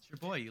 That's your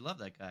boy. You love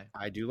that guy.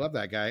 I do love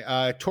that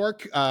guy.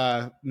 Torque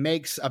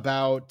makes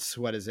about,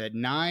 what is it,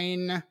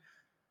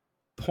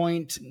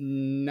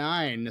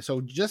 9.9,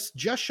 so just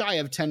shy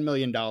of $10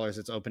 million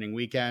its opening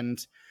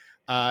weekend.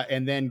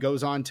 And then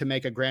goes on to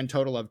make a grand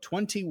total of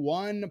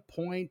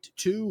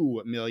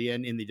 $21.2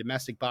 million in the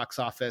domestic box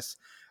office.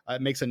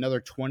 It makes another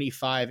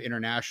 25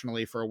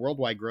 internationally for a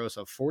worldwide gross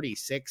of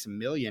 $46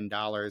 million.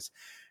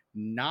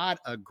 Not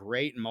a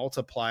great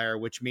multiplier,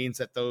 which means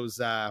that those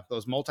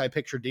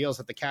multi-picture deals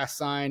that the cast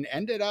signed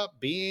ended up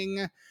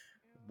being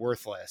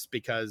worthless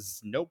because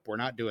nope, we're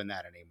not doing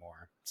that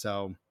anymore.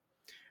 So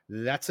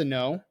that's a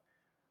no.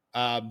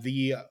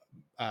 The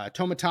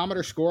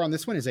tomatometer score on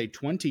this one is a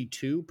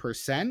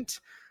 22%.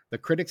 The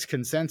critics'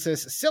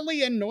 consensus,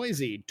 silly and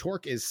noisy.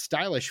 Torque is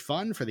stylish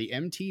fun for the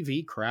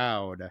MTV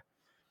crowd.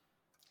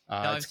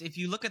 Now, if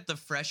you look at the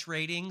fresh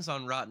ratings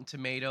on Rotten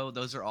Tomato,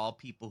 those are all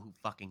people who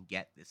fucking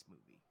get this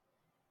movie.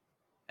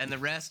 And the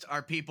rest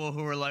are people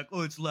who are like,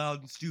 oh, it's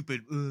loud and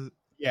stupid.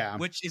 Yeah.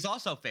 Which is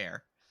also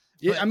fair.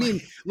 Yeah, I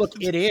mean, look,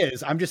 it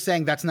is. I'm just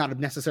saying that's not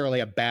necessarily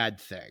a bad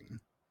thing.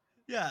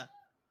 Yeah.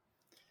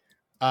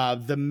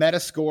 The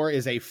Metascore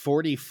is a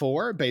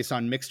 44 based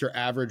on mixed or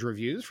average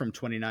reviews from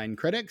 29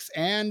 critics,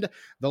 and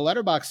the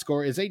Letterboxd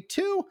score is a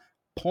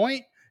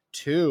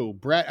 2.2.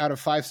 Brett, out of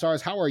 5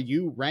 stars, how are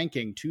you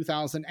ranking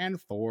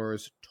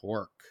 2004's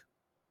Torque?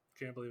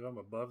 Can't believe I'm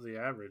above the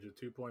average at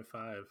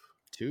 2.5.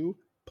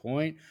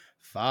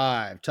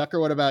 2.5. Tucker,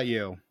 what about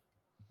you?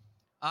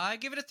 I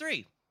give it a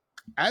 3.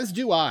 As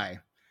do I.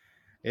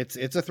 It's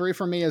a 3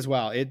 for me as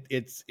well.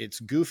 It's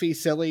goofy,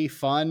 silly,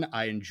 fun.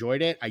 I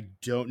enjoyed it. I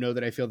don't know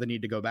that I feel the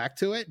need to go back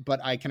to it,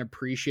 but I can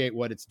appreciate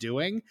what it's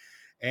doing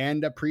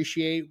and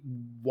appreciate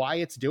why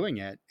it's doing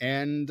it.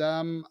 And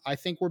I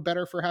think we're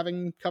better for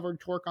having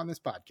covered Torque on this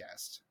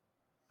podcast.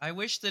 I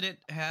wish that it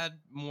had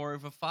more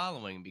of a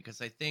following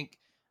because I think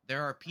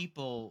there are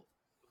people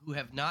who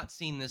have not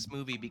seen this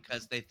movie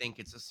because they think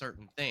it's a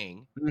certain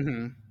thing.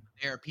 Mm-hmm.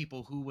 There are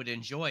people who would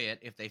enjoy it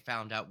if they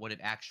found out what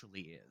it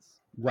actually is.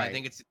 Right. I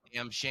think it's a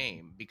damn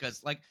shame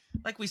because like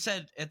we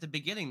said at the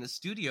beginning, the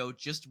studio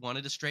just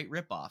wanted a straight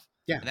ripoff.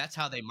 Yeah. And that's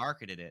how they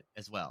marketed it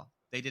as well.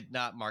 They did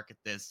not market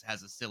this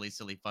as a silly,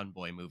 silly fun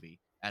boy movie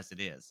as it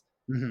is.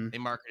 They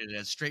marketed it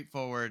as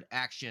straightforward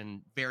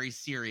action, very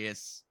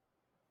serious,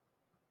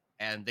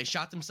 and they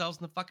shot themselves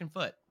in the fucking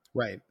foot.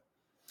 Right.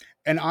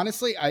 And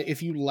honestly,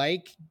 if you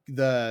like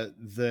the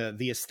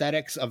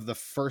aesthetics of the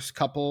first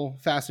couple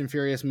Fast and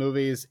Furious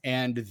movies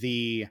and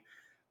the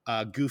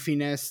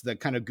goofiness, the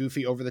kind of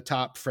goofy, over the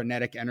top,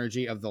 frenetic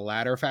energy of the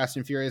latter Fast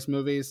and Furious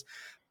movies,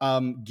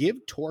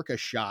 give Torque a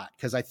shot,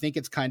 because I think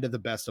it's kind of the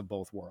best of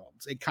both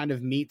worlds. It kind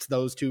of meets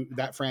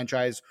that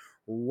franchise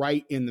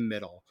right in the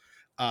middle.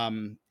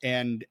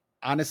 And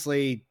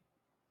honestly,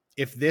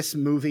 if this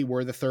movie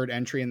were the third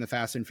entry in the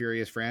Fast and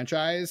Furious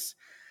franchise,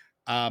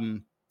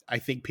 I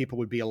think people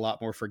would be a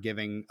lot more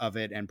forgiving of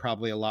it and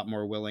probably a lot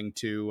more willing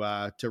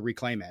to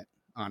reclaim it,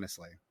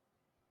 honestly.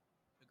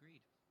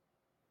 Agreed.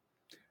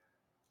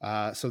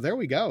 So there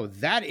we go.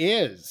 That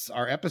is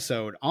our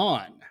episode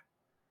on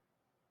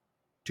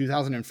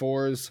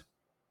 2004's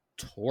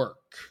Torque.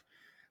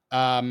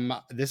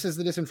 This is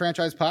the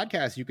Disenfranchised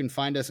Podcast. You can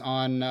find us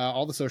on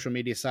all the social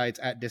media sites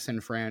at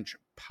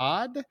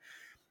DisenfranchPod.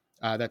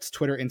 That's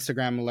Twitter,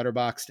 Instagram,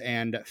 Letterboxd,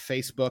 and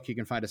Facebook. You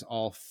can find us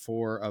all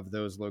 4 of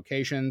those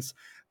locations.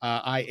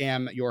 I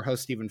am your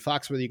host, Stephen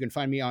Foxworthy. You can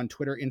find me on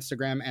Twitter,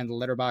 Instagram, and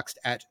Letterboxd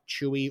at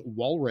Chewy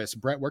Walrus.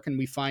 Brett, where can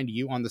we find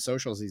you on the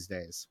socials these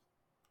days?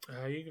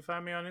 You can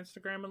find me on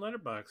Instagram and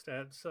Letterboxd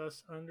at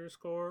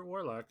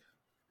sus_warlock.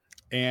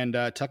 And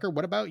Tucker,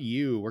 what about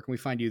you? Where can we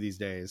find you these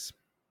days?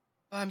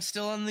 I'm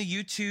still on the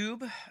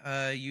YouTube,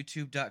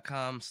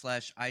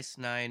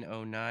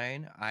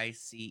 youtube.com/ice909,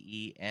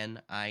 ICENINE,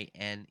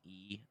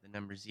 the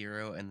number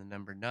 0 and the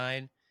number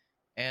 9.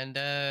 And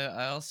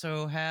I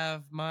also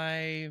have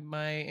my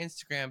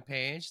Instagram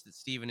page that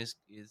Steven is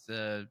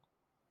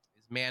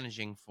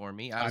managing for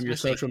me. I'm your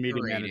social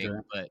media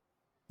manager, but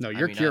no,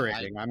 you're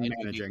curating. I'm I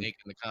managing,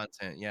 making the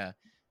content. Yeah,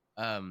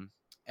 and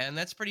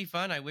that's pretty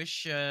fun. I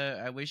wish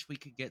we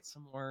could get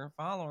some more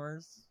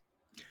followers.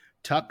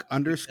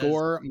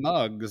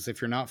 Tuck_mugs.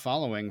 If you're not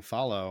following,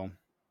 follow.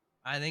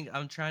 I think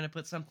I'm trying to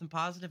put something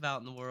positive out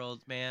in the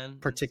world, man.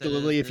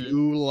 Particularly if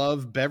you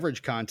love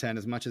beverage content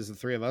as much as the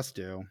 3 of us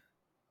do.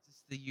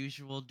 Just the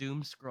usual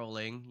doom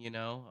scrolling, you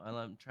know.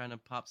 I'm trying to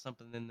pop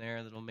something in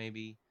there that'll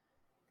maybe.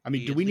 I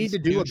mean, do we need to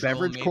do a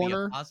beverage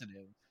corner?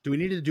 Positive. Do we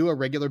need to do a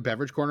regular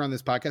beverage corner on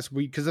this podcast?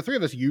 Because the 3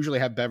 of us usually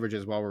have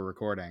beverages while we're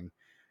recording.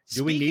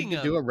 Do we need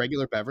to do a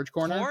regular beverage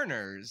corner?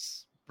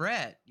 Corners,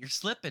 Brett, you're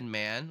slipping,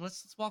 man.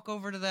 Let's walk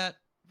over to that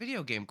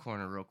video game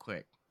corner real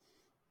quick.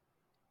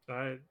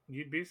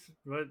 You'd be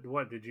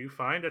what? Did you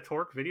find a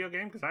Torque video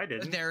game? Because I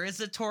didn't. There is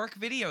a Torque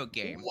video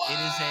game. What?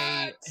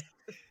 It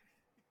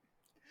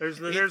is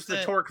there's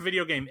the Torque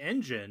video game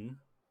engine,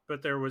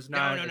 but there was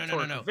not a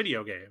Torque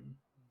video game.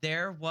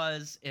 There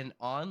was an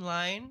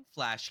online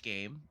Flash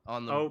game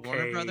on the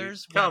Warner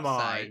Brothers Come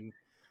website. On.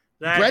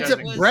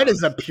 Brett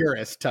is a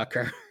purist,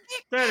 Tucker.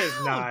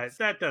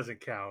 That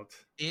doesn't count.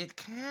 It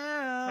counts.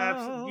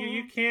 Absolutely.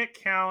 You can't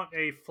count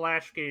a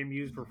Flash game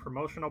used for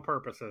promotional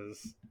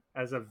purposes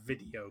as a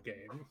video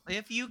game.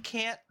 If you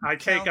can't, I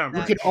take them.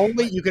 You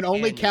can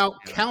only count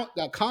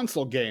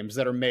console games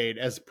that are made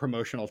as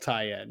promotional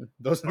tie-in.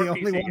 Those are the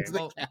only ones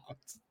that count.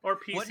 Or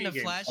PC Wouldn't a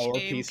Flash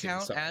game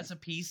count as a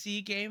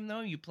PC game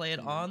though? You play it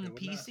on the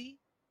PC?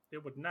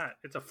 It would not.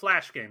 It's a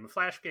Flash game. A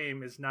Flash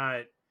game is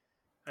not.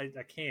 I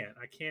can't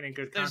in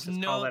good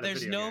conscience call that a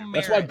video game.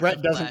 That's why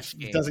Brett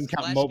doesn't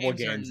count Flash mobile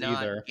games games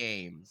either.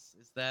 Games.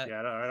 Is that? Yeah,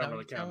 I don't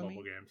really count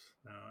mobile games.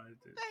 No,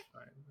 it's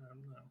fine. No.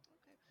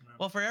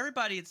 Well, for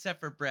everybody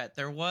except for Brett,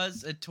 there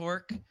was a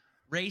Torque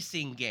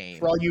racing game.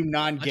 For all you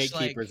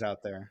non-gatekeepers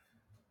out there.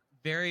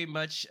 Very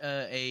much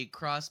a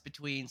cross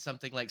between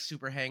something like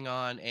Super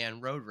Hang-On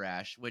and Road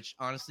Rash, which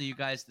honestly, you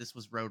guys, this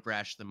was Road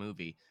Rash the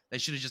movie. They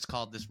should have just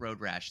called this Road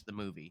Rash the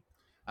movie.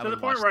 To the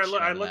point where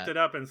I looked it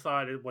up and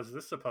thought, was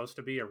this supposed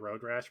to be a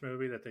Road Rash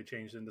movie that they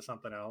changed into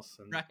something else?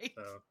 And right.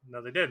 So,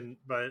 no, they didn't,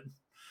 but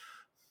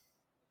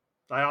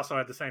I also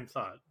had the same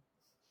thought.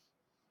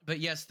 But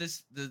yes,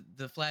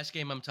 the Flash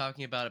game I'm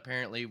talking about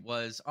apparently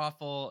was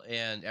awful,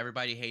 and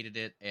everybody hated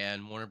it,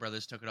 and Warner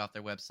Brothers took it off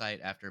their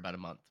website after about a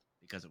month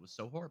because it was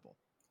so horrible.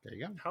 There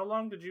you go. How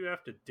long did you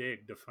have to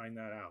dig to find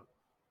that out?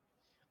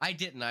 I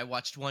didn't. I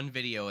watched one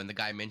video, and the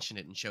guy mentioned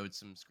it and showed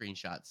some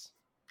screenshots.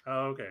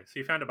 Oh, okay. So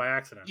you found it by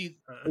accident. He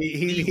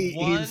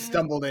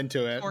stumbled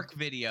into it. Torque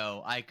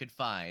video I could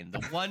find. The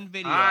one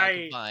video I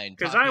could find.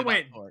 Because I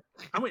went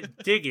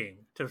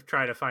digging to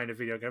try to find a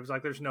video game. I was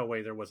like, there's no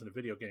way there wasn't a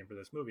video game for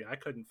this movie. I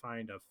couldn't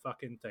find a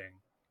fucking thing.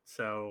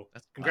 So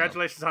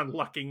congratulations on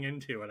lucking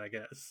into it, I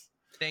guess.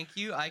 Thank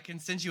you. I can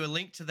send you a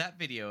link to that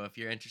video if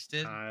you're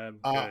interested.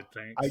 Good,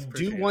 thanks. I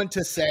do want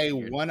to say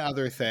one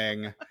other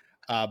thing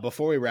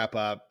before we wrap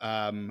up.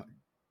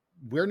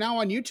 We're now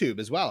on YouTube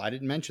as well. I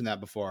didn't mention that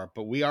before,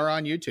 but we are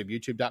on YouTube,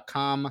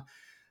 youtube.com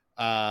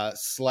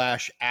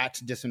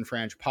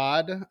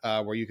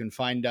 /@disenfranchpod, where you can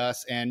find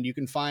us, and you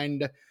can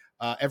find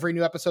every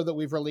new episode that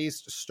we've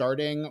released,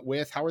 starting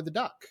with Howard the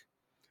Duck.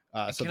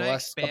 So the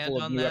last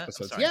couple of new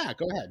episodes. Yeah,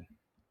 go ahead.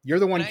 You're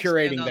the one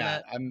curating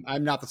that.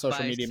 I'm not the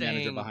social media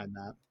manager behind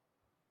that.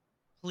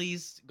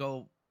 Please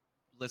go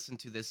listen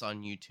to this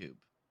on YouTube.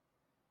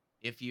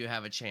 if you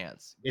have a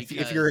chance. If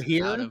Because you're out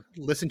here, of-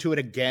 listen to it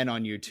again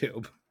on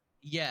YouTube.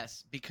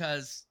 yes,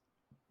 because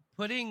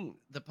putting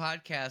the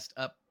podcast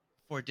up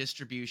for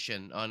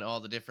distribution on all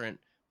the different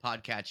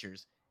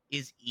podcatchers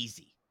is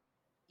easy.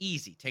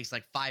 Easy. Takes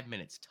like 5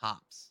 minutes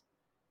tops.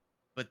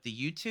 But the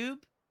YouTube,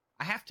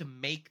 I have to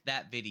make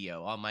that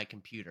video on my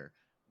computer,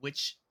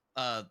 which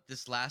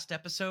this last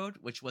episode,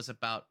 which was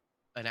about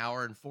an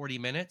hour and 40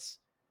 minutes,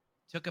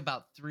 took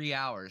about 3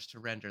 hours to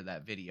render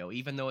that video,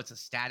 even though it's a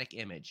static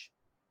image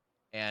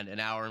and an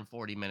hour and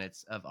 40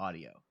 minutes of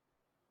audio.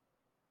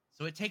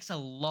 So it takes a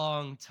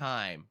long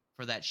time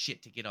for that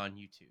shit to get on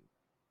YouTube.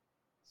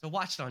 So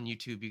watch it on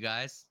YouTube, you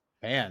guys.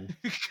 Man,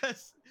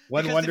 because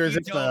one if wonders you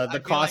if don't, I the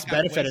feel cost like I'm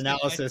benefit wasting my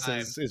analysis time.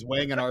 is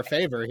weighing in our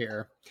favor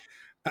here.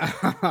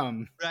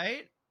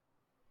 Right?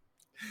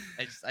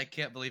 I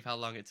can't believe how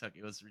long it took.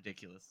 It was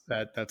ridiculous.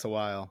 That's a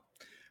while.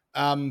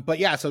 But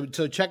yeah, so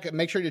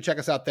make sure to check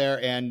us out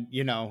there. And,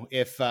 you know,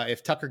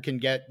 if Tucker can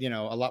get, you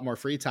know, a lot more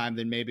free time,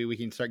 then maybe we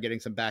can start getting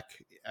some back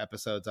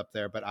episodes up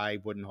there, but I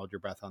wouldn't hold your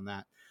breath on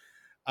that.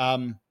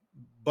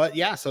 But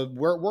yeah, so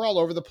we're all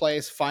over the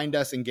place. Find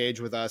us,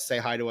 engage with us, say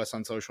hi to us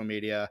on social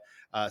media.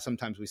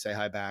 Sometimes we say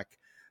hi back.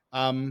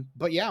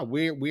 But yeah,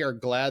 we are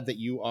glad that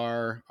you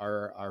are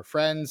our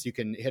friends. You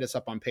can hit us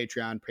up on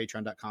Patreon,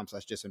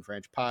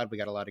 patreon.com/disenfranchpod. We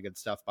got a lot of good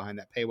stuff behind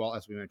that paywall,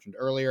 as we mentioned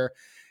earlier.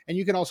 And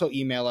you can also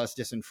email us,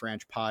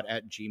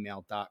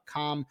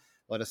 disenfranchpod@gmail.com.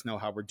 Let us know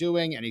how we're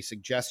doing, any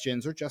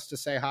suggestions, or just to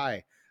say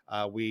hi.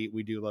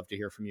 We do love to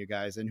hear from you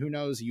guys. And who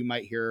knows, you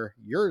might hear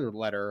your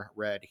letter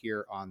read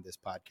here on this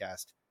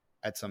podcast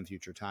at some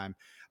future time.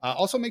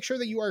 Also, make sure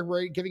that you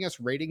are giving us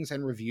ratings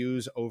and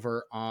reviews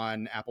over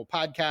on Apple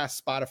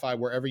Podcasts, Spotify,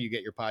 wherever you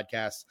get your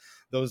podcasts.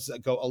 Those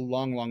go a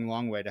long, long,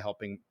 long way to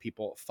helping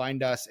people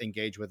find us,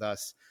 engage with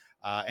us,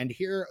 and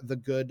hear the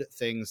good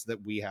things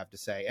that we have to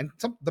say, and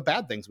the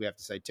bad things we have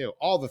to say too.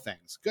 All the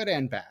things, good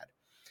and bad.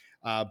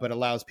 But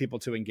allows people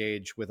to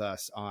engage with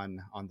us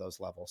on those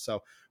levels.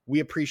 So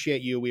we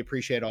appreciate you. We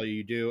appreciate all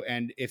you do.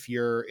 And if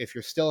you're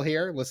still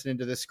here listening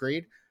to this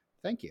screed,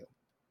 thank you.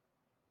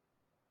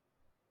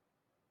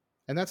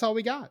 And that's all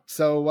we got.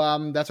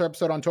 So that's our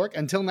episode on Torque.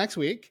 Until next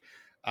week,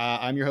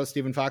 I'm your host,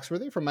 Stephen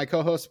Foxworthy, from my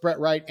co-hosts, Brett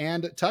Wright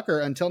and Tucker.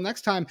 Until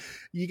next time,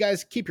 you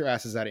guys keep your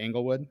asses out of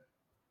Inglewood.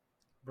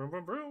 Vroom,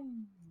 vroom,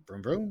 vroom.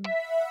 Vroom, vroom.